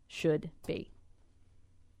it should be.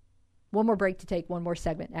 One more break to take, one more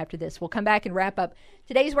segment after this. We'll come back and wrap up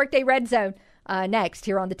today's Workday Red Zone next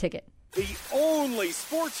here on The Ticket. The only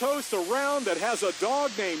sports host around that has a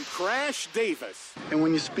dog named Crash Davis. And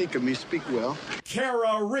when you speak of me, speak well.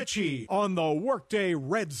 Kara Richey on the Workday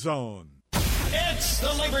Red Zone. It's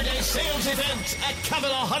the Labor Day sales event at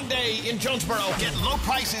Kavanaugh Hyundai in Jonesboro. Get low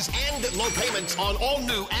prices and low payments on all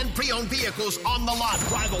new and pre-owned vehicles on the lot.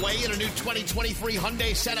 Drive away in a new 2023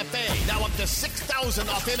 Hyundai Santa Fe, now up to $6,000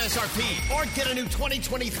 off MSRP. Or get a new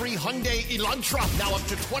 2023 Hyundai Elantra, now up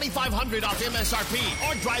to $2,500 off MSRP.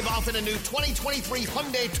 Or drive off in a new 2023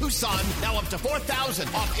 Hyundai Tucson, now up to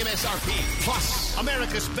 $4,000 off MSRP. Plus,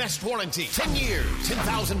 America's best warranty, 10 years,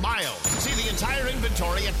 10,000 miles. See the entire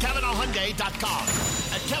inventory at KavanaughHyundai.com.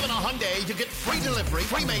 At Kavanaugh Hyundai, you get free delivery,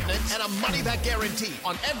 free maintenance, and a money-back guarantee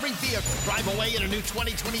on every vehicle. Drive away in a new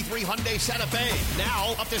 2023 Hyundai Santa Fe,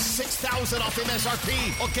 now up to $6,000 off MSRP.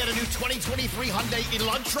 Or get a new 2023 Hyundai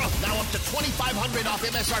Elantra, now up to $2,500 off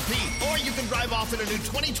MSRP. Or you can drive off in a new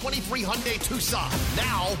 2023 Hyundai Tucson,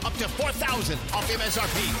 now up to $4,000 off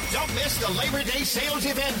MSRP. Don't miss the Labor Day sales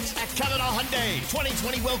event at Kavanaugh Hyundai,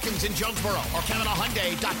 2020 Wilkins in Jonesboro, or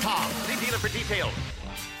KavanaughHyundai.com. See dealer for details.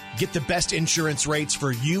 Get the best insurance rates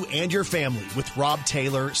for you and your family with Rob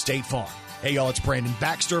Taylor State Farm. Hey, y'all, it's Brandon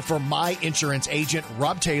Baxter for my insurance agent,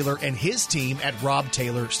 Rob Taylor, and his team at Rob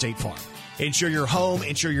Taylor State Farm. Insure your home,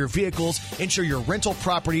 insure your vehicles, insure your rental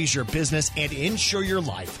properties, your business, and insure your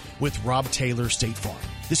life with Rob Taylor State Farm.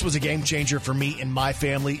 This was a game changer for me and my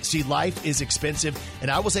family. See, life is expensive,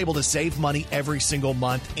 and I was able to save money every single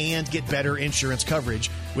month and get better insurance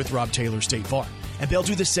coverage with Rob Taylor State Farm. And they'll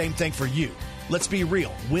do the same thing for you. Let's be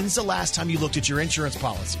real. When's the last time you looked at your insurance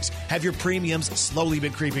policies? Have your premiums slowly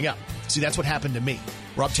been creeping up? See, that's what happened to me.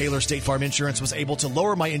 Rob Taylor State Farm Insurance was able to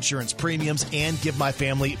lower my insurance premiums and give my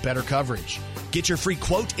family better coverage. Get your free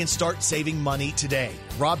quote and start saving money today.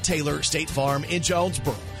 Rob Taylor State Farm in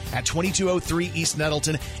Jonesboro at 2203 East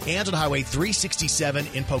Nettleton and on Highway 367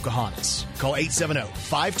 in Pocahontas. Call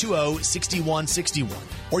 870-520-6161.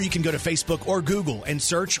 Or you can go to Facebook or Google and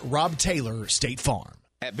search Rob Taylor State Farm.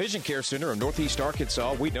 At Vision Care Center of Northeast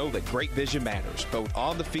Arkansas, we know that great vision matters, both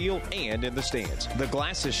on the field and in the stands. The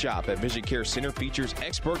Glasses Shop at Vision Care Center features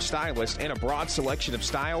expert stylists and a broad selection of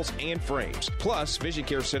styles and frames. Plus, Vision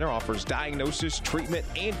Care Center offers diagnosis, treatment,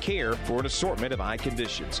 and care for an assortment of eye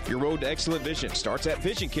conditions. Your road to excellent vision starts at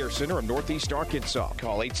Vision Care Center of Northeast Arkansas.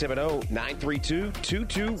 Call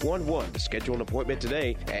 870-932-2211 to schedule an appointment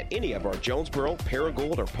today at any of our Jonesboro,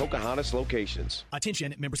 Paragould, or Pocahontas locations.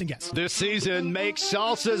 Attention, members and guests. This season, make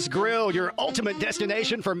Salsa's Grill your ultimate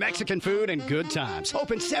destination for Mexican food and good times.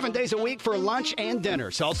 Open 7 days a week for lunch and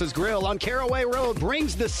dinner. Salsa's Grill on Caraway Road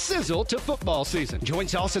brings the sizzle to football season. Join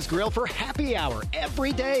Salsa's Grill for happy hour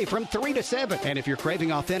every day from 3 to 7. And if you're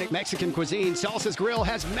craving authentic Mexican cuisine, Salsa's Grill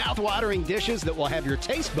has mouth-watering dishes that will have your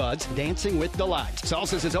taste buds dancing with delight.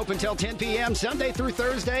 Salsa's is open till 10 p.m. Sunday through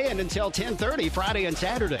Thursday and until 10:30 Friday and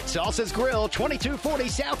Saturday. Salsa's Grill, 2240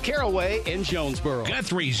 South Caraway in Jonesboro.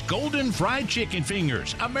 Guthrie's Golden Fried Chicken Fingers,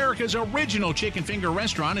 America's original chicken finger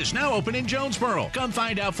restaurant, is now open in Jonesboro. Come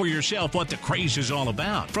find out for yourself what the craze is all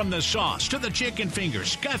about. From the sauce to the chicken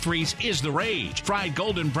fingers, Guthrie's is the rage. Fried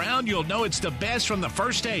golden brown, you'll know it's the best from the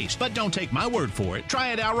first taste. But don't take my word for it.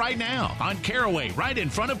 Try it out right now on Caraway, right in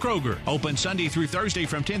front of Kroger. Open Sunday through Thursday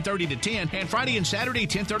from 10:30 to 10 and Friday and Saturday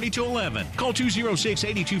 10:30 to 11. Call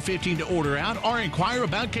 206-8215 to order out or inquire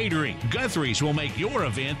about catering. Guthrie's will make your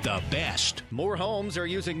event the best. More homes are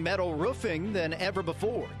using metal roofing than ever before.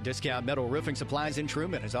 Discount Metal Roofing Supplies in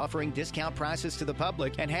Truman is offering discount prices to the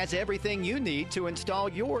public and has everything you need to install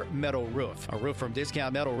your metal roof. A roof from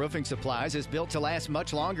Discount Metal Roofing Supplies is built to last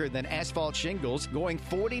much longer than asphalt shingles, going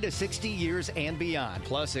 40 to 60 years and beyond.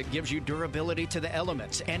 Plus, it gives you durability to the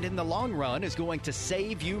elements and in the long run is going to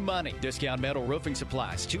save you money. Discount Metal Roofing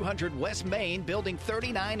Supplies, 200 West Main, Building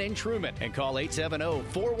 39 in Truman, and call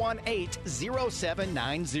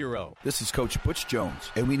 870-418-0790. This is Coach Butch Jones,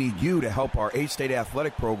 and we need you to help our 8-state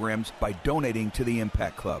athletic programs by donating to the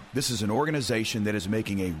Impact Club. This is an organization that is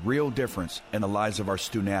making a real difference in the lives of our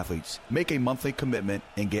student athletes. Make a monthly commitment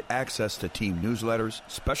and get access to team newsletters,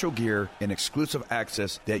 special gear, and exclusive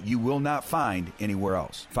access that you will not find anywhere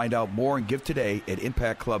else. Find out more and give today at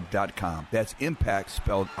impactclub.com. That's Impact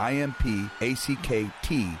spelled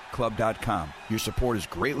IMPACKT club.com. Your support is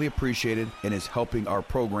greatly appreciated and is helping our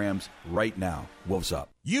programs right now. Wolves up.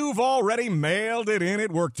 You've already mailed it in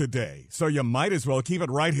at work today, so you might as well keep it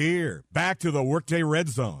right here. Back to the Workday Red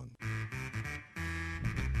Zone.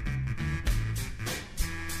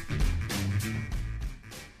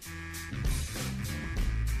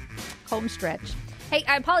 Home stretch. Hey,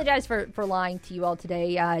 I apologize for lying to you all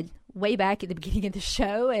today. Way back at the beginning of the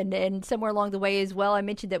show and somewhere along the way as well, I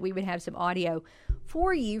mentioned that we would have some audio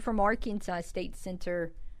for you from Arkansas State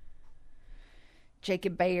Center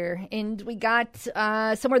Jacob Bayer, and we got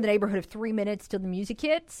somewhere in the neighborhood of 3 minutes till the music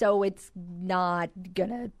hit, so it's not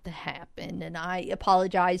gonna happen, and I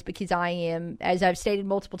apologize because I am, as I've stated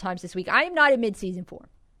multiple times this week, I am not in mid-season form.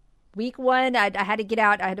 Week one, I had to get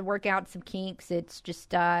out. I had to work out some kinks. It's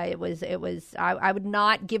just, I would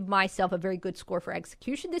not give myself a very good score for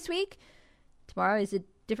execution this week. Tomorrow is a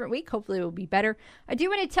different week. Hopefully it will be better. I do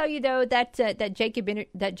want to tell you, though, that that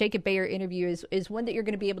Jacob Bayer interview is one that you're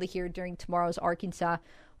going to be able to hear during tomorrow's Arkansas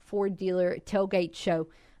Ford Dealer Tailgate Show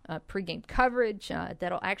pregame coverage.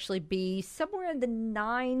 That'll actually be somewhere in the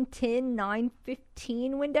 9:10,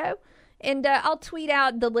 9:15 window. And I'll tweet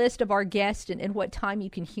out the list of our guests and what time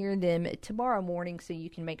you can hear them tomorrow morning so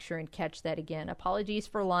you can make sure and catch that again. Apologies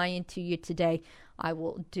for lying to you today. I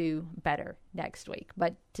will do better next week.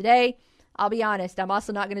 But today, I'll be honest, I'm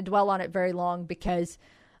also not going to dwell on it very long because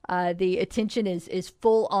the attention is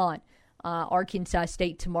full on Arkansas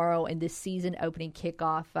State tomorrow and this season opening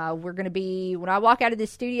kickoff. We're going to be, when I walk out of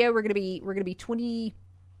this studio, we're going to be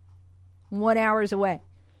 21 hours away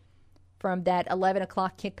from that 11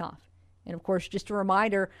 o'clock kickoff. And, of course, just a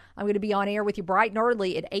reminder, I'm going to be on air with you bright and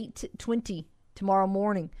early at 8:20 tomorrow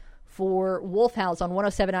morning for Wolf House on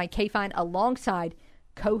 107.9 KFIN alongside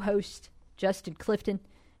co-host Justin Clifton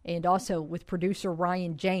and also with producer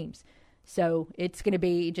Ryan James. So it's going to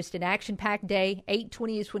be just an action-packed day.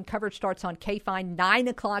 8:20 is when coverage starts on KFIN. 9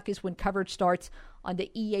 o'clock is when coverage starts on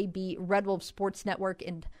the EAB Red Wolf Sports Network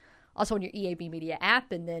and also on your EAB Media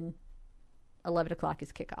app. And then 11 o'clock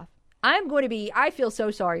is kickoff. I feel so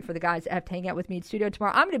sorry for the guys that have to hang out with me in studio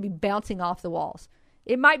tomorrow. I'm going to be bouncing off the walls.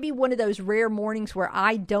 It might be one of those rare mornings where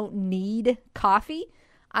I don't need coffee.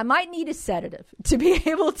 I might need a sedative to be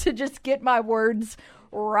able to just get my words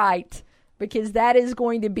right, because that is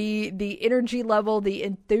going to be the energy level, the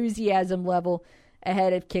enthusiasm level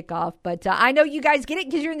ahead of kickoff. But I know you guys get it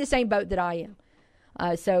because you're in the same boat that I am.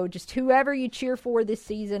 So just whoever you cheer for this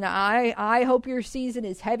season, I hope your season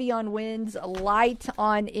is heavy on wins, light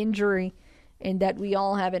on injury, and that we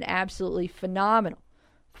all have an absolutely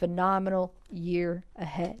phenomenal year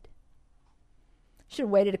ahead. Should have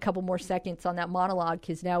waited a couple more seconds on that monologue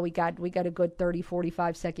because now we got a good 30,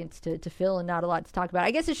 45 seconds to fill and not a lot to talk about.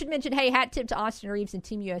 I guess I should mention, hey, hat tip to Austin Reeves and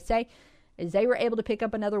Team USA as they were able to pick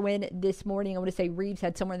up another win this morning. I want to say Reeves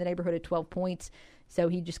had somewhere in the neighborhood of 12 points, so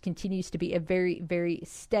he just continues to be a very, very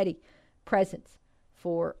steady presence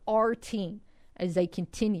for our team as they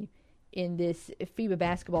continue in this FIBA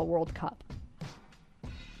Basketball World Cup.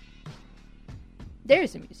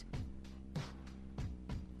 There's the music.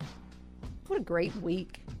 What a great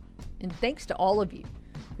week. And thanks to all of you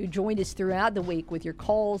who joined us throughout the week with your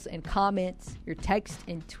calls and comments, your texts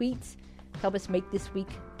and tweets. Help us make this week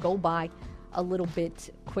go by a little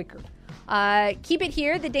bit quicker. Keep it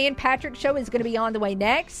here. The Dan Patrick Show is going to be on the way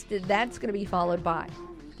next. That's going to be followed by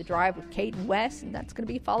The Drive with Kate and Wes, and that's going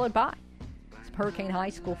to be followed by some Hurricane High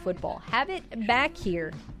School football. Have it back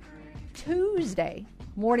here Tuesday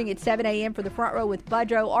morning at 7 a.m. for the Front Row with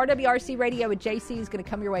Budrow. RWRC Radio with JC is going to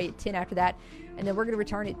come your way at 10 after that. And then we're going to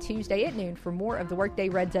return at Tuesday at noon for more of the Workday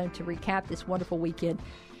Red Zone to recap this wonderful weekend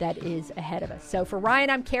that is ahead of us. So for Ryan,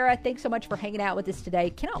 I'm Kara. Thanks so much for hanging out with us today.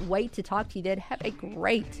 Cannot wait to talk to you then. Have a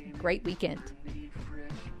great weekend.